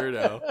fucking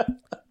nerdo.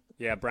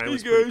 Yeah, Brian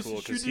was Hey, pretty guys, cool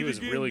because shoot he it was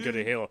again, really good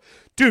dude. at Halo.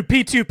 Dude,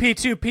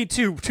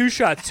 P2, two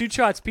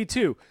shots,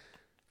 P2.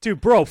 Dude,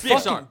 bro, fucking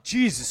sorry.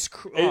 Jesus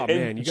Christ. Oh, And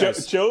man, you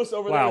guys. Joe's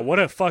over Wow, there. what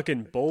a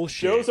fucking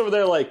bullshit. Joe's over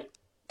there like,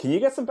 can you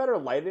get some better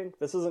lighting?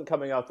 This isn't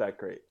coming out that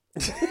great.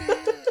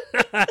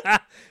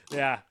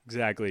 Yeah,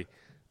 exactly.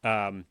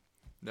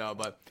 No,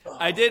 but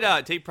I did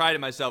take pride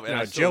in myself. And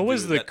No, I still Joe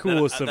was do, the that-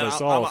 coolest that of us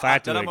I'm- all, I'm- if I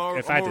had that to- I'm more-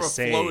 if I had I'm to more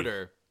say. a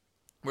floater.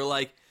 We're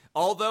like,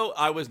 although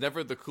I was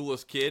never the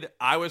coolest kid,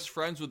 I was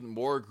friends with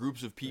more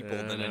groups of people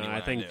than No, anyone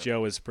I think knew.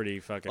 Joe was pretty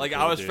fucking Like,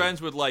 cool, I was dude. friends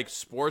with, like,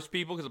 sports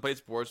people because I played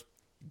sports,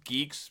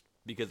 geeks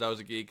because I was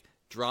a geek,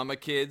 drama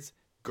kids,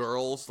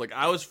 girls. Like,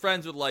 I was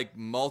friends with, like,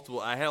 multiple.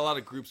 I had a lot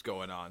of groups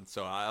going on.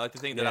 So I like to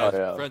think that I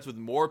was friends with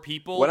more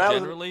people When I was-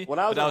 generally, when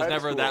I was but I in was high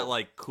never school- that,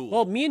 like, cool.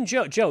 Well, me and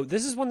Joe,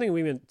 this is one thing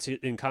we went to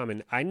in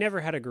common. I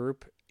never had a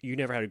group. You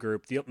never had a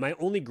group. My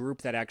only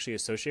group that I actually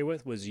associated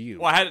with was you.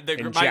 Well, I had the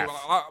and group. Jeff.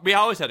 We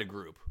always had a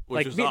group, which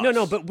Like was me, us.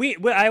 no, but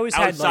I always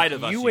had Outside like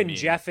of us, you you and mean.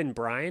 Jeff and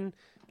Brian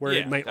were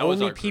Yeah, my that was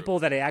only our group. people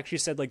that I actually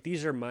said like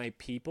these are my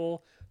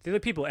people. The other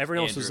people,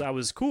 everyone else was Andrew. I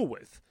was cool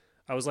with.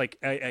 I was like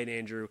and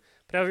Andrew,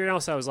 but everyone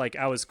else I was like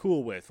I was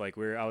cool with. Like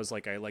I was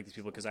like I like these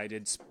people because I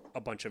did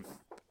a bunch of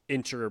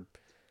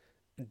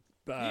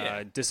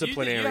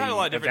disciplinary You had a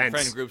lot of different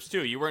events. friend groups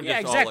too. You weren't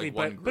Yeah, just exactly. all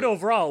like one but group.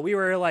 overall, we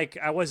were like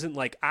I wasn't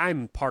like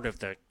I'm part of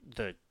the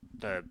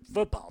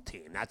football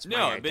team. That's my No,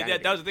 but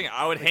identity. that was the thing.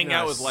 I would hang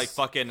out with like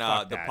fucking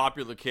fuck the that.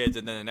 popular kids,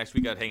 and then the next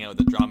week I'd hang out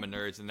with the drama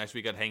nerds, and the next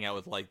week I'd hang out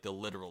with like the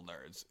literal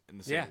nerds in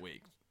the same Yeah.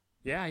 week.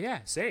 Yeah,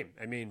 same.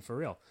 I mean, for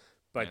real.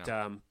 But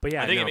Yeah. but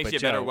yeah, I think no, it makes but you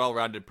a better, Joe,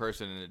 well-rounded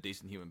person and a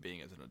decent human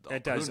being as an adult.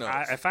 It But does. Who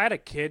knows? If I had a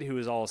kid who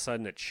was all of a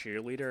sudden a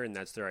cheerleader and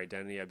that's their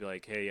identity, I'd be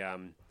like, hey,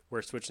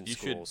 we're switching you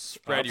should schools.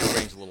 spread your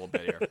wings a little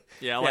bit here.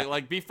 Yeah,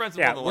 like be friends with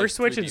Yeah, one of the, we're like, three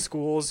switching people.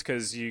 schools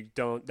because you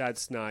don't.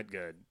 That's not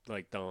good.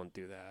 Like, don't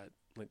do that.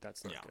 Like,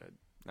 that's not Yeah. good.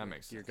 That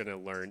makes sense. You're gonna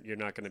learn. You're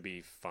not gonna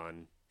be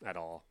fun at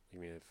all. You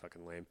mean it's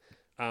fucking lame.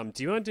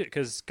 Do you want to?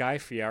 Because Guy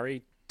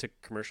Fieri took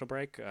commercial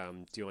break. Do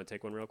you want to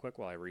take one real quick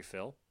while I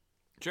refill?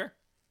 Sure.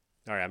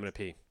 All right, I'm gonna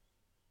pee.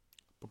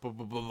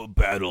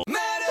 Battle.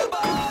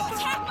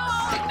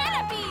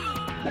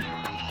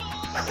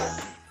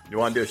 You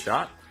want to do a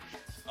shot?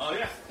 Oh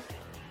yeah.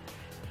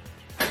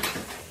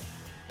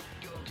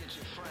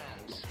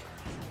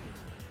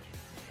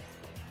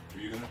 Are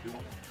you gonna do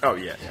one? Oh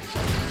yeah.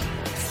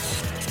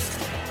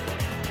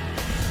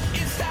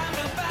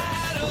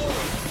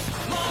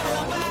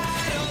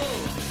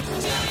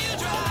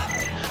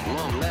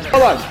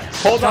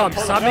 Hold on.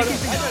 Tom, stop making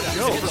things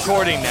jokes. It's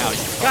recording now.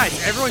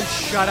 Guys, everyone,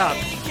 shut up.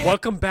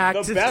 Welcome back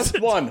The to best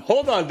one.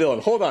 Hold on,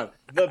 Dylan. Hold on.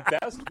 The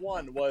best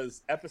one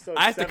was episode.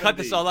 I have to cut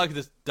this 70 all out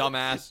because this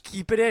dumbass.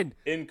 Keep it in.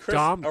 in Chris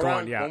Dom, go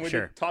around on. Yeah, when we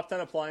sure. did top 10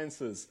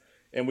 appliances,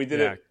 and we did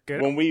Yeah, it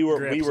good- when great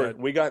episode.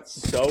 we got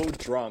so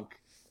drunk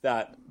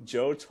that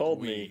Joe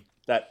told We. me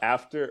that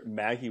after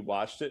Maggie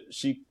watched it,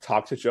 she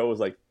talked to Joe, was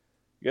like,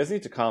 "You guys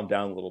need to calm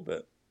down a little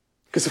bit."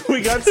 Because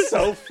we got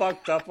so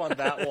fucked up on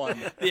that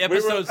one. The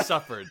episode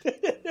suffered.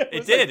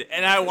 It did,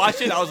 and I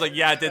watched it. I was like,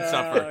 "Yeah, it did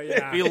suffer."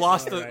 yeah. We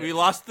lost All right. we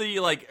lost the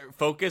like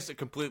focus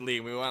completely.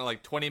 And we went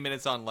like 20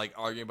 minutes on like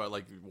arguing about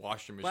like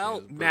washing machines.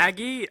 Well,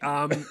 Maggie,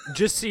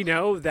 just so you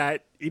know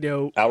that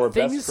Our best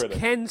things critic.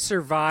 can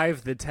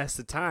survive the test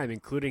of time,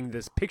 including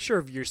this picture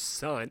of your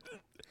son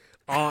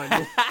on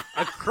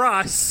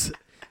across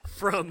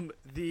from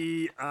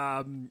the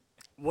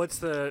what's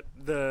the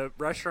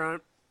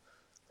restaurant?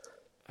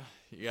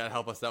 you gotta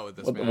help us out with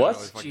this, What- man. what? I know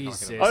what fucking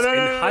Jesus. talking Oh about. no, in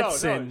no, no, no,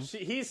 Hudson. no.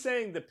 He's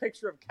saying the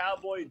picture of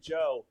Cowboy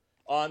Joe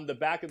on the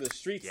back of the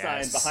street sign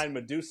Yes. behind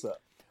Medusa.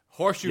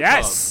 Horseshoe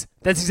Yes,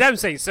 that's exactly what I'm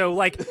saying. So,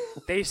 like,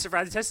 they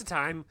survived the test of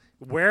time.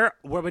 We're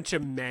a bunch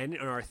of men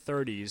in our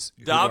 30s.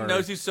 Dom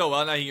knows you so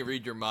well now he can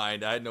read your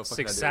mind. I had no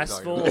fucking idea what you're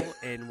talking successful, about.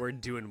 and we're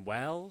doing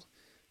well.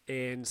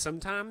 And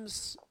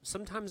sometimes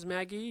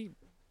Maggie.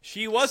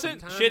 She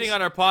wasn't Sometimes- shitting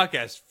on our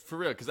podcast for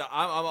real because I'm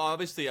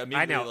obviously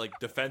immediately know. like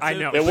defensive. I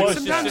know. It was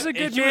Sometimes just- a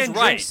good and she was man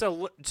right.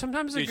 drinks.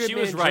 Sometimes a Dude, good she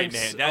man was right,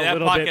 drinks man. That a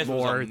little podcast bit was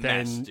more a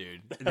mess, than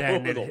dude.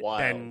 than It was a while.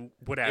 than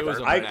whatever. It was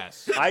a I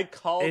mess. I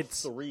called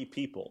It's- 3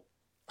 people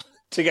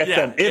to get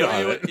Yeah, them in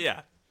on it.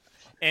 yeah.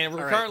 And we're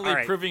All right, currently all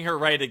right. proving her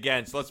right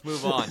again. So let's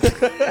move on.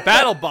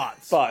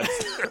 Battlebots. But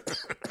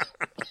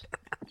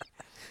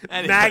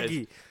Anyways.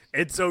 Maggie,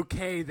 it's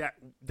okay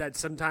that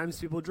sometimes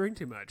people drink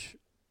too much.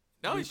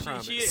 No, We she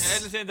promise. I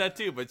understand that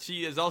too, but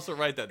she is also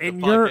right that the And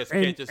you're podcast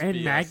can't just and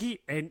be Maggie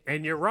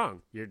and you're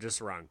wrong. You're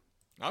just wrong.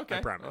 us. Okay,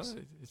 I promise.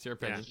 Well, it's your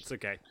Yeah, opinion. it's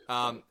okay.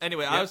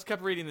 Anyway, I just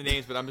kept reading the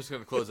names, but I'm just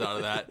going to close out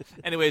of that.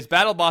 Anyways,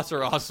 BattleBots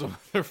are awesome.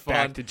 They're fun.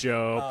 Back to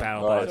Joe. right.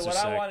 Battlebots So are what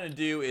sick. I want to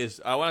do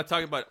is I want to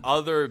talk about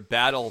other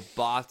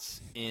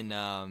BattleBots in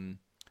and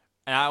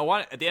I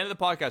want at the end of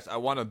the podcast I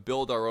want to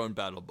build our own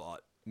BattleBot.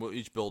 We'll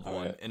each build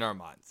one right. in our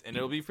minds, and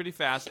it'll be pretty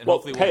fast. And well,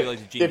 hopefully, hey, we'll be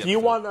like the Gene if you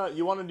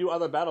episode. wanna do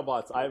other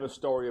BattleBots, I have a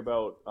story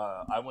about.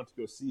 I went to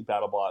go see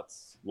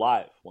BattleBots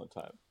live one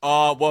time.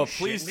 Well,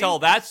 please shitting tell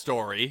me? that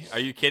story. Are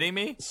you kidding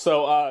me?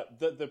 So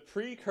the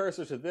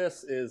precursor to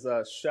this is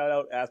shout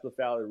out Aspen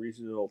Valley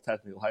Regional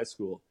Technical High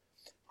School,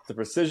 the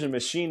precision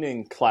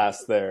machining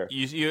class there.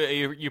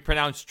 You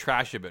pronounced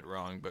trash a bit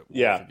wrong, but we'll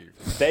Yeah, forgive you.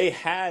 they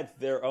had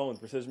their own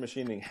precision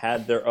machining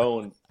had their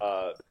own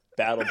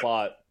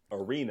BattleBot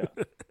arena,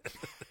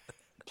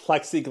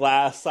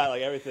 plexiglass side,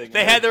 like everything.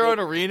 They had their own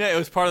arena. It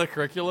was part of the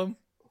curriculum.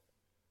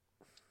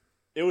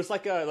 It was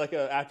like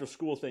a after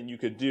school thing you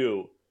could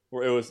do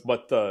where it was,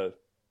 but the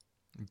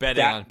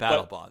Betting on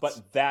BattleBots.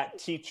 But that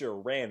teacher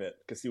ran it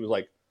because he was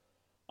like,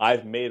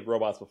 I've made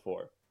robots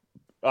before.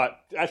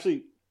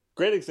 Actually,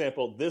 great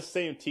example. This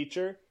same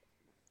teacher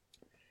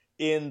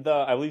in the,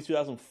 I believe,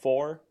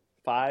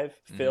 2004-5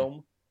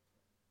 film,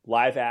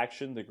 live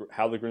action,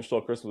 How the Grinch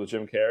Stole Christmas with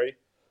Jim Carrey.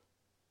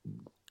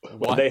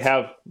 What? They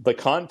have the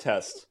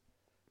contest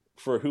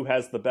for who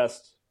has the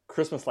best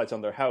Christmas lights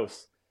on their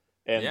house.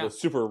 And Yeah. the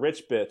super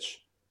rich bitch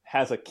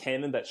has a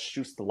cannon that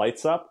shoots the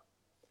lights up.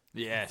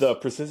 Yes. The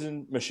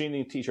precision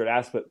machining teacher at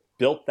Aspen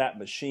built that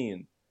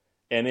machine,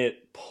 and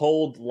it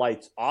pulled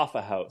lights off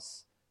a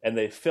house, and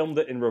they filmed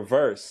it in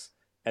reverse,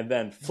 and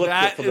then flipped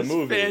it for the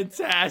movie.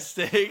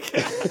 Fantastic.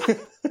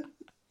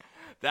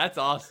 That's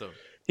awesome.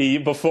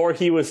 Before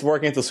he was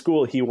working at the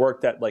school, he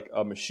worked at like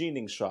a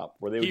machining shop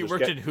where they would He just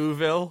worked get, in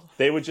Whoville.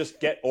 they would just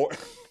get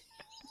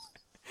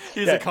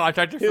He's Yeah, a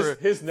contractor for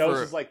his nose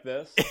for- is like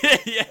this,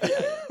 yeah.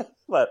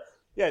 but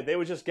yeah, they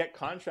would just get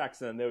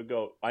contracts in, and they would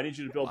go, "I need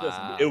you to build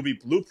Wow. this." It would be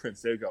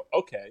blueprints. They would go,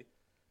 "Okay."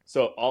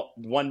 So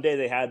one day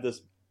they had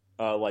this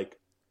like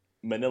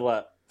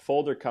Manila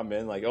folder come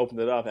in, like opened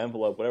it up,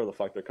 envelope, whatever the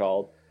fuck they're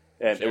called,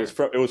 and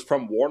Sure. it was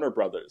from Warner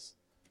Brothers,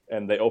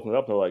 and they opened it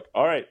up. And they're like,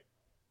 "All right,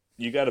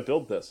 you got to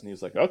build this," and he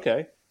was like,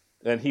 "Okay."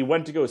 And he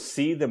went to go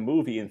see the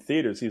movie in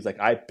theaters. He was like,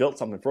 "I built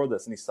something for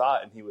this," and he saw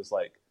it, and he was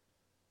like,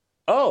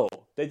 "Oh,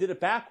 they did it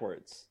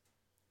backwards."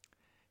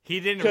 He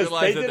didn't Because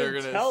realize they that they're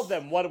didn't gonna tell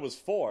them what it was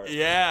for.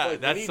 Yeah,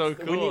 Like, that's so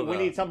cool. We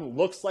though. need something that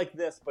looks like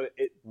this, but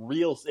it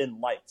reels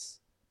in lights.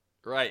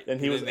 right. And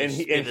he was, then they and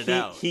spit it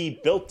out. he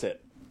built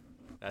it,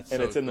 That's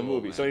and so it's in the cool,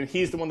 movie. man. So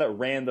he's the one that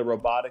ran the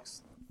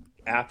robotics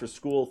after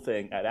school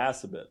thing at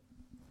Assabet.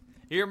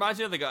 He reminds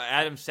me of like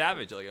Adam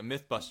Savage, like a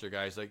MythBuster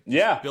guy. He's like, just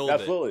Yeah, build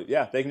absolutely.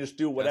 Yeah, they can just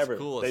do It. whatever. That's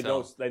cool They as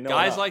know. hell. They know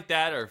Guys enough. like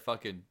that are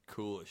fucking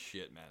cool as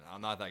shit, man.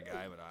 I'm not that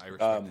guy, but I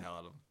respect the hell out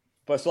of him.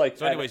 But so like,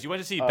 So, anyways, you went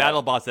to see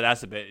BattleBots at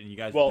Assabet, and you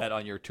guys bet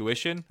on your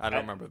tuition. I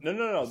don't remember.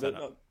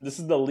 No. This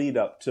is the lead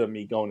up to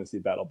me going to see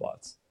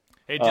BattleBots.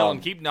 Hey,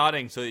 Dylan, keep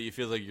nodding so that you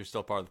feel like you're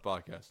still part of the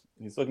podcast.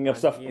 He's looking up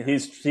stuff. here.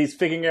 He's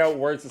figuring out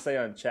words to say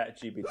on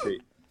ChatGPT.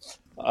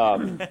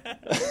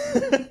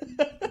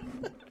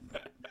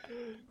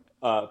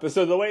 But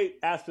so the way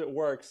Aspen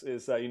works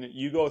is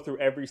you go through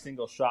every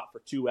single shot for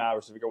 2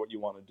 hours to figure out what you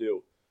want to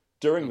do.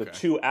 During the Okay.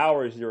 2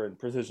 hours you're in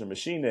precision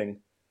machining,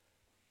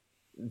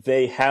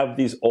 they have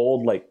these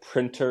old like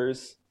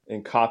printers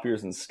and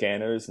copiers and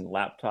scanners and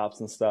laptops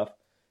and stuff,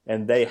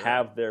 and they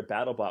have their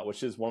BattleBot,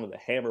 which is one of the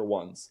Hammer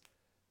ones,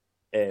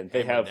 and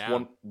they Hammer have down.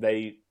 one.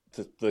 They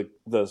the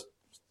was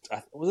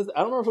it,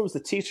 I don't know if it was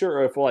the teacher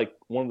or if like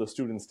one of the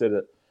students did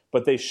it,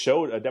 but they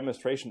showed a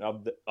demonstration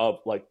of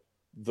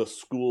the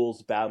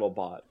school's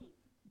BattleBot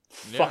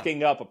Yeah.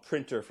 fucking up a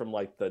printer from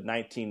like the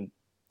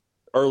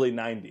early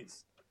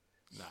 90s.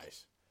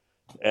 Nice.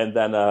 And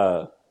then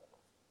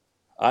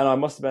I don't know, I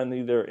must have been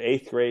either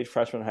 8th grade,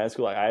 freshman in high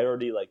school. Like I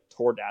already like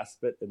toured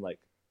Aspen, and like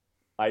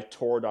I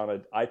toured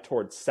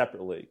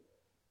separately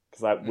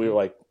because we were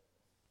like,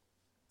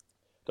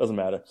 doesn't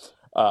matter.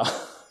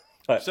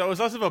 So it was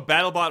less of a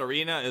BattleBot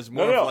arena. It was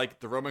more No. of like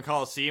the Roman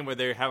Coliseum where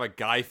they have a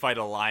guy fight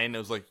a lion. It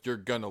was like, you're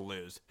gonna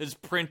lose. His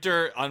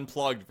printer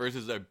unplugged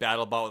versus a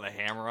BattleBot with a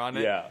hammer on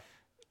it. Yeah.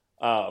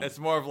 It's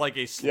more of like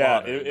a Yeah,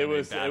 slaughter. it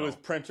was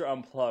Printer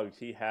Unplugged.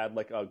 He had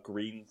like a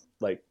green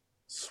like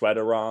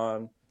sweater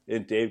on,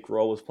 and Dave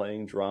Grohl was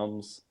playing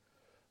drums.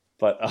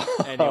 But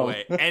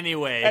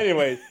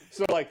anyway.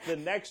 So like the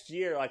next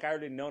year, like I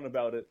already known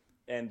about it,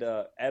 and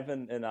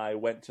Evan and I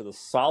went to the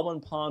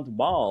Solomon Pond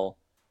Mall,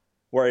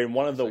 where in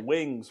one of the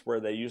wings where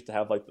they used to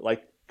have like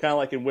kind of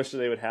like in Worcester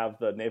they would have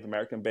the Native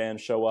American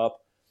band show up.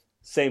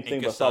 Same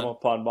thing with Solomon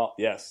Pond Mall.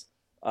 Yes.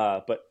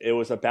 But it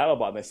was a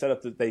BattleBot.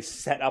 And they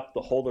set up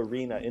the whole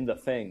arena in the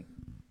thing,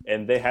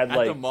 and they had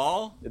at the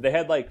mall. They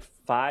had like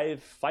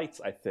 5 fights,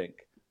 I think,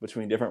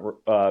 between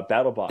different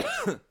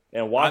BattleBots.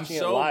 And watching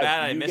it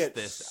live, you get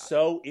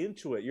so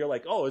into it. You're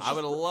like, oh, I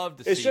would love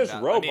to see. It's just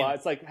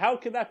robots. Like, how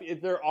can that be?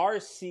 If there are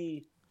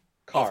RC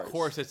cars, of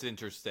course, it's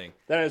interesting.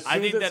 Then as soon I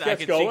think as that it I gets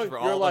could going, speak for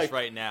you're all like, of us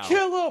right now.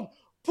 Kill him!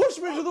 Push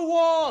me to the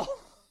wall!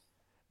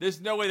 There's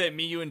no way that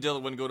me, you, and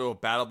Dylan wouldn't go to a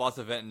BattleBots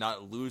event and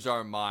not lose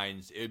our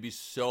minds. It would be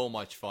so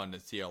much fun to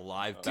see a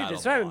live BattleBot.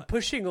 Dude, I've been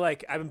pushing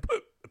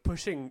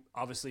pushing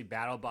obviously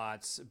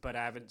BattleBots, but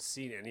I haven't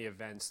seen any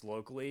events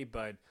locally.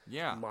 But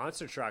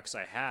monster trucks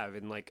I have,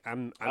 and like I've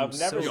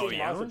never seen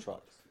monster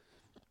trucks.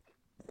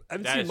 I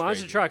haven't seen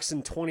monster trucks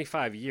in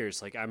 25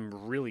 years. Like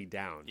I'm really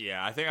down.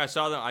 Yeah, I think I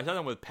saw them. I saw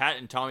them with Pat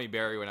and Tommy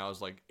Berry when I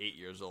was like 8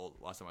 years old.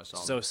 Last time I saw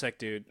them. So sick,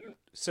 dude.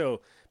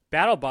 So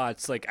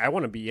BattleBots, like I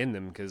want to be in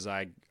them because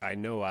I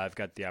know I've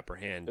got the upper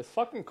hand. It's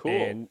fucking cool.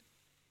 And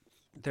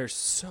they're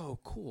so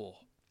cool.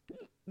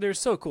 They're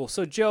so cool.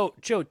 So Joe,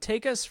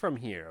 take us from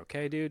here,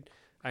 okay, dude?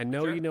 I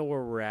know you know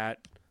where we're at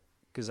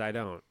because I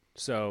don't.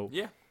 So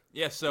yeah.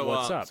 So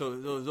what's up? So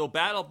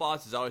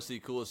BattleBots is obviously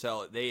cool as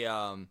hell. They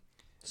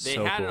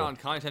so had cool. it on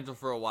Comedy Central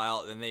for a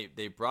while, then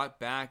they brought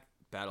back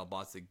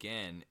BattleBots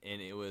again,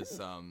 and it was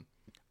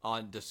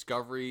on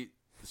Discovery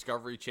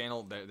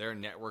Channel. Their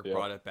network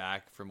brought it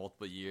back for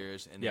multiple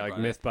years, and like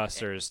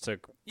MythBusters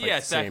took. Like,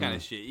 it's that kind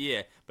of shit.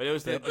 Yeah, but it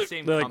was the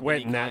same. They like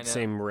went in that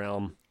same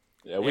realm.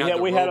 Yeah,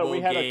 we had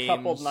a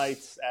couple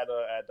nights at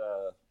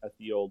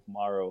the old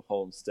Morrow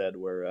homestead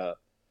where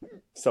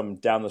some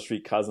down the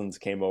street cousins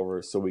came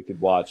over so we could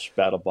watch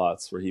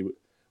BattleBots.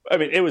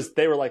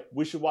 They were like,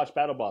 we should watch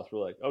BattleBots. We're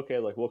like, okay,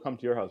 like we'll come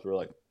to your house. We're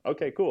like,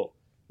 okay, cool.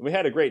 And we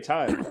had a great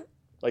time.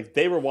 Like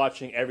they were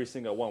watching every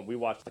single one. We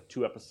watched like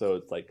 2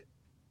 episodes like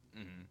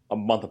a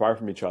month apart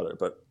from each other,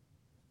 but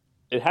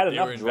it had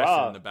enough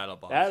draw. In the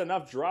BattleBots. It had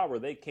enough draw where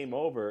they came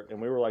over and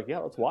we were like, yeah,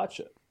 let's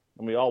watch it.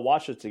 And we all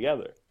watched it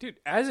together. Dude,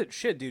 as it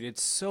should, dude.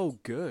 It's so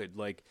good.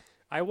 Like,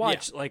 I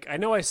watch, like, I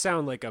know I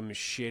sound like I'm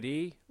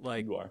shitty.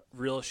 Like, you are.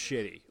 Real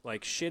shitty.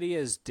 Like, shitty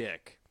as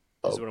dick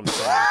is what I'm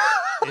saying.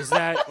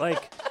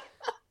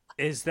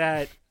 Is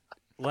that,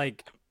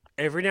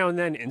 every now and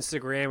then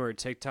Instagram or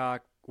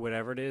TikTok,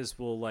 whatever it is,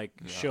 will, like,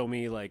 show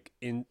me, like,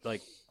 in,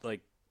 like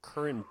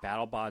current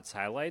BattleBots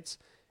highlights.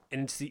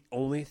 And it's the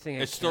only thing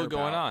it's still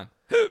going on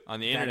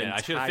the internet.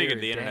 I should have figured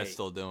the internet's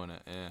still doing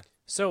it. Yeah.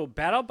 So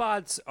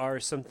BattleBots are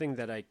something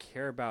that I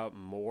care about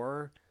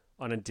more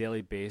on a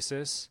daily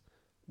basis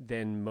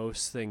than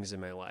most things in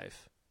my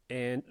life.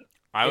 And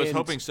I was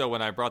hoping so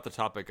when I brought the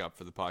topic up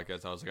for the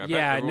podcast. I was like,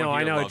 I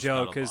know,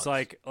 Joe, because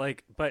I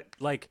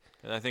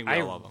think we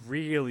all love them.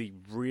 Really,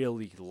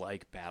 really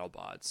like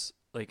BattleBots.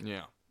 Like,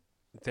 yeah,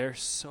 they're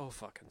so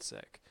fucking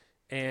sick.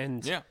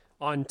 And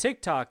on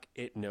TikTok,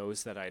 it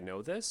knows that I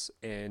know this,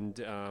 and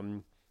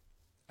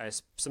I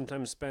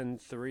sometimes spend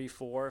 3,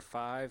 4,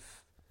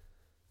 5.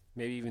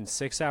 Maybe even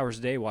 6 hours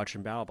a day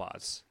watching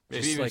BattleBots.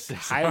 Maybe just like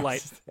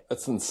highlight.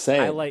 That's insane.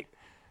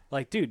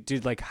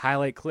 Dude, like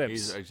highlight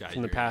clips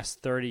from the past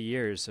 30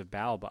 years of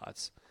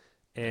BattleBots,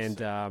 and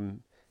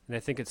I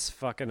think it's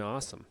fucking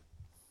awesome.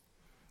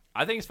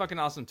 I think it's fucking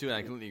awesome too, and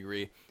I completely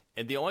agree.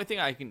 And the only thing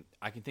I can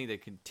think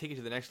that can take it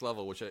to the next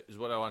level, which is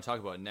what I want to talk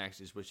about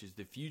next, which is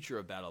the future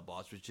of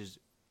BattleBots, which is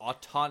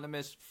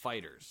autonomous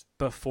fighters.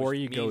 Before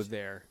you go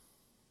there,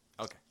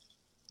 okay.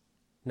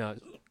 No,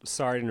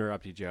 sorry to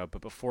interrupt you, Joe,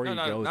 but before you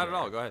go there... not at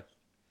all. Go ahead.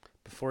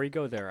 Before you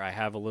go there, I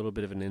have a little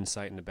bit of an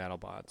insight into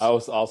BattleBots. I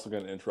was also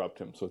going to interrupt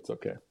him, so it's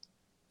okay.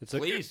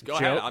 Please, go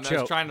ahead. I'm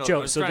just trying to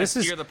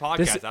steer the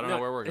podcast. I don't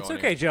know where we're going. It's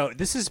okay, here. Joe.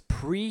 This is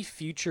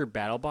pre-future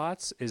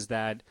BattleBots, is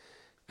that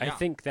I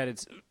think that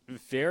it's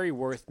very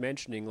worth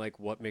mentioning, like,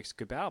 what makes a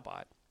good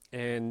BattleBot.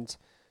 And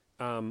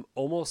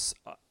almost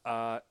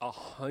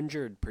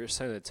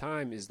 100% of the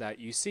time is that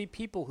you see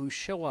people who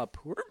show up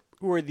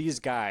who are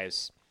these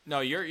guys... No,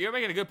 you're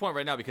making a good point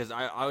right now because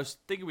I was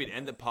thinking we'd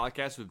end the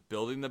podcast with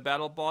building the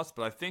BattleBots,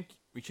 but I think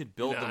we should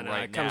build them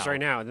right now. It comes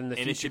right now, and then the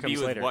future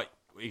comes later.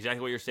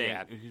 Exactly what you're saying.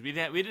 Yeah.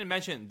 We didn't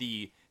mention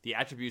the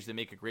attributes that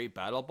make a great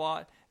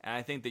BattleBot, and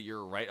I think that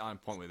you're right on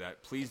point with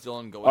that. Please,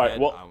 Dylan, go ahead.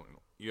 Well,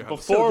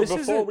 before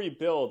we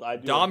build, I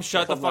do. Dom,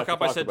 shut the fuck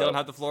up. I said Dylan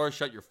had the floor.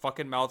 Shut your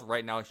fucking mouth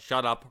right now.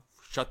 Shut up.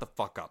 Shut the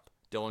fuck up.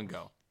 Dylan,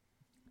 go.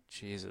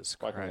 Jesus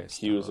Christ. Fucking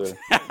accuser.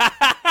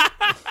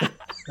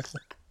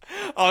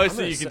 Oh,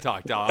 so you can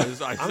talk, Dom.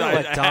 I'm gonna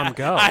let Dom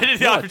go. I did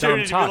the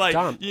opportunity to be like,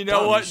 Dom, you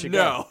know what?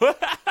 No.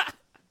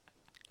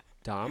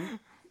 Dom,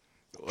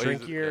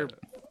 drink your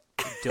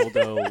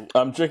dildo.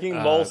 I'm drinking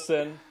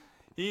Molson.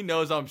 He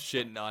knows I'm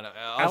shitting on it.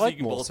 I like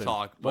you can both Molson.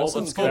 talk. But let's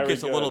Molson's very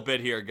focus a little good.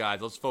 bit here,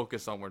 guys. Let's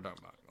focus on what we're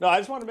talking about. No, I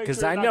just want to make sure.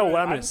 'Cause I know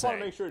what I'm gonna I just want say.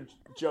 to make sure,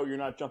 Joe, you're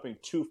not jumping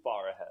too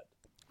far ahead.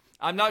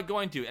 I'm not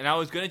going to, and I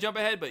was going to jump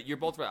ahead, but you're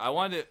both right. I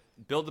wanted to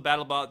build the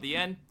BattleBot at the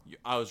end.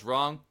 I was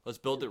wrong. Let's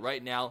build it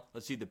right now.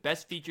 Let's see the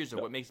best features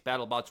of what makes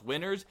BattleBots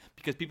winners,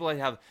 because people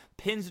have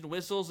pins and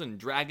whistles and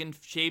dragon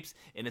shapes,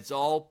 and it's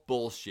all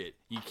bullshit.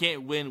 You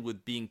can't win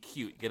with being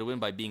cute. You got to win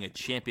by being a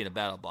champion of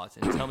BattleBots.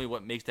 And tell me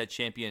what makes that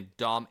champion.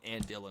 Dom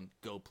and Dylan,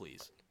 go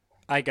please.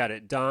 I got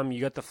it. Dom,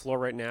 you got the floor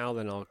right now.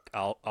 Then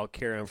I'll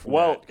carry on from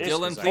Well, that.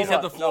 Dylan, Hold please have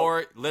on. the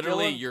floor. No,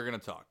 Literally, Dylan, you're going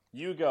to talk.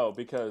 You go,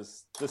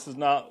 because this is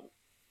not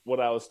what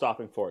I was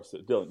stopping for. So,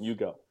 Dylan, you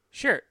go.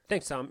 Sure.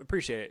 Thanks, Tom.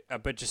 Appreciate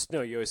it. But just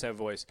know you always have a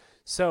voice.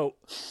 So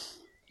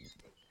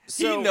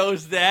He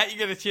knows that. You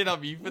got to chin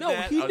on me for no,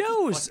 that. he I'll just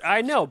knows.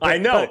 I know. But, I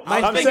know. But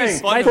my I'm thing saying,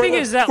 is, my for thing the-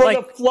 is that for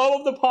like the flow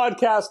of the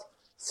podcast,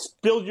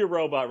 build your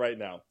robot right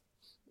now.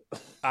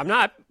 I'm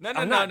not. No,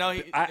 I'm no, not,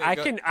 no. I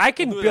Go- can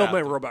we'll do build that my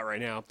after. robot right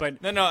now.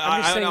 But No,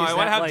 I'm just saying I is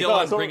want to that, have like,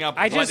 Dylan so bring up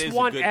I what just is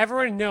want a good...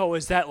 everyone to know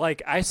is that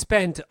like I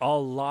spent a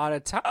lot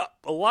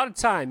of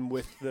time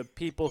with the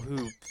people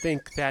who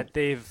think that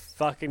they've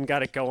fucking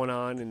got it going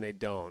on and they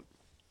don't.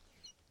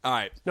 All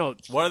right. No,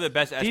 What are the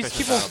best aspects these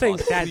people of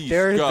think BattleBots? that Please,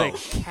 they're go.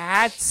 the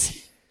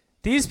cat's.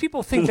 These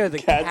people think they're the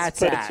cat's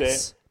put a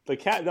ass. The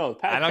cat. No,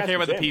 I don't care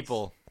about the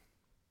people.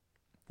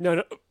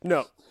 No.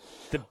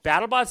 The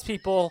BattleBots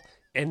people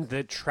and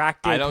the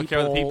track day I don't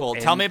care about the people.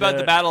 and Tell me about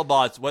the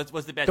BattleBots. What's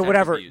the best the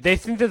whatever. attributes? They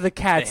think they're the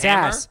cat's The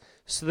hammer? ass,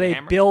 so they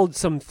hammer? build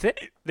some.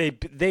 They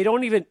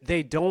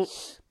don't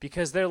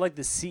because they're like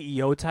the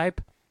CEO type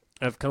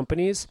of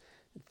companies.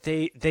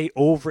 They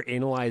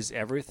overanalyze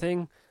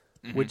everything,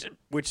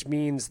 which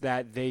means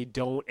that they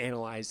don't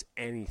analyze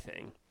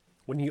anything.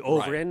 When you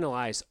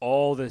overanalyze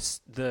all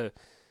the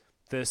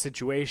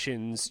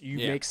situations, you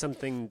make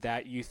something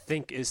that you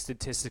think is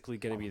statistically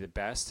going to be the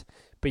best,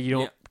 but you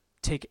don't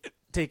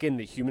take in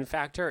the human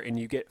factor, and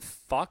you get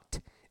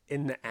fucked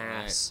in the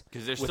ass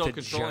because they're with still a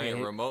controlling giant,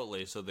 it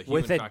remotely, so the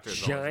human with a factor is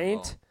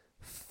giant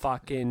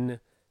fucking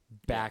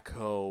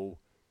backhoe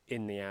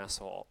in the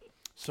asshole.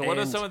 So what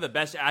are And- some of the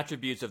best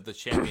attributes of the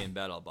champion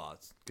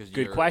BattleBots?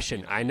 Good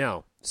question. I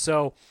know.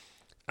 So,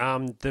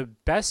 the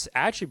best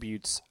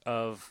attributes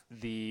of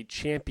the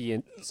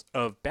champions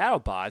of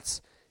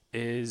BattleBots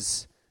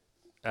is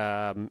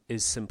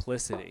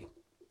simplicity.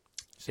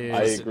 I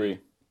Is agree.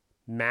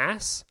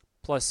 mass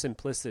plus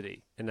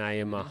simplicity, and I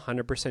am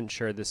 100%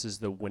 sure this is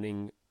the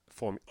winning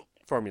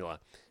formula.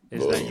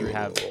 Is that you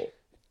have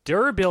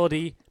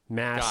durability,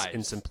 mass, and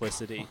Guys.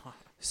 simplicity.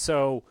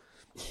 So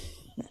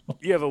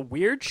you have a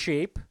weird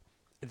shape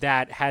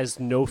that has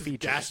no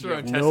features. You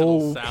have Gastrointestinal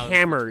no sounds for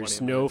hammers,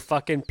 20 no minutes.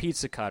 fucking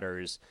pizza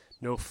cutters,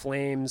 no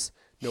flames,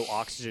 no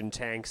oxygen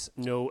tanks,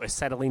 no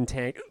acetylene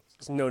tank,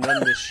 no none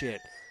of this shit.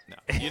 No.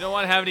 You don't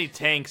want to have any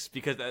tanks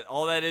because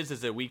all that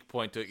is a weak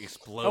point to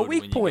explode. A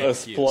weak when point. You get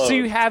cute. Explode. So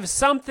you have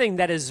something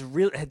that is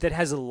real that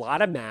has a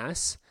lot of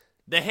mass.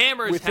 The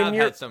hammers Within have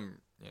your- had some.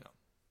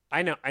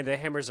 I know the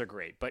hammers are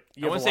great, but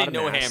you I have wouldn't a lot say of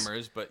no mass.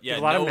 hammers, but You yeah,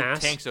 have a lot of no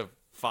mass. tanks of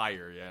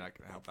fire. Yeah, not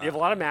gonna help out. You have a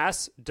lot of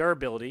mass,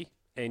 durability,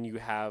 and you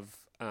have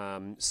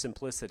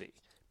simplicity.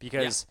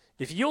 Because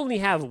if you only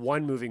have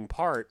one moving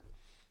part,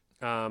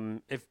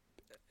 it's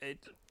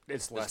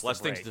There's less less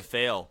to things break. to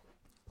fail.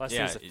 Less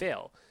Yeah, things to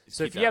fail.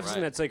 So keep if you that have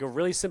something right. that's like a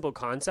really simple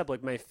concept,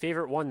 like my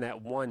favorite one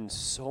that won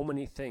so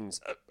many things,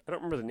 I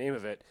don't remember the name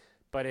of it,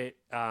 but it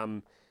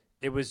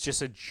was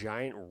just a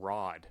giant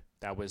rod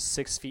that was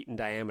 6 feet in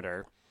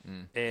diameter.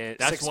 And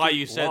That's 6 why feet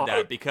you said long.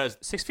 that, because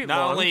 6 feet not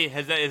long. only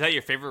is that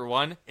your favorite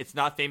one, it's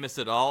not famous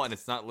at all, and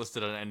it's not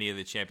listed on any of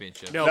the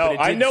championships. No, No, but it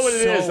I did know what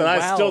it so is, and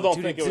I still don't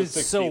dude, think it was did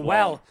 6 so feet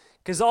well. long.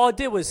 Because all it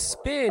did was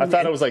spin. I thought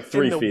it and- was like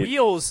 3 and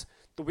feet.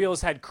 The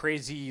wheels had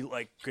crazy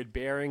like good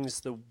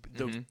bearings.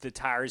 The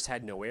tires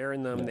had no air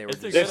in them. They were It's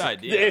a just good If,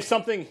 idea. if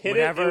something hit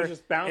Whatever. it would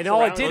just bounce And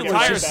all it around. did The was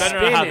tires just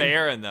better not have spin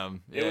air in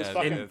them. It was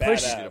fucking And push- badass.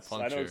 Easy to I know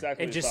puncture.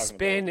 exactly and what just you're talking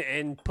spin about.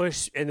 and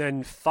push and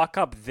then fuck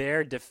up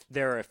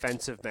their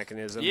offensive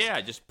mechanisms.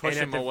 Yeah, just push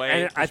And them at the- away.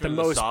 and push at the them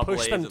to most saw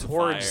push them blades of the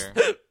towards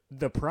fire.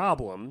 the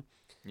problem,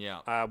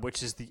 Yeah.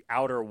 which is the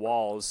outer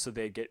walls, so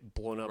they get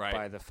blown up Right.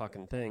 by the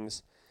fucking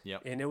things.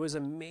 Yep. And it was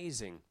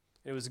amazing.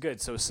 It was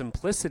good. So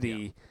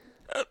simplicity.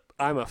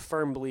 I'm a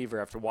firm believer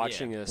after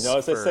watching this. You know,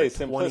 as I for say, 20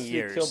 simplicity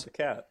years. killed the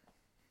cat.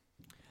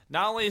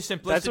 Not only is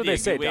simplicity they a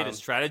say, good way Dom. to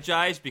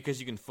strategize because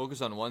you can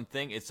focus on one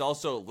thing, it's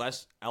also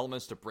less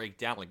elements to break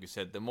down. Like you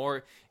said, the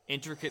more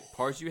intricate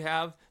parts you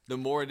have, the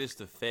more it is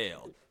to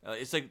fail.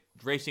 It's like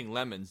racing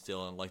lemons,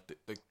 Dylan. Like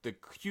the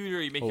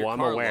cuter you make your I'm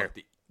car aware.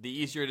 look, the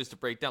easier it is to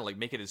break down. Like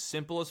make it as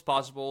simple as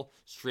possible,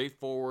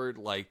 straightforward,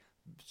 like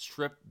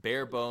strip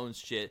bare bones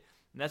shit.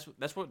 And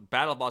that's what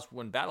BattleBots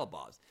win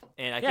BattleBots.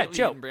 And I can't believe you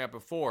Joe. didn't bring up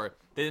before.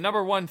 The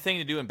number one thing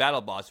to do in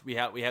BattleBots, we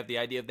have the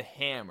idea of the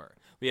hammer.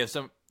 We have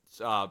some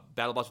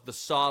BattleBots with the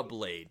saw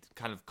blade,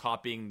 kind of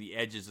copying the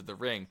edges of the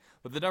ring.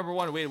 But the number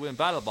one way to win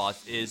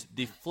BattleBots is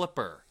the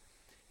flipper.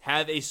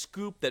 Have a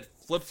scoop that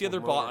flips the other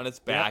bot on its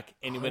back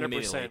and you win 100%.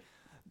 immediately.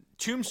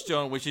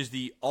 Tombstone, which is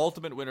the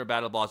ultimate winner of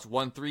BattleBots,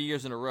 won 3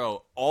 years in a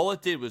row. All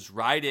it did was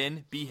ride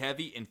in, be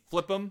heavy, and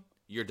flip them.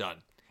 You're done.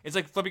 It's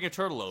like flipping a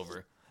turtle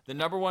over. The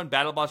number one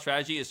BattleBot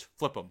strategy is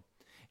flip them.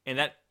 And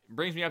that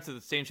brings me up to the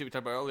same shit we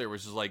talked about earlier,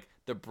 which is like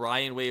the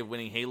Brian way of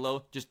winning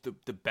Halo, just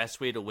the best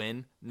way to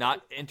win.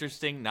 Not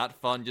interesting, not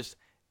fun, just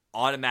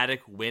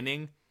automatic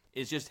winning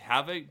is just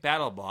have a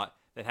BattleBot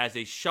that has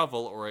a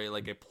shovel or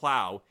a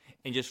plow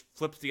and just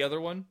flips the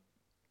other one.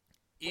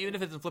 Even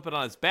if it doesn't flip it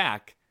on its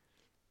back,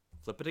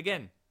 flip it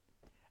again.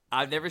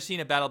 I've never seen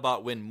a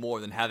BattleBot win more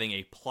than having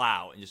a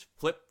plow and just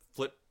flip,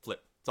 flip,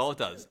 flip. That's all it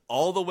does.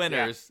 All the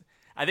winners,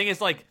 I think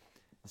it's like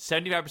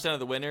 75% of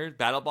the winners,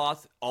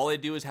 BattleBots, all they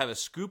do is have a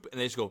scoop and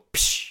they just go,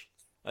 psh,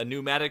 a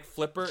pneumatic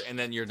flipper, and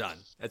then you're done.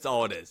 That's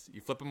all it is.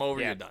 You flip them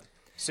over, you're done.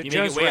 So you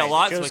Joe's make it weigh right. a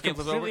lot, Joe's so I can't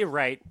flip it completely over.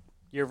 right.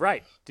 You're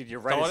right, dude. You're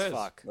right as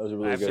fuck. That was a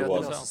really I have good nothing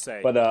one. else to say.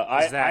 But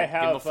I that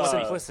have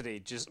simplicity.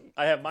 Just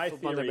I have my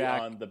flip on their theory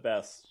back. on the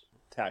best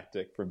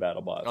tactic for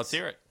BattleBots. Let's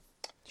hear it.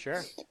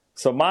 Sure.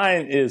 So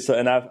mine is,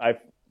 and I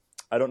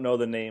don't know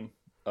the name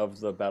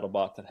of the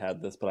BattleBot that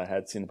had this, but I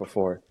had seen it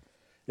before.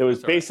 It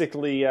was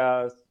basically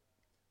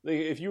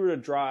if you were to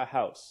draw a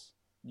house,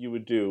 you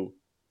would do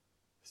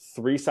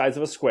 3 sides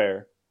of a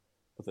square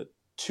with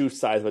 2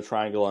 sides of a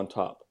triangle on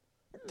top.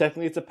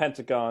 Technically, it's a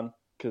pentagon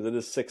because it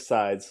is 6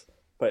 sides,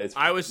 but it's.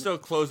 I would still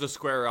close the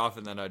square off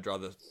and then I'd draw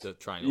the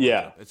triangle.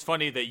 Yeah. It's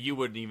funny that you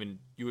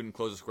wouldn't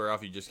close the square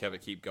off. You just have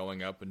it keep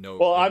going up and no.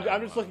 Well,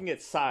 I'm just looking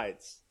at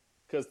sides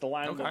because the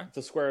line Okay.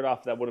 to square it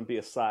off that wouldn't be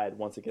a side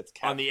once it gets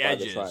capped On the by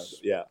edges. triangle.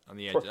 Yeah, On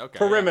the edges. Okay.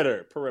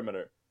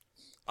 perimeter.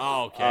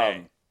 Oh,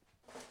 okay.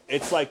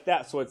 It's like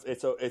that. So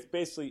it's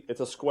basically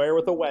a square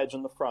with a wedge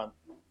in the front.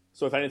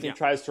 So if anything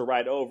tries to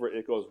ride over it,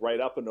 it goes right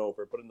up and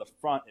over. But in the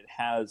front, it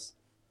has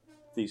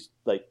these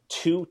like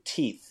 2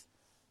 teeth,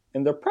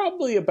 and they're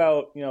probably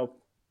about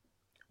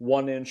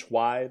 1 inch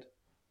wide.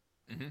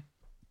 Mm-hmm.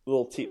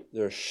 Little teeth.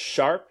 They're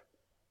sharp,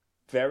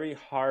 very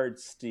hard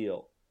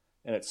steel,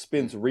 and it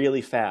spins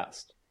really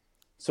fast.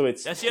 So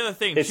that's the other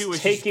thing it's too.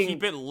 Is taking, just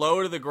keep it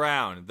low to the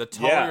ground. The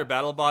taller your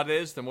BattleBot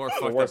is, the more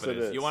fucked worse up it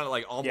is. You want it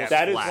like almost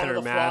that is flat. one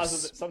of the Center flaws.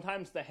 mass. Of it.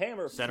 Sometimes the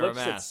hammer Center of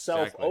flips mass,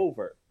 itself exactly.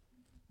 over.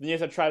 Then you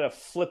have to try to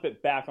flip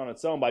it back on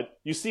its own. But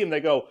you see them, they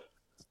go.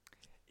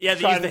 Yeah,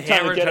 they trying use the to- trying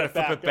to hammer get try to it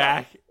flip back it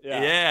back.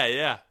 up. Yeah.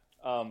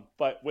 Yeah.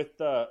 But with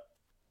the,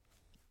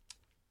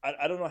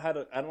 I don't know how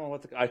to. I don't know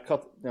what I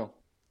call.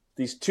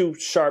 These 2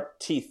 sharp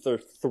teeth or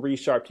 3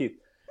 sharp teeth,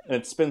 and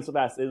it spins so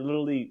fast. It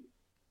literally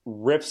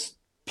rips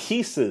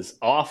pieces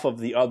off of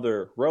the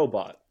other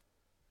robot.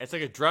 It's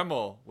like a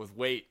Dremel with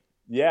weight.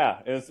 Yeah,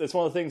 and it's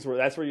one of the things where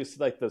that's where you see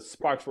like the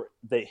sparks where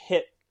they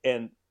hit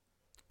and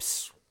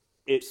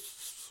it.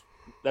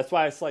 That's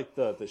why it's like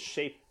the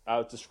shape I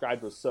was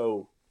described was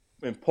so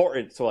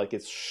important. So like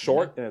it's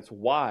short and it's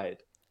wide.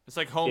 It's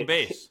like home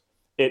base.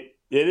 It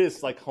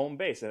is like home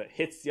base, and it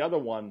hits the other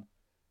one,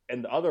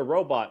 and the other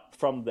robot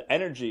from the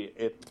energy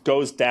it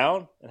goes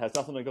down and has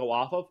nothing to go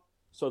off of.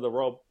 So the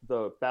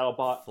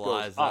BattleBot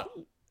Flies goes up.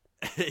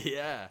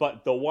 Yeah.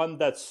 But the one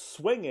that's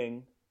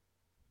swinging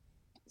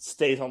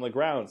stays on the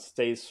ground,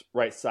 stays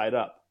right side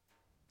up.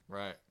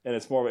 Right. And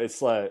it's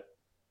like,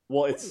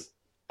 well,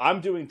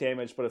 I'm doing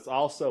damage, but it's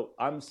also,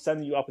 I'm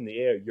sending you up in the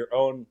air. Your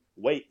own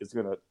weight is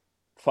going to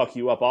fuck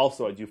you up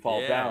also as you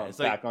fall down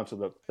back onto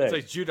the thing. It's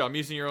like judo. I'm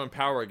using your own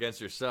power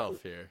against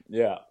yourself here.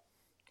 Yeah.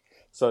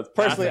 So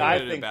personally, I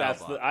think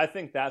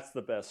that's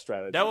the best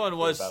strategy. That one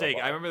was for sick.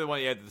 BattleBot. I remember the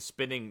one you had the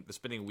spinning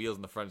wheels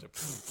in the front. Like,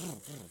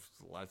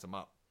 lights them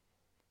up.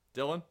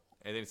 Dylan,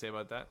 anything to say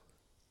about that?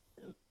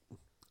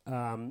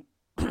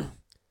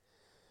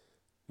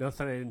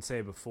 Nothing I didn't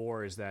say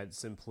before is that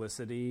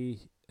simplicity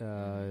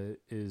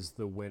is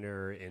the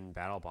winner in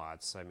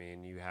BattleBots. I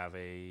mean, you have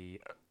a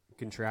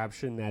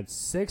contraption that's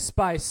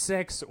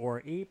 6x6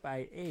 or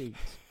 8x8,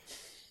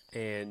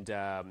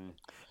 and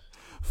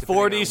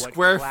 40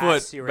 square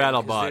foot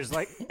BattleBot. There's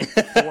like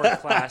 4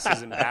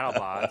 classes in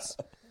BattleBots,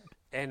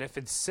 and if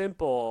it's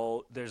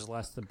simple, there's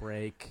less to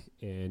break,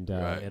 and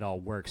it all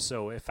works.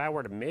 So if I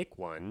were to make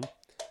one,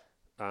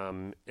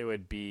 it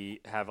would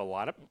have a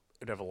lot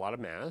of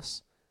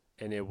mass.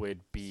 And it would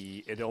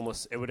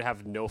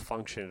have no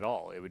function at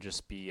all. It would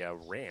just be a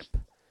ramp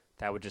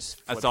that would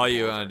just. That's all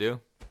you want to do?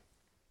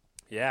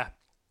 Yeah.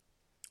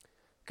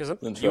 Because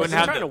you wouldn't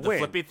have the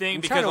flippy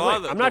thing because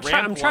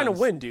I'm trying to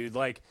win, dude.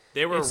 Like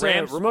they were it's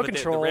ramps, remote but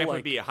control. the ramp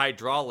would be a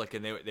hydraulic,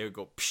 and they would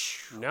go.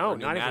 No,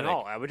 not even at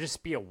all. I would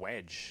just be a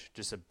wedge,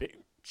 just a big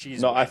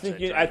cheese. No, wedge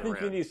I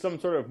think you need some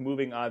sort of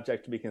moving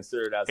object to be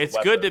considered as. It's a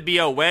weapon. good to be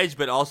a wedge,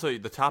 but also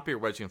the top of your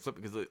wedge can flip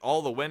because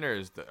all the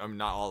winners.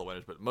 Not all the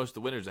winners, but most of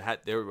the winners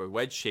they were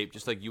wedge shaped,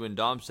 just like you and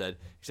Dom said.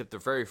 Except the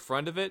very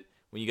front of it,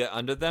 when you get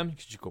under them, you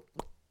could just go.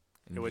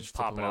 It would just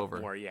pop it over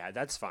more. Yeah,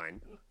 that's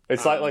fine.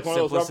 It's like one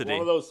of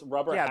those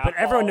rubber. Yeah, but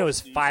everyone knows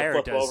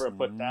fire does over and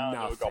put down,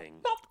 nothing.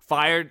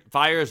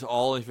 Fire is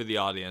all for the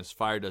audience.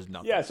 Fire does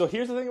nothing. Yeah, so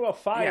here's the thing about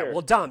fire. Yeah,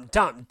 well, Dom.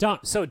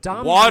 So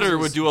Dom. Water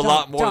would do a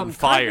lot more than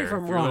fire. If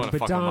I'm wrong,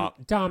 but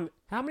Dom,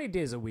 how many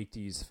days a week do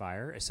you use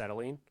fire?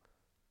 Acetylene?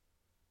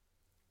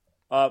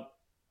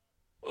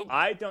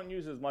 I don't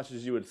use it as much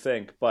as you would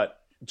think,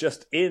 but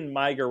just in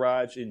my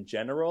garage in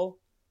general,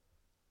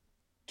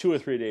 2 or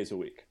 3 days a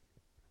week.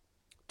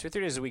 2 or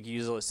 3 days a week, you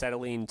use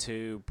acetylene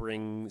to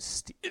bring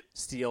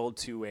steel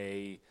to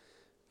a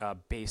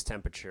base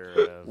temperature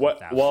of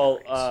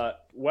 1,000 degrees.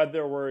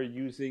 Whether we're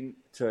using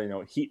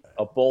to heat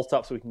a bolt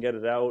up so we can get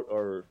it out,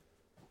 or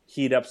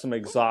heat up some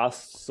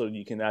exhaust so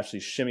you can actually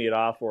shimmy it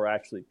off, or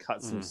actually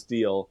cut some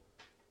steel.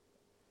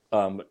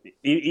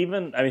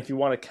 Even if you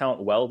want to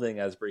count welding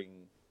as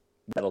bringing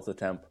metal to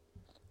temp,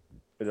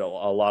 a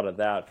lot of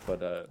that.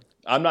 But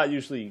I'm not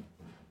usually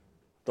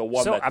the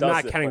one that does it. So I'm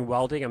not counting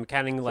welding. I'm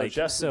counting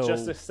just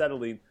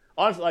acetylene.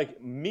 Honestly,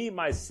 me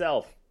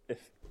myself, if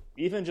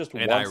even just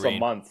once a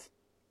month,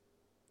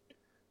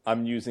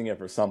 I'm using it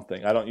for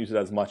something. I don't use it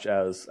as much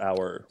as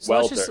our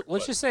welder.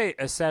 Let's just say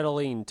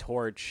acetylene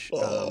torch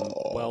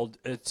weld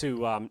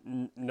to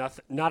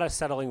not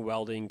acetylene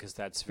welding, because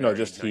that's very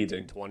just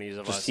heating. 1920s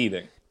of just us.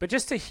 Heating. But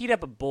just to heat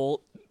up a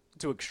bolt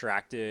to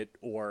extract it,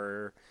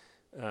 or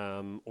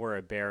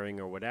a bearing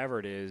or whatever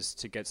it is,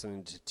 to get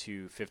something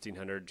to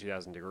 1,500,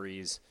 2,000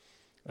 degrees.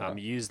 You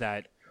use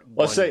that.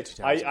 Let's say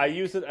I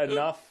use it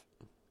enough.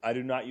 I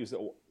do not use it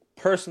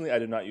personally. I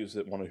do not use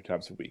it 1 or 2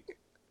 times a week.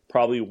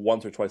 Probably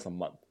once or twice a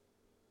month.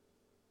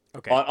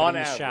 Okay. On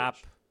average. Shop.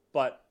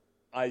 But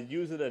I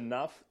use it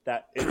enough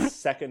that it's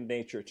second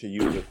nature to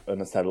use an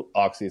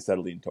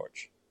oxyacetylene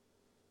torch.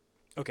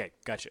 Okay,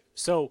 gotcha.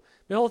 So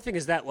the whole thing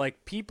is that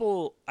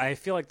people, I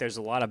feel like there's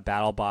a lot of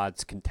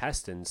Battlebots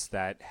contestants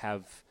that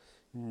have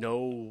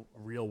no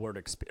real world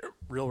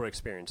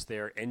experience.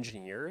 They're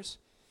engineers,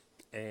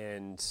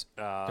 and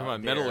talking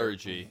about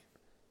metallurgy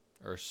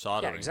or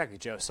soldering. Yeah, exactly,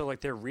 Joe. So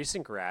they're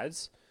recent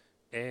grads,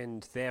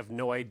 and they have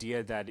no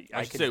idea that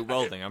I should say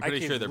welding. I'm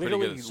pretty sure they're pretty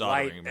good at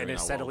soldering. Light an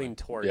acetylene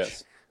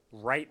torch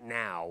right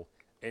now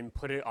and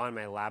put it on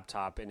my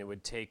laptop, and it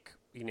would take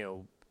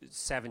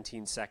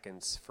 17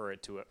 seconds for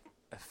it to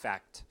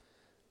affect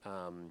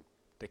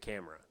the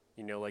camera.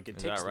 It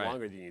takes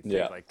longer than you think.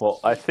 Yeah.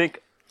 I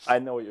think I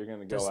know what you're going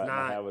to go at, and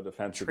I have a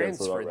defense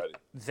against it already.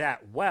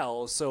 That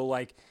well, so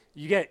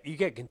you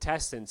get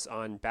contestants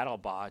on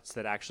BattleBots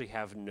that actually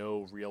have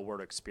no real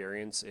world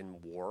experience in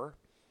war.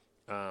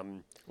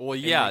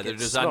 They're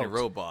designing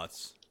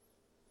robots.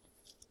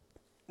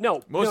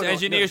 Most No,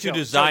 engineers who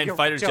design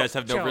fighter jets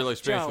have no real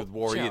experience with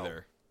war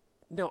either.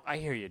 No, I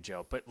hear you,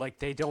 Joe, but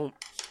they don't.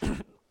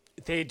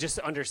 They just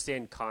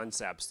understand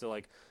concepts. They're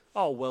like,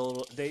 oh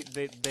well,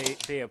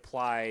 they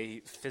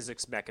apply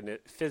physics,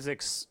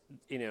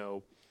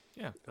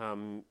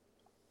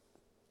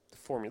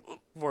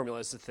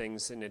 formulas to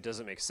things, and it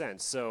doesn't make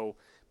sense. So,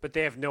 but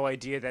they have no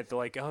idea that they're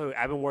like, oh,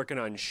 I've been working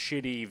on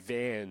shitty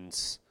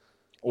vans,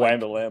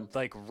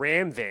 like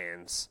Ram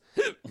vans,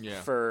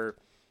 for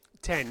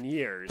 10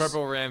 years.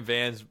 Purple Ram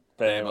vans.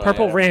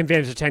 Ram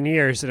vans for 10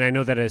 years, and I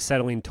know that a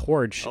acetylene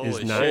torch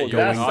is not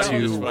going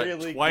to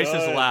really twice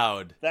as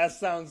loud. That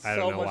sounds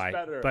so much why,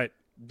 better. But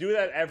do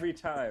that every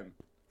time.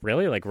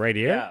 Really, right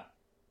here?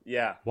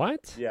 Yeah.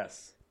 What?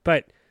 Yes.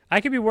 But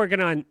I could be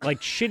working on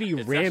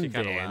shitty Ram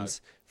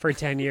vans for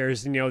 10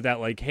 years, and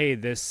that hey,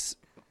 this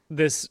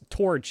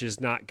torch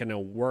is not going to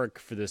work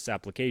for this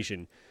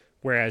application.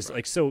 Whereas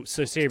so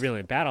say you're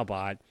building a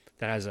BattleBot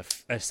that has a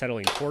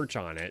acetylene torch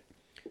on it.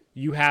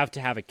 You have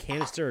to have a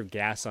canister of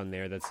gas on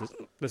there that's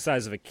the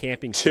size of a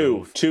camping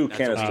stove. Two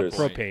canisters.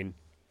 Propane.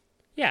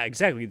 Yeah,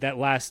 exactly. That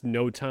lasts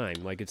no time.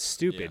 It's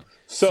stupid. Yeah.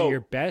 So your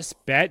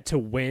best bet to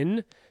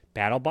win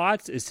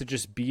BattleBots is to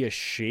just be a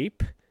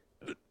shape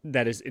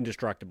that is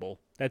indestructible.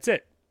 That's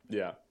it.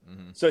 Yeah.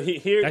 Mm-hmm. So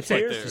here's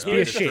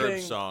the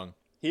thing. Song.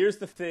 Here's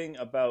the thing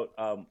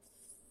about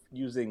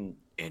using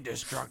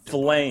indestructible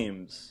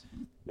flames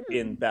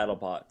in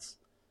BattleBots.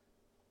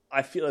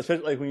 I feel,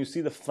 especially when you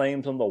see the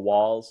flames on the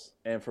walls,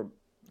 and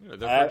they're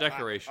for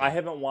decoration. I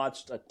haven't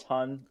watched a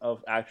ton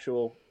of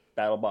actual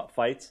BattleBot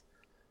fights,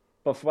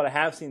 but from what I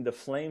have seen, the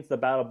flames the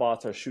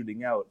BattleBots are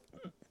shooting out,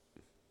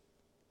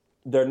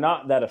 they're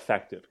not that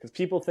effective, because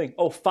people think,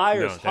 oh,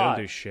 fire's hot. They don't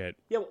do shit.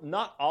 Yeah, well,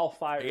 not all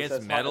fire is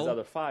as hot as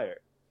other fire.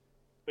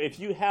 If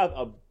you have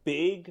a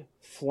big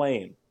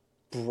flame,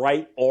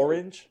 bright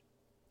orange,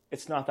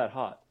 it's not that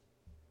hot.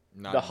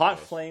 The hot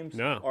flames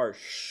are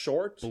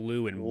short,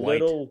 blue and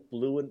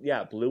blue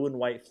and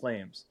white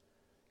flames.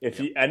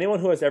 Anyone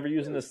who has ever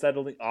used an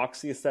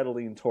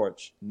oxyacetylene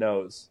torch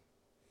knows,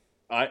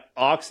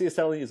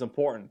 oxyacetylene is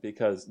important,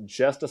 because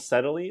just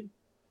acetylene,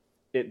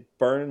 it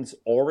burns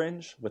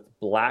orange with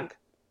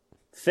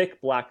thick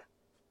black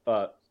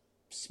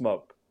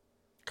smoke.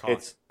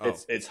 It's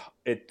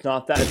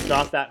not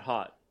that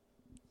hot,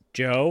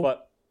 Joe.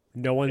 But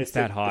no one's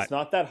that hot. It's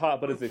not that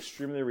hot, but it's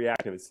extremely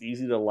reactive. It's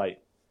easy to light.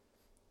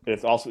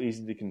 It's also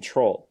easy to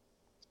control.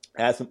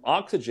 As some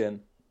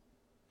oxygen,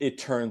 it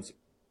turns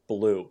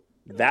blue.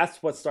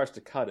 That's what starts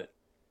to cut it.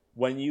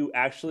 When you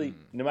actually,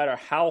 no matter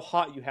how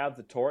hot you have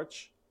the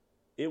torch,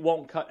 it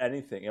won't cut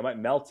anything. It might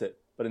melt it,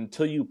 but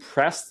until you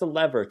press the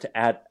lever to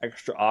add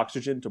extra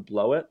oxygen to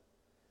blow it,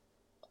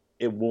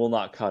 it will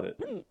not cut it.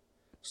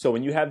 So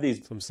when you have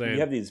these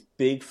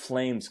big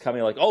flames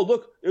coming, like, oh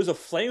look, there's a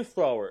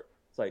flamethrower.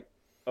 It's like,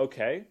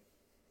 okay,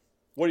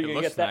 what are you going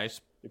to get that?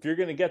 Nice. If you're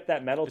going to get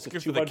that metal It's to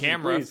good 200 for the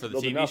camera degrees, for the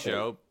it'll do TV nothing.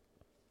 show.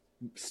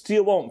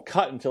 Steel won't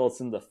cut until it's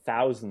in the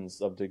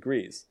thousands of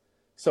degrees.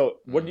 So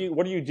what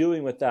are you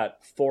doing with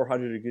that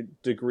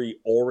 400 degree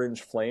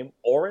orange flame?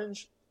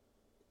 Orange,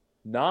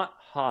 not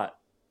hot.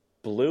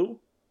 Blue,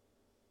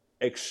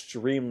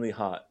 extremely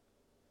hot.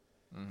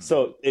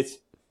 So it's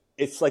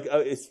like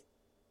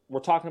we're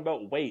talking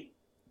about weight.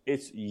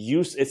 It's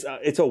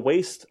a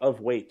waste of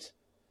weight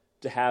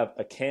to have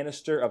a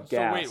canister of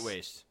gas weight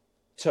waste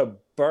to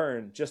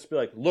burn. Just to be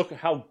like, look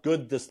how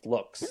good this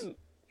looks.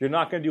 You're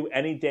not going to do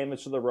any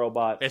damage to the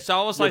robot. It's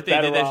almost You're like they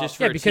did better that just off-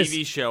 for a because-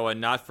 TV show and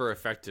not for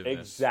effectiveness.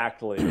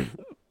 Exactly.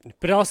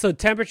 But also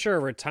temperature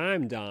over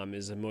time, Dom,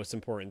 is the most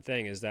important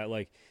thing. Is that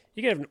like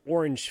you can have an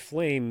orange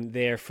flame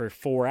there for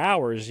 4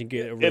 hours, you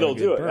get a really It'll good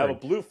do it. burn. Have a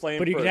blue flame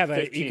But you for could have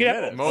 15 you could have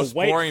minutes. Most a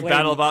white boring flame,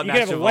 Battlebot you match could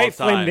have a of white all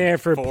flame time, there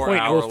for 4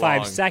 hour 0.05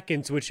 long.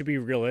 seconds, which would be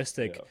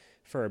realistic Yeah.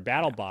 for a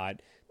BattleBot.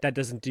 That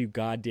doesn't do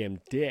goddamn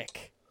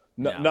dick.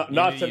 No, Yeah, you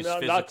not need to use not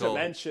to physical-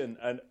 mention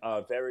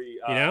a very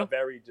You know?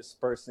 very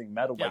dispersing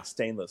metal Yeah. like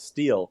stainless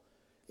steel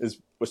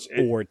which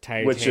Or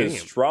titanium. which is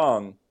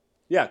strong.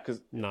 Yeah,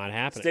 because Not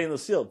happening.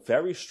 stainless steel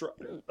very strong.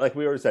 Like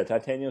we already said,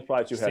 titanium is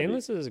probably too heavy.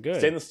 Stainless is good.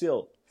 Stainless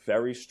steel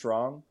very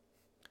strong,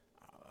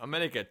 I'm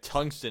gonna make a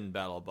tungsten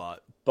BattleBot.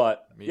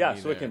 but Me so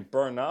neither. it can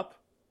burn up.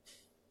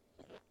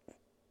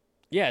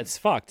 Yeah, it's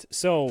fucked.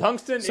 So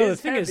Tungsten So is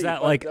the thing heavy, is that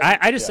but like doesn't-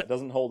 I just yeah, it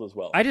doesn't hold as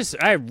well.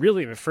 I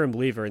really am a firm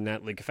believer in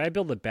that. Like, if I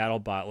build a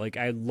BattleBot, like,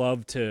 I'd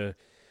love to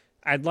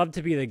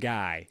be the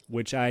guy,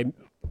 which I'm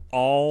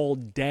all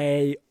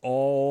day,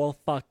 all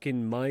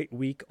fucking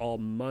week, all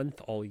month,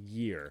 all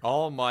year.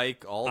 All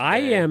Mike, all day. I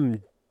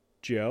am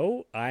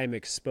Joe. I am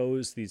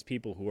exposed to these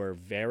people who are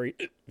very,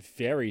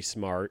 very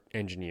smart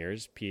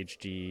engineers,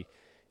 PhDs,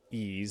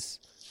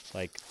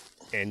 like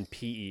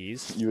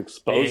NPEs. You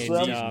expose And,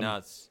 them. He's um,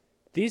 nuts.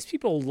 These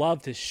people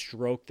love to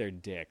stroke their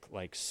dick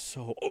like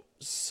so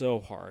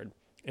hard,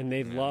 and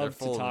they they're love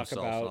full to of talk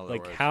themselves, in about other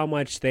like words. how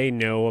much they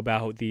know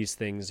about these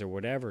things or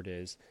whatever it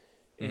is,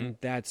 Mm-hmm. and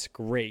that's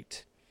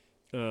great.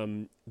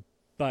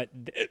 But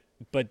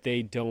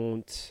they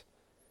don't.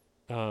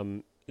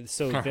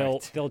 So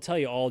Right. they'll tell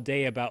you all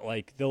day about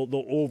like they'll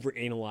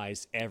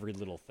overanalyze every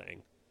little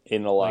thing.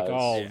 Analyze. Like,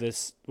 oh, Yeah.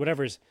 this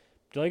whatever's.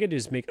 All I gotta do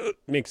is make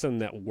something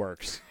that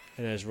works,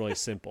 and that's really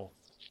simple.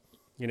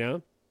 You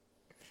know.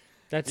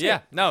 That's Yeah,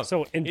 it. no,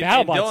 So in and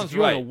BattleBots,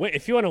 Dylan's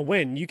if you want to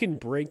win, you can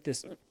break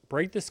this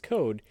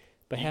code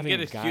by You can having get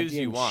a as few as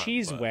you goddamn want,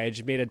 cheese but-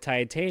 wedge made of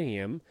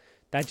titanium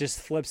that just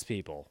flips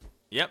people.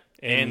 Yep.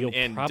 and you'll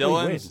And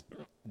probably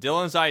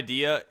Dylan's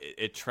idea,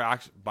 it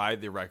tracks by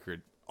the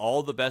record.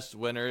 All the best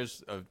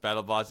winners of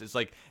BattleBots, it's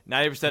like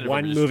 90% of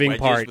One them are just moving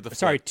wedges part. with a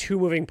Sorry, flip. 2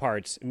 moving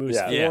parts. It moves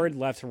Yeah. forward,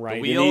 left, and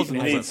right. wheels You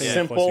and need the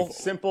flip.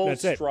 simple,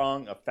 That's it.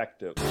 strong,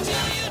 effective. More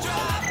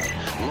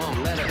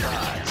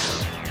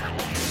Metabots.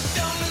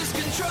 Don't lose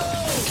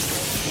control.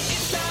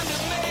 It's time to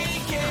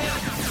make it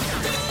to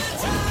the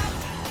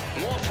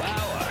top. More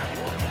power.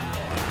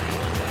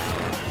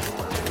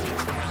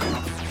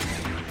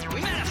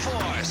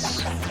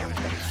 Metaforce.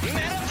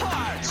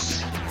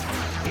 Metaparts.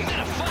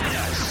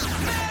 Metafighters.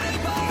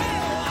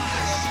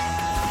 Metabots.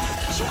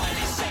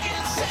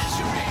 22nd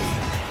century.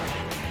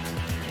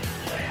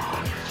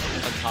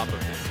 On top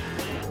of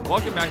it.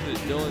 Welcome back to the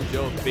Dylan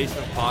Joe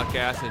Basement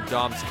Podcast, and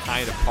Dom's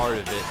kind of part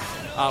of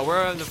it.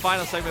 We're on the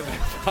final segment of the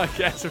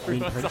podcast.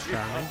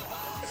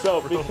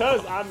 So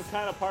because I'm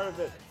kind of part of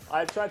it,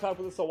 I tried to talk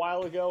about this a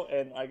while ago,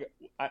 and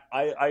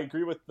I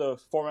agree with the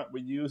format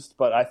we used,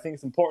 but I think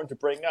it's important to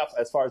bring up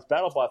as far as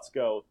BattleBots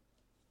go,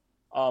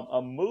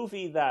 a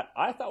movie that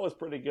I thought was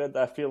pretty good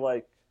that I feel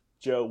like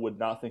Joe would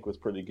not think was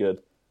pretty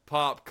good.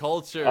 Pop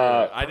culture.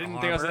 I didn't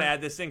think I was going to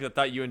add this thing because I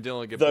thought you and Dylan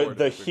would get bored. The of it,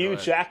 but go Hugh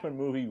ahead. Jackman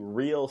movie,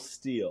 Real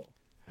Steel.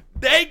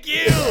 Thank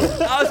you!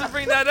 I was going to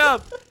bring that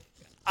up.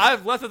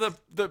 I've left with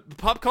the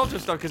pop culture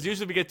stuff because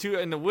usually we get too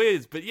in the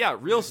whiz. But yeah,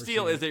 Real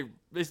Steel is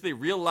basically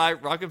real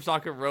life Rock'em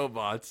Sock'em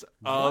robots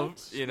of,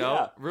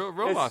 Yeah. real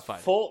robot It's fight.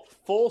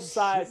 full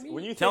size.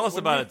 When you Tell us when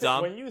about you it,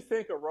 Dom. When you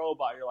think a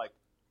robot, you're like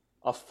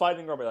a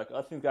fighting robot. Like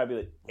I think gotta be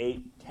like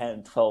 8,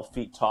 10, 12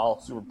 feet tall,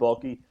 super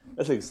bulky.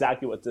 That's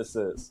exactly what this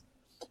is.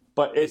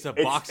 But It's a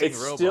boxing it's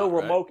robot, still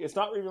right? remote. It's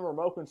not even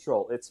remote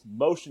control. It's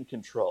motion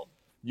control.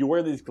 You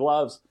wear these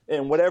gloves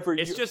and whatever.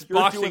 It's just you're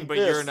boxing, doing but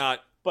this, you're not.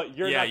 But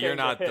you're yeah, not. you're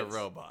getting not the hits.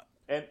 robot.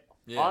 And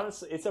Yeah.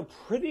 honestly, it's a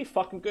pretty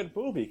fucking good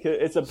movie. 'Cause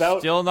it's about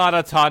Still not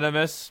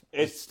autonomous.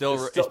 It's still-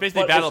 basically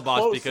but it's BattleBots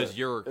closer. because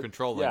you're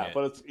controlling it.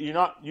 but you're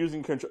not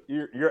using control.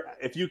 You're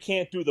if you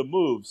can't do the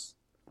moves,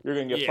 you're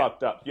gonna get Yeah.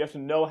 fucked up. You have to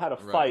know how to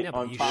Right. fight Yeah, but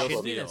on you top should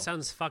of be. it. That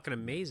sounds fucking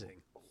amazing.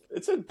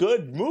 It's a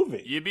good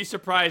movie. You'd be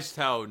surprised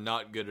how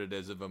not good it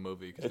is of a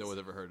movie because no It's- one's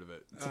ever heard of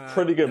it. It's a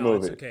pretty good no,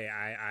 movie. It's okay.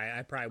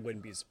 I probably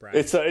wouldn't be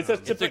surprised. It's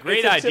a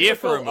great idea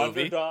for a typical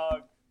movie.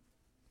 Underdog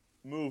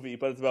movie,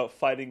 but it's about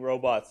fighting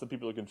robots that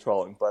people are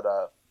controlling. But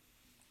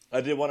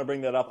I did want to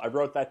bring that up. I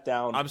wrote that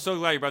down. I'm so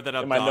glad you brought that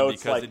up, In my Dom,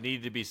 notes, because like, it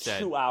needed to be said.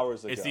 2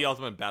 hours ago. It's the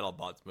ultimate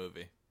BattleBots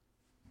movie.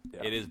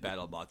 Yeah. It is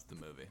BattleBots the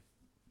movie.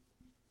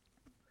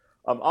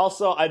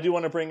 Also, I do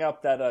want to bring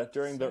up that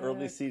during the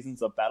early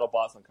seasons of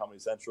Battlebots on Comedy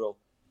Central,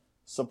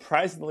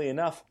 surprisingly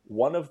enough,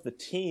 one of the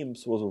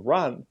teams was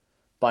run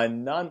by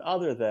none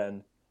other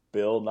than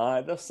Bill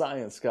Nye the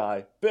Science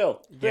Guy.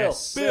 Bill. Bill.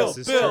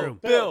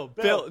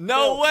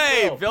 No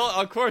way. Bill.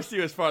 Of course he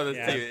was part of this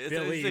Yeah, team. It's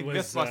Billy like was,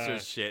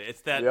 Mythbusters shit.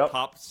 It's that Yep.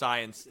 pop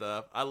science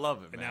stuff. I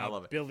love it, man. I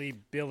love it. Billy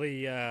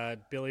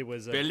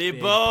was a Billy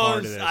big part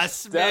of Bones, this. I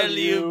smell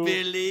you,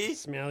 Billy.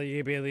 Smell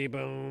you, Billy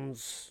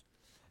Bones.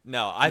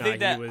 No, I think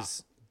that he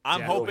was.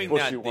 I'm definitely- hoping Push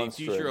that you the one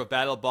future string. of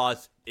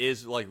BattleBots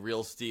is like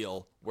Real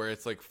Steel, where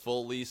it's like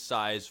fully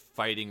sized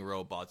fighting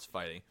robots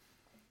fighting.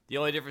 The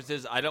only difference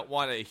is I don't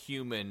want a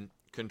human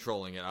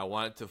controlling it. I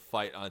want it to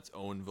fight on its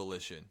own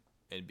volition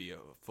and be a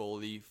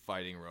fully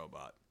fighting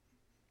robot.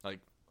 Like,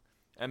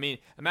 I mean,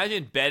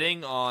 imagine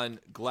betting on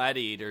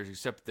gladiators,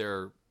 except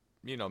they're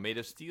made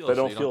of steel, They so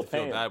don't you feel don't have to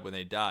feel pain. bad when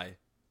they die.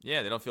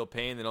 Yeah, they don't feel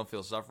pain. They don't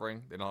feel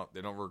suffering. They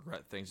don't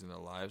regret things in their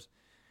lives.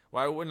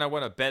 Why wouldn't I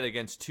want to bet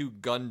against two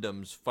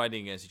Gundams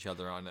fighting against each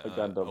other on an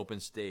Gundam. open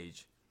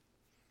stage?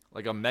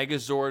 Like a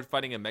Megazord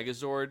fighting a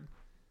Megazord?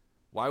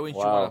 Why wouldn't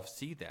you Wow. want to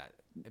see that?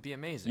 It'd be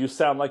amazing. You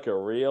sound like a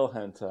real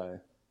hentai.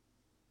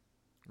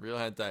 Real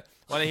hentai.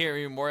 Want to hear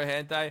even more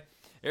hentai?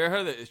 You ever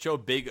heard of the show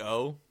Big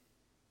O?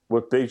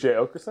 With Big J.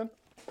 Okerson?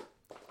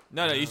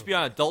 No, it used to be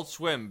on Adult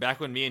Swim back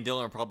when me and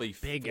Dylan were probably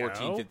Big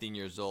 14, O? 15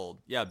 years old.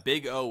 Yeah,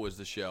 Big O was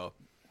the show.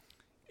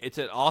 It's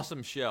an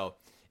awesome show.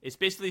 It's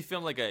basically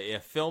filmed like a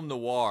film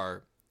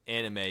noir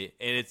anime, and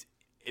it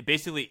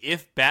basically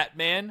if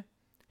Batman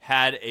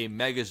had a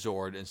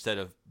Megazord instead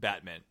of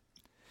Batman.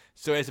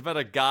 So it's about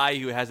a guy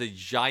who has a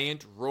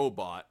giant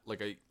robot,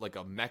 like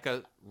a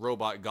mecha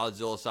robot,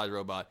 Godzilla-sized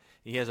robot.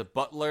 He has a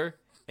butler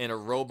and a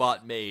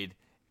robot maid,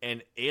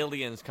 and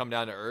aliens come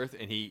down to Earth,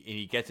 and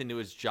he gets into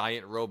his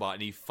giant robot,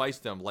 and he fights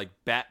them like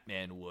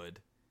Batman would,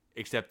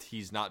 except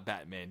he's not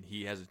Batman.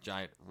 He has a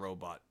giant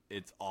robot.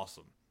 It's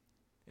awesome.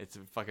 It's a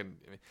fucking.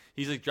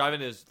 He's like driving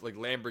his like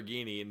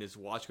Lamborghini, and his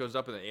watch goes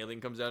up, and the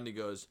alien comes down, and he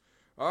goes,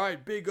 "All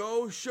right, Big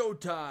O,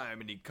 showtime!"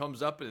 And he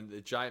comes up, and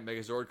the giant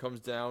Megazord comes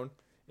down,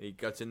 and he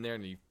gets in there,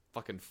 and he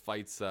fucking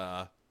fights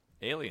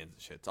aliens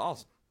and shit. It's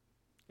awesome.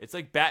 It's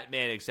like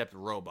Batman except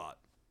robot.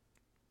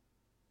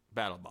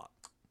 Battlebot.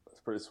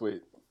 That's pretty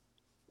sweet.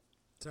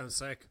 Sounds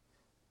sick.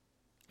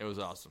 It was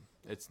awesome.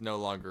 It's no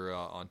longer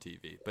on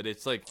TV, but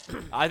it's like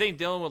I think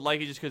Dylan would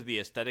like it just because of the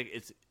aesthetic.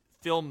 It's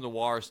film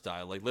noir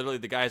style. Like literally,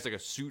 the guy has like a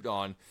suit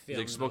on. He's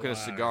like Film smoking a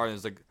noir. cigar, and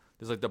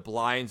there's like the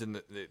blinds,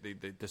 and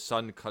the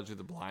sun cuts through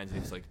the blinds,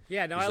 and he's like,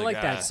 Yeah, no, he's I like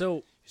that.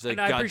 So, he's like,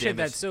 and I "God appreciate damn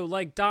that. it." So,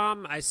 like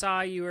Dom, I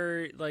saw you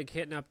were like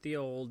hitting up the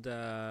old pipe.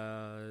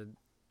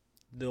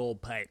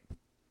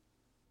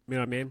 You know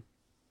what I mean?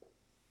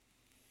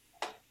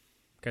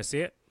 Can I see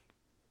it?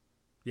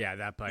 Yeah,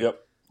 that pipe. Yep.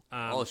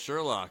 Oh,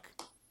 Sherlock.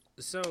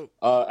 So,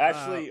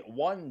 Actually,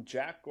 one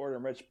Jack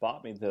Gordon Rich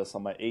bought me this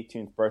on my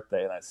 18th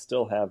birthday, and I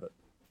still have it.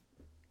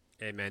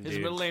 hey man, His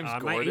dude. middle name's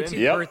on my Gordon? 18th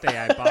Yep. birthday,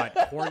 I bought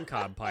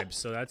corncob pipes.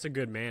 So that's a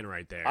good man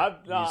right there. And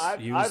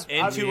two he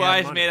had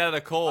eyes money. made out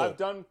of coal. I've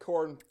done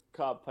corn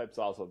cob pipes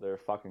also. They're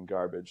fucking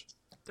garbage.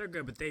 They're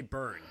good, but they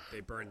burn. They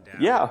burn down.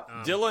 Yeah.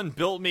 Dylan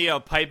built me a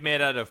pipe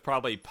made out of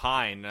probably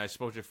pine, and I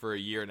smoked it for a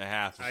year and a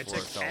half I before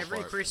took it fell every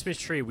apart. Christmas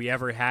tree we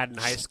ever had in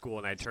high school,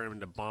 and I turned them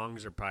into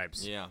bongs or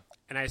pipes. Yeah.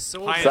 And I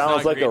sold Pine is them. not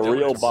Sounds like great, a Dylan.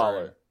 real It's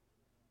baller.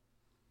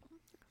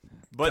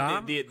 But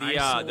Dom, the I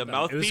sold the them. It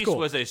was mouthpiece cool.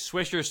 was a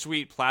Swisher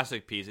Sweet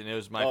plastic piece, and it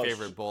was my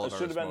favorite bowl It I've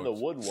should ever have been the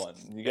smoked. wood one.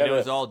 You And gotta, it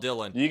was all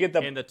Dylan. you get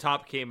the- and the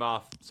top came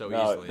off so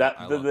no, easily. that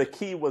I the, loved the it.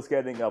 key was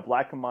getting a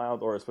Black and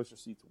Mild or a Swisher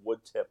Seats wood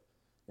tip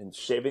and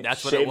shaving.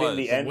 That's what it shaving was.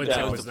 the The end wood that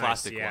tip down was was the nice.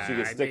 plastic Yeah, one. so you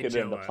I could stick made it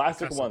you in. The a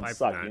plastic custom one pipe from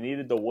sucked. that. You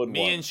needed the wood Me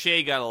one. and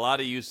Shay got a lot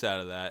of use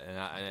out of that,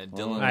 and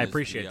Dylan. I is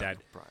appreciate the, that.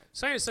 pride.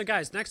 So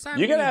guys, next time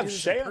You're we gonna have do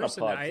this Shay in on a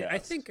person, I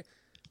podcast. think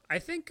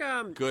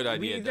Good we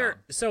idea, either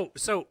Dom.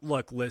 so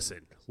look,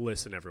 listen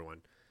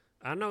everyone.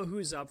 I don't know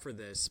who's up for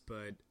this,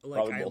 but like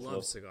Probably I both of love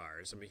us.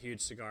 cigars. I'm a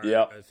huge cigar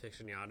Yep.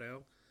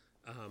 aficionado.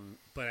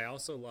 But I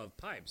also love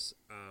pipes.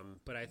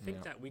 But I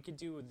think that we could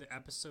do the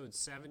episode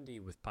 70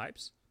 with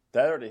pipes.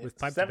 That already With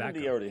pipe 70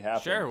 tobacco. already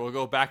happened. Sure, we'll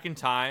go back in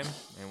time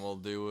and we'll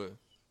do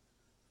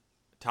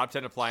top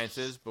 10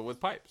 appliances, but with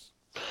pipes.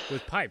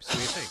 With pipes, what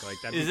do you think?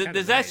 Like that?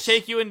 Does that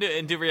shake you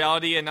into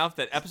reality enough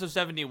that episode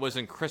 70 was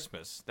in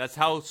Christmas? That's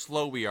how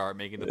slow we are at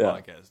making the Yeah.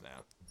 podcast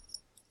now.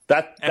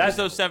 That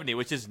Episode 70,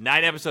 which is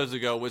 9 episodes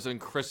ago, was in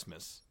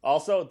Christmas.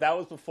 also that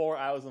was before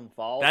I was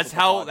involved. That's with the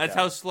how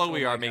podcast. slow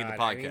we are making the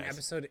podcast. I mean,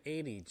 episode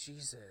 80.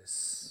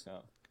 Jesus. Yeah.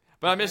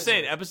 But I'm just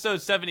saying,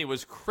 episode 70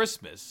 was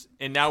Christmas,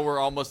 and now we're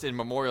almost in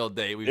Memorial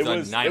Day. We've It done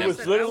was 9 it was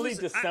episodes. literally I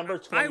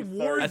December I 23rd.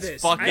 wore That's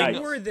this. fucking I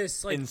wore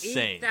this like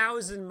insane.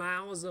 8,000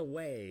 miles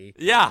away.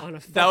 Yeah, on a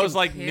that was fucking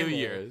like New camel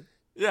Year's.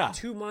 Yeah,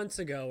 2 months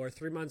ago or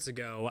 3 months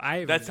ago. I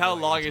have that's no how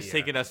long idea. it's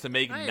taken us to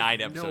make I 9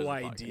 have episodes. no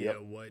of the podcast. idea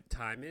Yep. what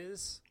time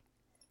is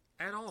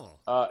at all.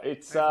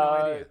 It's I have no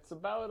idea. it's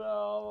about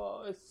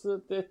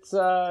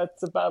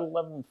it's about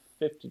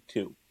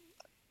 11:52.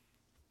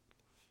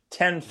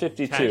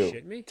 10:52.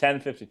 Shit me?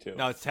 10:52.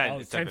 No, it's 10. Oh,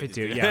 It's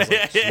 10:52. 10:52. Yeah, I was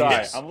like, Sorry,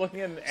 Jesus. I'm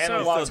looking at So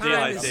analog. still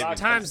daylight savings.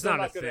 time's Still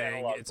not a good at thing.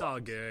 analog It's all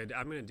clock. good.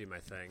 I'm gonna do my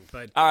thing,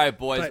 but All right,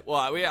 boys. But- Well,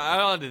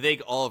 I want to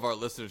thank all of our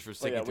listeners for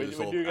sticking yeah, through we- this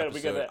we whole do gotta- we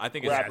episode. gotta I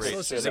think wrap it's this great.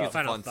 let's shit just I take think a it's a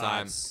final fun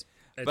time. thoughts.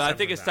 But I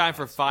think it's time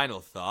for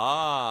final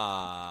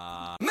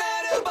thoughts.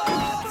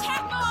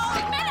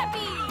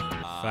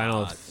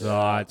 Final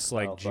thoughts,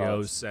 like Final Joe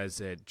thoughts.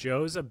 says it.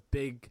 Joe's a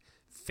big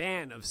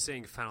fan of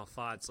saying final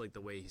thoughts like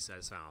the way he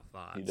says final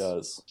thoughts. He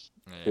does.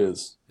 Yeah.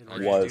 Is And we're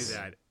gonna do was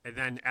that. And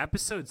then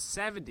episode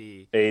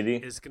 70 80.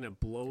 is gonna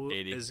blow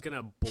 80.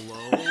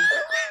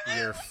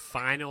 your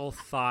final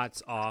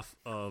thoughts off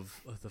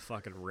of the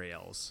fucking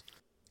rails.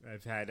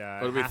 I've had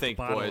What do we half think,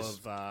 a bottle boys?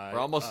 of We're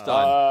almost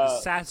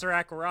done.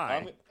 Sazerac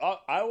Rye.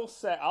 I will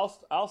say I'll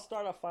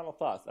start off final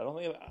thoughts. I don't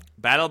think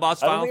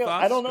BattleBots I final don't,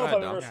 thoughts? I don't know Go if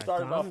ahead, I've ever Dom.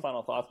 started Dom. off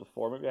final thoughts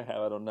before. Maybe I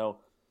have. I don't know.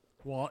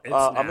 Well, it's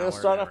I'm now going to or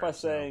start off by never,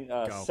 so saying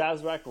go.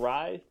 Sazerac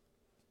Rye,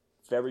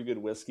 very good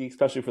whiskey,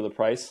 especially for the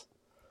price.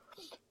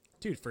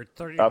 Dude, for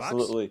 $30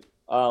 Absolutely.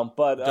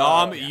 But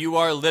Dom, you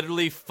are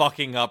literally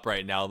fucking up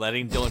right now,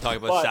 letting Dylan talk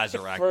about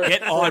Sazerac.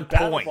 Get on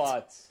point.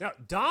 BattleBots, No,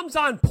 Dom's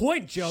on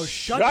point, Joe.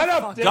 Shut Shut the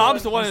up, fuck Dylan.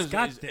 Dom's the one He's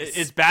got this.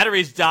 his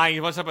battery's dying. He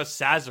wants to talk about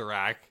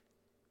Sazerac.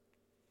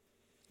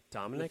 the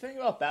Dominic. thing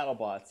about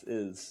BattleBots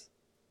is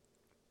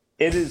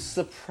it is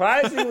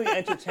surprisingly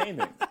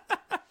entertaining.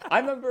 I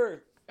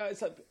remember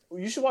it's like,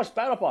 you should watch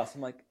BattleBots.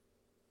 I'm like,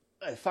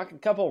 a fucking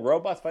couple of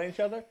robots fighting each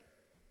other.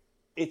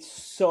 It's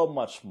so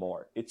much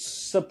more. It's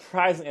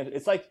surprisingly.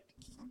 It's like,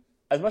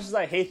 as much as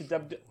I hate the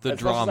The as much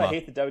drama. as I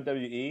hate the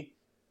WWE,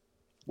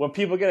 when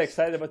people get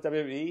excited about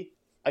WWE,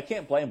 I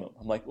can't blame them.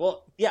 I'm like,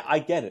 well, yeah, I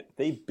get it.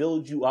 They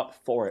build you up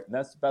for it, and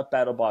that's what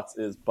BattleBots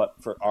is, but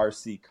for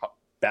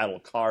battle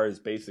cars,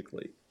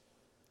 basically.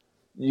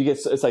 You get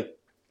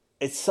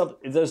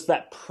there's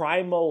that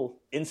primal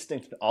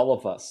instinct in all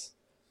of us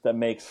that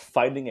makes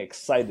fighting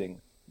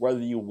exciting, whether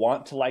you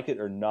want to like it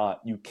or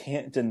not. You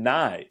can't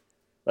deny.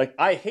 Like,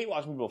 I hate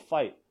watching people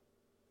fight.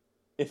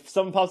 If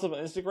someone pops up on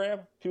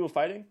Instagram, people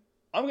fighting,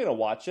 I'm going to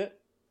watch it.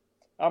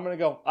 I'm going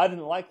to go, I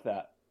didn't like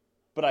that,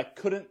 but I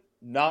couldn't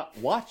not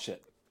watch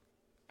it.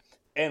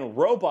 And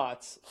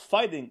robots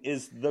fighting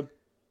is the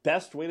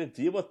best way to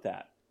deal with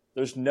that.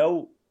 There's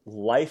no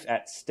life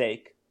at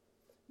stake.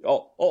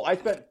 Oh, I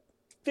spent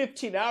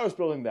 15 hours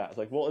building that. It's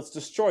like, well, it's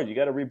destroyed. You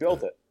got to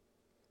rebuild it.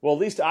 Well, at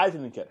least I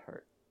didn't get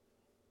hurt.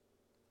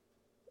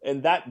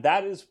 And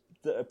that is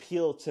the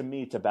appeal to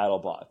me to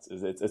BattleBots.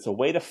 Is it's a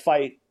way to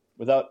fight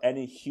without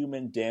any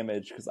human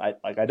damage, because I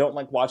don't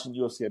like watching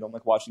UFC. I don't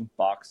like watching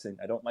boxing.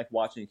 I don't like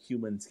watching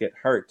humans get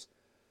hurt.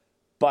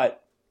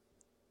 But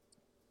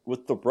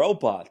with the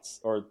robots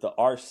or the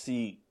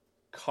RC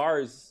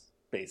cars,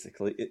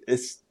 basically,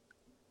 it's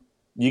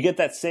you get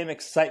that same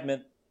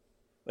excitement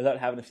without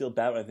having to feel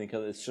bad. I think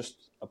it's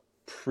just a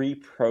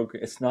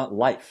pre-program. It's not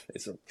life.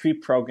 It's a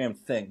pre-programmed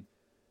thing,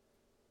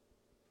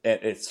 and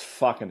it's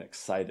fucking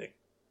exciting.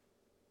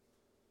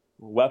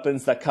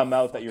 Weapons that come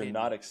out that you're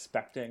not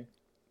expecting.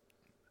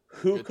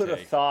 Who Good could have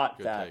take. thought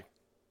Good that take.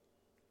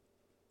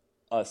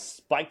 a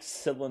spiked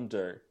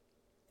cylinder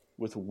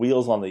with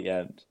wheels on the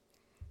end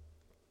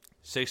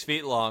 6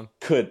 feet long.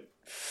 could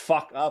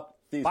fuck up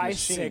these By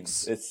machines?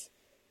 6.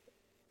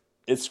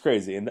 It's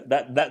crazy, and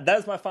that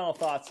is my final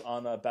thoughts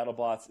on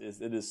BattleBots.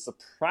 It is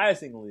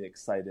surprisingly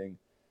exciting.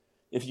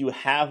 If you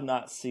have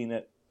not seen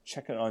it,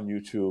 check it on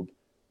YouTube.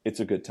 It's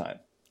a good time.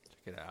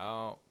 Check it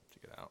out.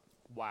 Check it out.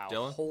 Wow.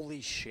 Dylan? Holy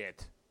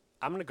shit.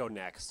 I'm going to go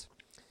next.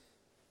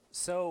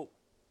 So,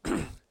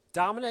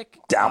 Dominic.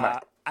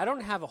 Dominic. I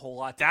don't have a whole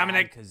lot to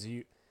Dominic. because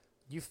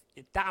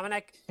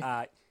Dominic,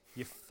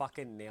 you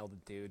fucking nailed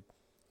it, dude.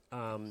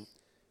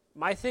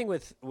 My thing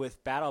with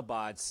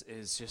BattleBots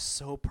is just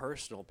so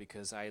personal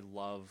because I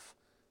love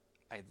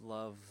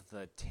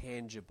the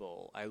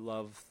tangible. I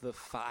love the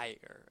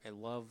fire. I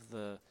love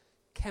the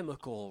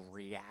chemical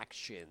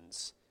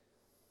reactions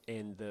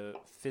and the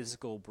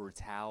physical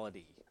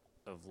brutality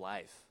of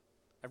life.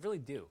 I really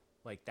do.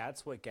 Like,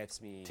 that's what gets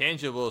me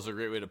Tangible is a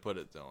great way to put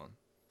it, Dylan.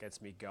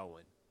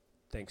 going.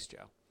 Thanks,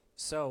 Joe.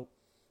 So,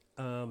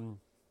 I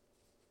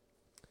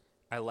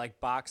like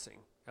boxing.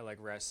 I like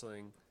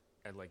wrestling.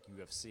 I like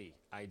UFC.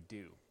 I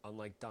do.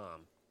 Unlike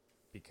Dom,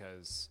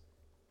 because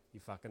he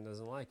fucking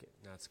doesn't like it.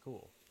 That's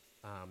cool.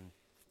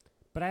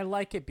 But I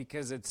like it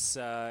because it's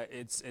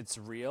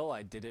real.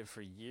 I did it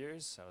for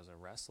years. I was a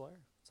wrestler.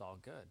 It's all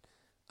good.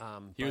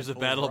 He was a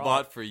but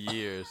overall, BattleBot for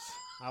years.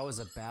 I was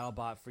a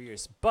BattleBot for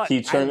years, but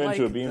He turned I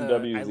into a like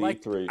BMW I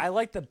like, Z3. I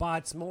like the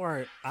bots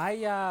more.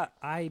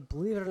 I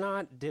believe it or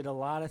not, did a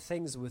lot of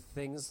things with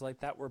things like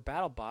that were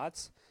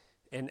BattleBots,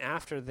 and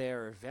after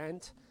their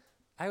event,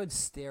 I would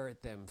stare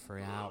at them for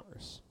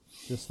hours,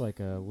 just like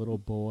a little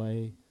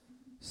boy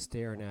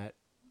staring at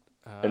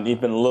An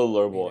even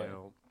littler boy. you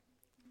know,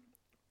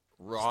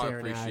 Raw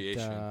staring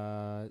appreciation.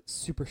 at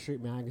Super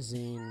Street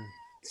Magazine,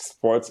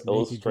 Sports naked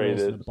girls in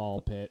Illustrated. the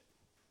ball pit,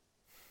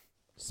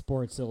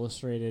 Sports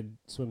Illustrated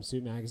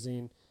swimsuit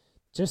magazine.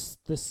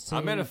 Just the same.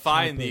 I'm gonna type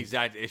find the of-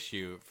 exact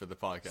issue for the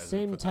podcast. and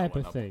same put that type one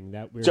of up. thing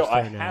that we're Joe,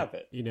 I staring have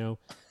at, it. you know.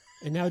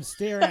 And I'd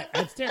stare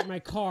at my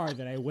car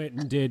that I went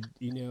and did,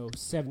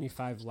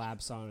 75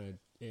 laps on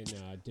in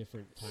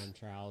different time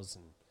trials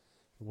and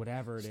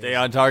whatever it is. Stay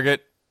on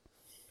target.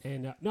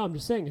 And no, I'm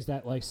just saying is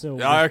that like so.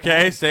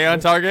 Okay, stay on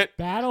target.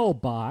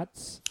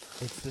 Battlebots.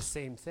 It's the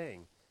same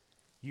thing.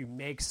 You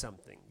make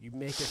something. You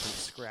make it from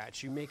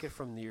scratch. You make it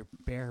from your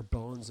bare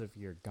bones of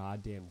your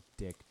goddamn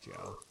dick,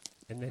 Joe.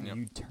 And then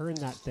you turn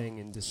that thing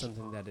into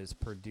something that is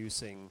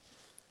producing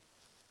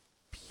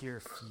pure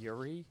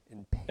fury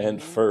and pain.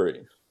 And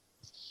furry.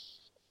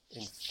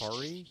 And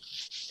furry.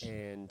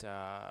 And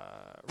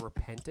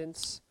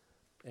repentance.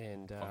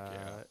 And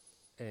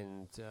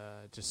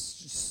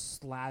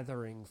just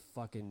slathering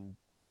fucking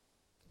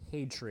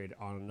hatred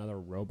on another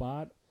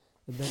robot.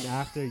 And then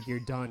after you're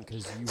done,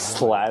 because you won.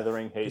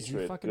 Slathering you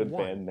hatred. fucking Good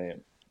won. band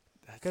name.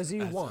 Because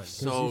you won. Because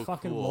so you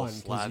fucking cool, won.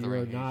 Because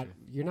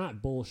you're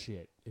not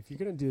bullshit. If you're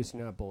gonna do this,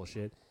 you're not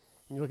bullshit.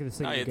 And you look at this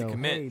thing No, you and have to go,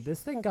 commit. "Hey,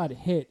 this thing got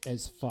hit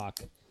as fuck,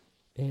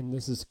 and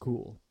this is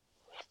cool."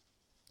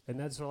 And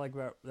that's what I like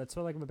about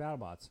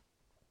BattleBots.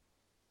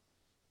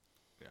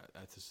 Yeah,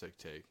 that's a sick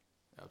take.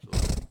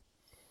 Absolutely.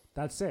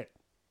 That's it.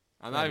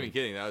 I'm not even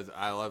kidding.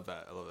 I love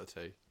that. I love that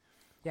take.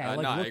 Yeah, I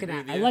like no, I looking agree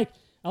at. with I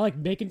you. like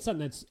making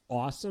something that's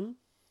awesome,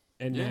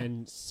 and Yeah.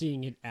 then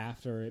seeing it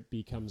after it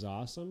becomes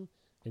awesome,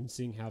 and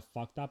seeing how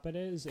fucked up it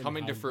is, and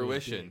Coming how to good it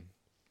fruition did.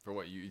 for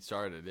what you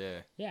started.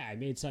 Yeah. Yeah, I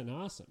made something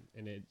awesome,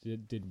 and it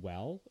did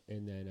well,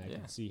 and then I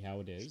can see how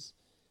it is,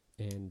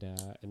 and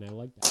I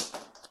like that.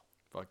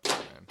 Fuck yeah,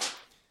 man.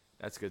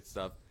 That's good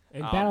stuff.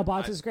 And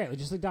BattleBots is great.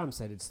 Just like Dom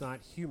said, it's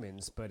not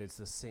humans, but it's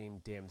the same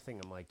damn thing.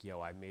 I'm like, yo,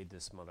 I made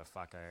this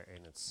motherfucker,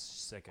 and it's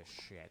sick as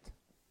shit.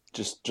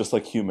 Just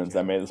like humans,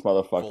 I made this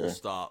motherfucker, Full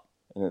stop.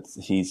 and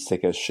he's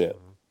sick as shit.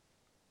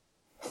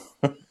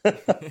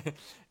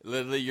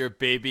 Literally, your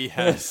baby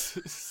has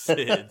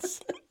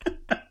SIDS.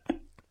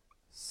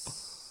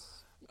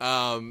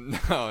 No,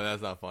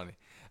 that's not funny.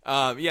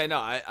 Yeah, no,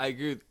 I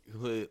agree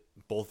with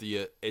both of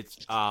you. It's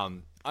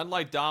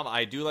unlike Dom,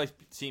 I do like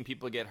seeing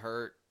people get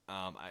hurt.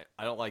 I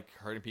don't like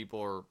hurting people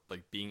or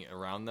like being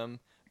around them,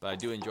 but I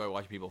do enjoy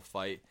watching people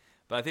fight.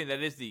 But I think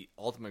that is the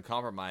ultimate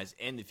compromise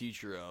and the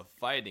future of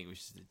fighting, which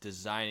is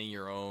designing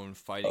your own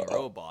fighting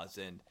robots.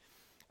 And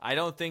I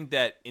don't think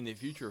that in the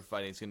future of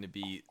fighting it's going to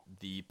be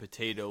the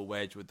potato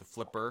wedge with the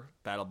flipper,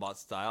 BattleBot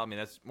style. I mean,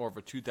 that's more of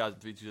a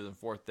 2003,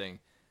 2004 thing.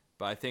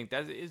 But I think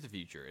that is the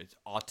future. It's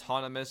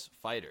autonomous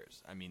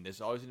fighters. I mean,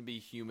 there's always going to be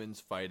humans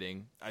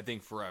fighting, I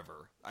think,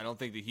 forever. I don't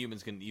think the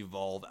humans can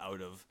evolve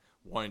out of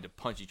wanting to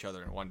punch each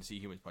other and wanting to see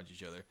humans punch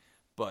each other.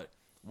 But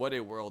what a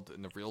world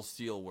in the Real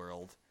Steel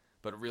world,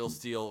 but Real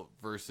Steel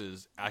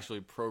versus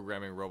actually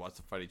programming robots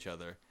to fight each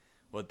other,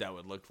 what that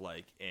would look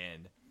like.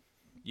 And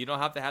you don't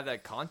have to have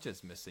that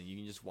conscience missing. You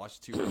can just watch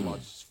two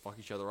robots just fuck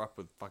each other up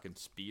with fucking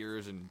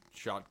spears and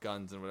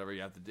shotguns and whatever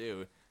you have to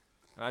do.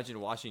 Imagine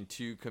watching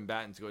two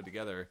combatants go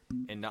together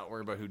and not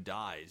worry about who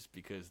dies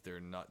because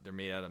they're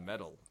made out of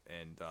metal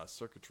and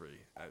circuitry.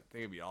 I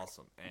think it'd be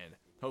awesome. And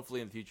hopefully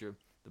in the future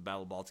the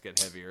BattleBots get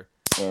heavier.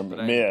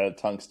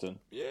 Tungsten.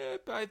 Yeah,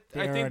 but I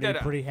They're think already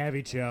that pretty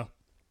heavy, Joe.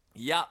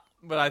 yeah,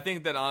 but I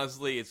think that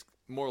honestly it's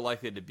more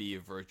likely to be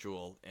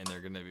virtual, and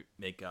they're gonna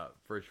make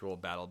virtual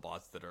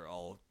BattleBots that are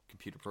all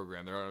computer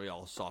programmed. They're gonna be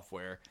all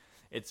software.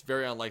 It's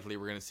very unlikely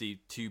we're gonna see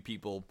two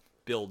people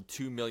build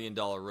 $2 million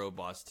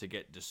robots to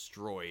get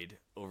destroyed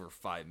over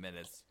 5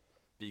 minutes,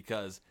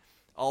 because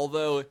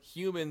although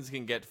humans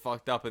can get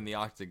fucked up in the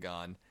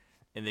octagon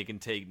and they can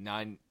take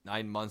nine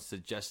months to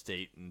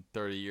gestate and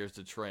 30 years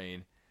to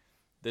train,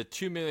 the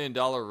 $2 million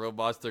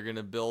robots they're going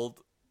to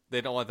build, they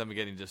don't want them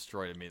getting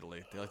destroyed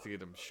immediately. They like to get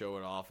them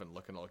showing off and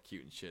looking all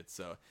cute and shit.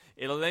 So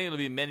it'll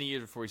be many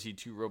years before we see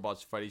two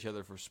robots fight each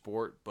other for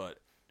sport, but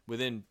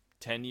within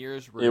 10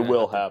 years we're going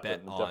to have to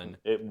bet on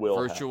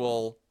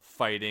virtual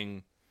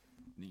fighting.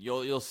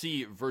 You'll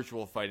see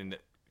virtual fighting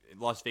that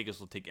Las Vegas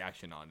will take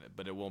action on it,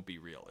 but it won't be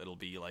real. It'll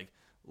be like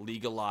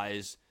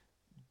legalized,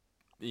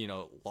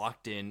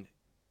 locked in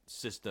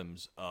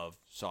systems of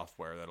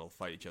software that'll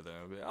fight each other.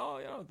 And it'll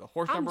be, the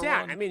horse I'm number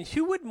down. one. I mean,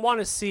 who wouldn't want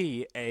to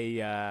see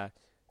a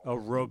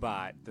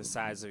robot the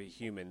size of a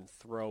human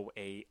throw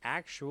a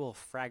actual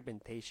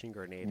fragmentation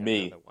grenade at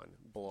Me. another one?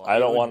 Blow I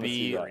don't up want to the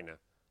see that. arena.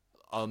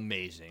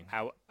 Amazing.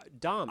 How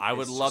Dom? I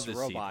would it's love just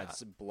to see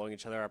robots blowing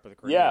each other up with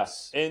Yeah,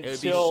 grenades.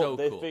 would be until so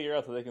they cool. figure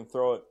out that they can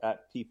throw it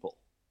at people.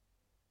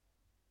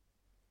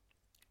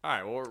 All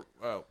right,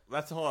 well,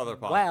 that's a whole other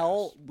podcast.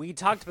 Well, we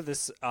talked about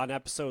this on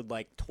episode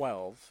like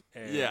 12.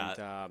 And,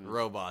 Yeah,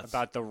 robots.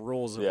 About the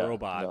rules of Yeah,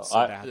 robots. no,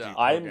 that have to be I'm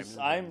programmed,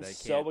 I'm and they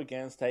so can't.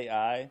 against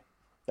AI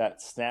that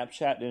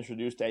Snapchat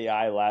introduced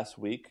AI last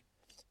week,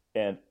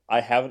 and I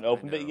haven't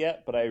opened it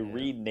yet, but I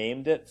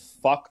renamed it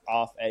 "Fuck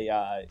Off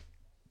AI,"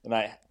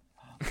 and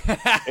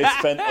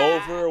it's been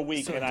over a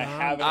week, and I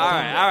haven't. All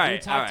opened it. right. We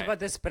talked about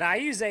this, but I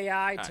use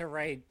AI to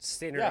write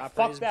standard Yeah,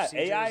 operating fuck that.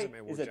 procedures AI in my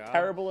is a job.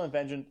 terrible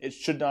invention. It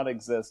should not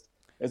exist.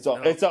 It's a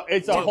What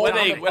whole a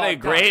other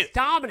great-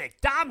 Dominic.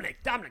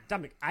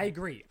 I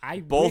agree.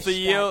 Both of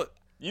you,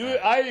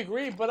 I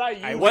agree, but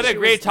I What a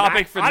great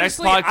topic for the next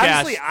podcast.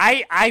 Honestly,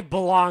 I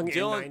belong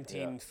Dylan- in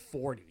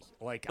 1940.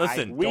 Like,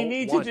 Listen, we don't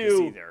need to want this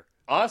do either.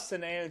 us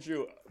and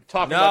Andrew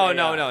talking about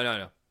No.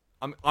 AI.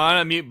 I'm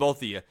gonna mute both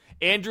of you.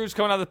 Andrew's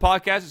coming on the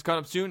podcast. It's coming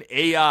up soon.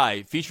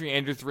 AI featuring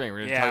Andrew Thring. We're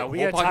gonna Yeah, talk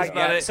we a whole gotta podcast talk-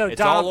 about yeah, it. so It's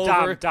Dom, all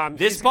Dom, over. Dom,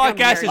 This he's become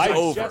podcast is married. I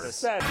over. just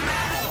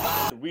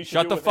said we should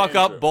Shut do the it with fuck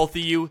up, Andrew. both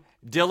of you.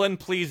 Dylan,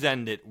 please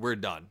end it. We're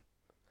done.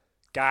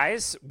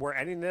 Guys, we're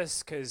ending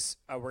this because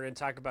we're going to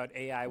talk about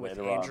AI with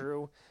Later on.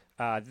 Andrew.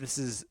 This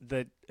is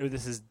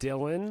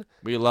Dylan,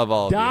 We love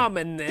all of you.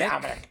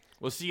 Dominic,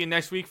 We'll see you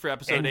next week for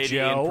episode and 80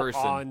 Joe in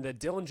person. on the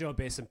Dylan Joe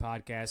Basin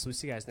podcast. We'll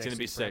see you guys next gonna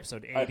be week for sick.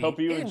 episode 80. I hope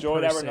you in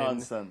enjoyed our person.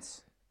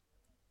 nonsense.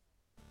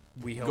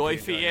 We hope Guy you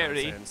enjoyed our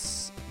Fieri.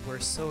 nonsense. We're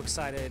so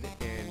excited,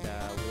 and we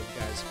have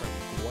guys from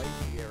Guy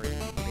Fieri,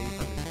 maybe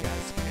from you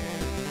guys,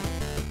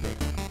 and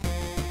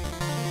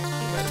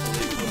Better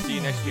believe it. We'll see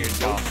you next year,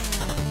 y'all.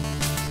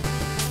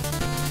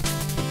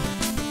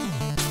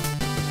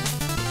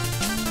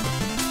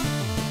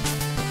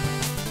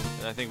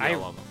 And I think we I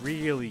all love them.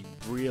 really,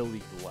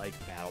 really like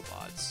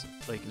Battlebots.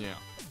 Like, Yeah.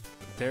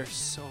 they're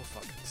so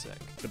fucking sick.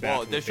 The Well,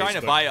 back from they're trying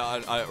to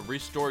Facebook. buy a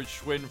restored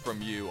Schwinn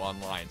from you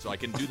online, so I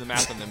can do the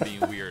math on them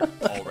being weird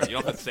already. You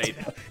don't have to say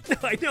that.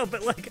 No, I know,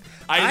 but like,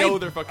 I know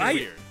they're fucking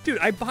weird. Dude,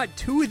 I bought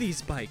 2 of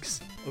these bikes.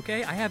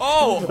 Okay, I have 2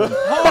 Oh, of them.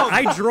 hold on.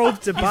 I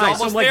drove to He's buy. almost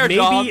So I'm like, there, maybe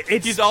Dom.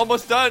 it's He's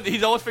almost done.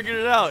 He's almost figured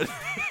it out.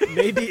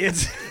 maybe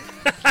it's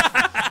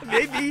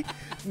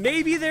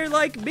maybe they're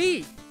like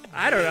me.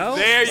 I don't know.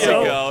 There you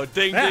So, go.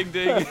 Ding, yeah. ding,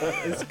 ding.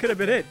 This could have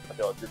been it.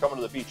 You're coming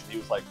to the beach, and he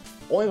was like,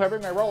 "Only if I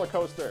bring my roller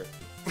coaster."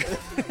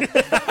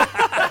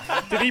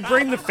 Did he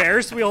bring the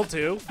Ferris wheel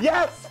too?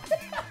 Yes.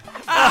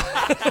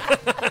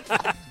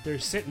 They're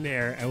sitting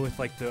there and with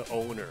like the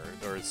owner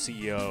or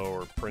CEO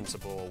or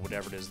principal,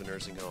 whatever it is, the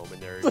nursing home, and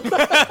they're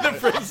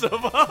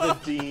The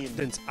dean.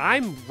 since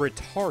I'm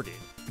retarded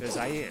because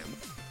I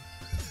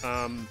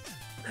am.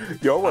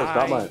 Your words, not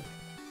I- mine.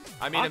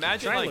 I mean,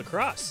 imagine try like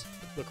lacrosse.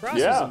 Lacrosse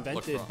Yeah. was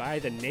invented Lacrosse. by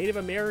the Native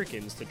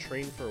Americans to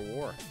train for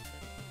war.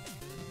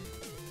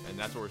 and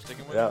that's what we're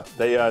sticking with. Yeah,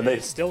 they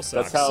It still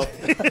sucks. That's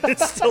how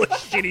It's still a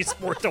shitty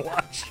sport to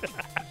watch,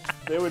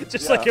 they would.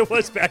 just yeah. like it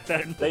was back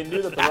then. They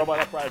knew that the robot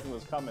uprising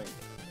was coming,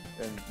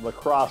 and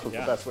lacrosse was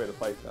Yeah. the best way to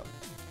fight them.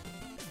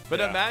 But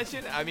Yeah.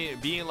 imagine, I mean,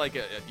 being like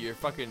you're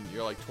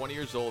like 20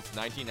 years old. It's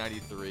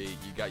 1993. You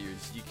got your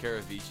Z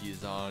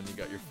Caravicci's on. You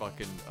got your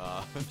fucking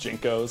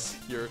Jinkos.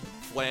 your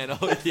flannel.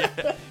 Yeah,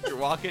 you're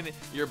walking.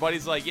 Your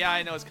buddy's like, yeah,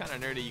 I know it's kind of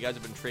nerdy. You guys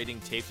have been trading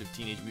tapes of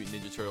Teenage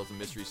Mutant Ninja Turtles and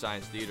Mystery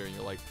Science Theater, and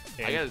you're like,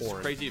 I And got this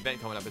porn. crazy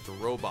event coming up. It's a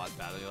robot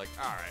battle. And you're like,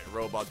 all right,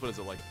 robots. What is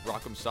it like?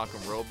 Rock'em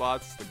Sock'em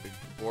Robots, the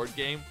board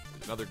game.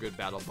 Another good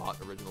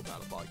original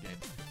Battlebot game.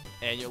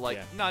 And you're like,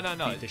 Yeah.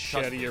 no. Beat the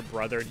shit out of your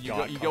brother.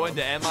 You go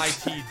into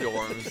MIT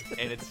dorms,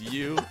 and it's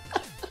you.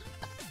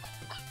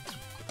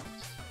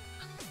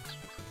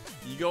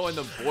 You go in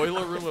the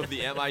boiler room of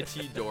the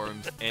MIT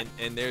dorms,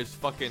 and there's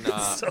fucking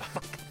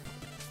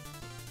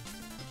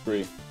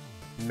Three.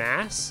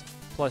 Mass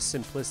plus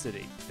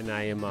simplicity, and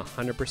I am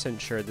 100%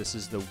 sure this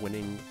is the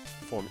winning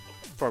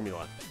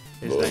formula.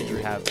 Is that you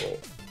have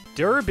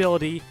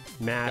durability,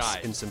 mass,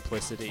 Guys. and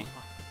simplicity.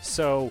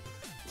 So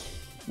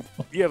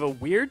you have a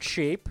weird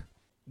shape.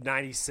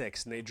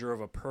 96, and they drove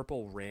a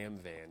purple Ram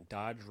van,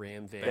 Dodge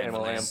Ram van Damn,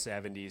 from the Ram.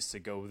 70s to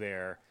go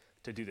there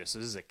to do this. So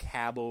this is a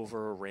cab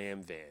over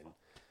Ram van.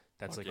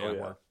 That's like Oh,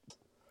 yeah.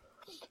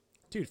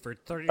 dude, for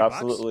 30 bucks.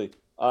 Absolutely.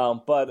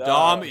 But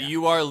Dom,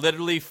 you are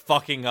literally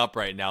fucking up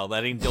right now,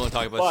 letting Dylan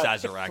talk about but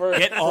Sazerac. for-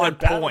 Get for on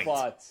point.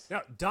 Battlebots,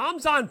 No,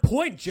 Dom's on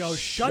point, Joe.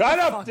 Shut Shut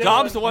the up, fuck Dylan.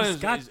 Dom's the one He's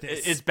got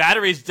this. his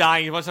battery's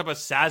dying. He wants to talk about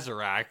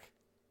Sazerac.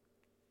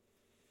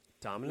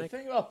 The Dominic.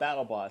 thing about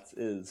BattleBots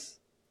is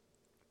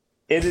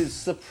it is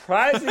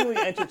surprisingly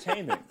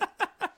entertaining.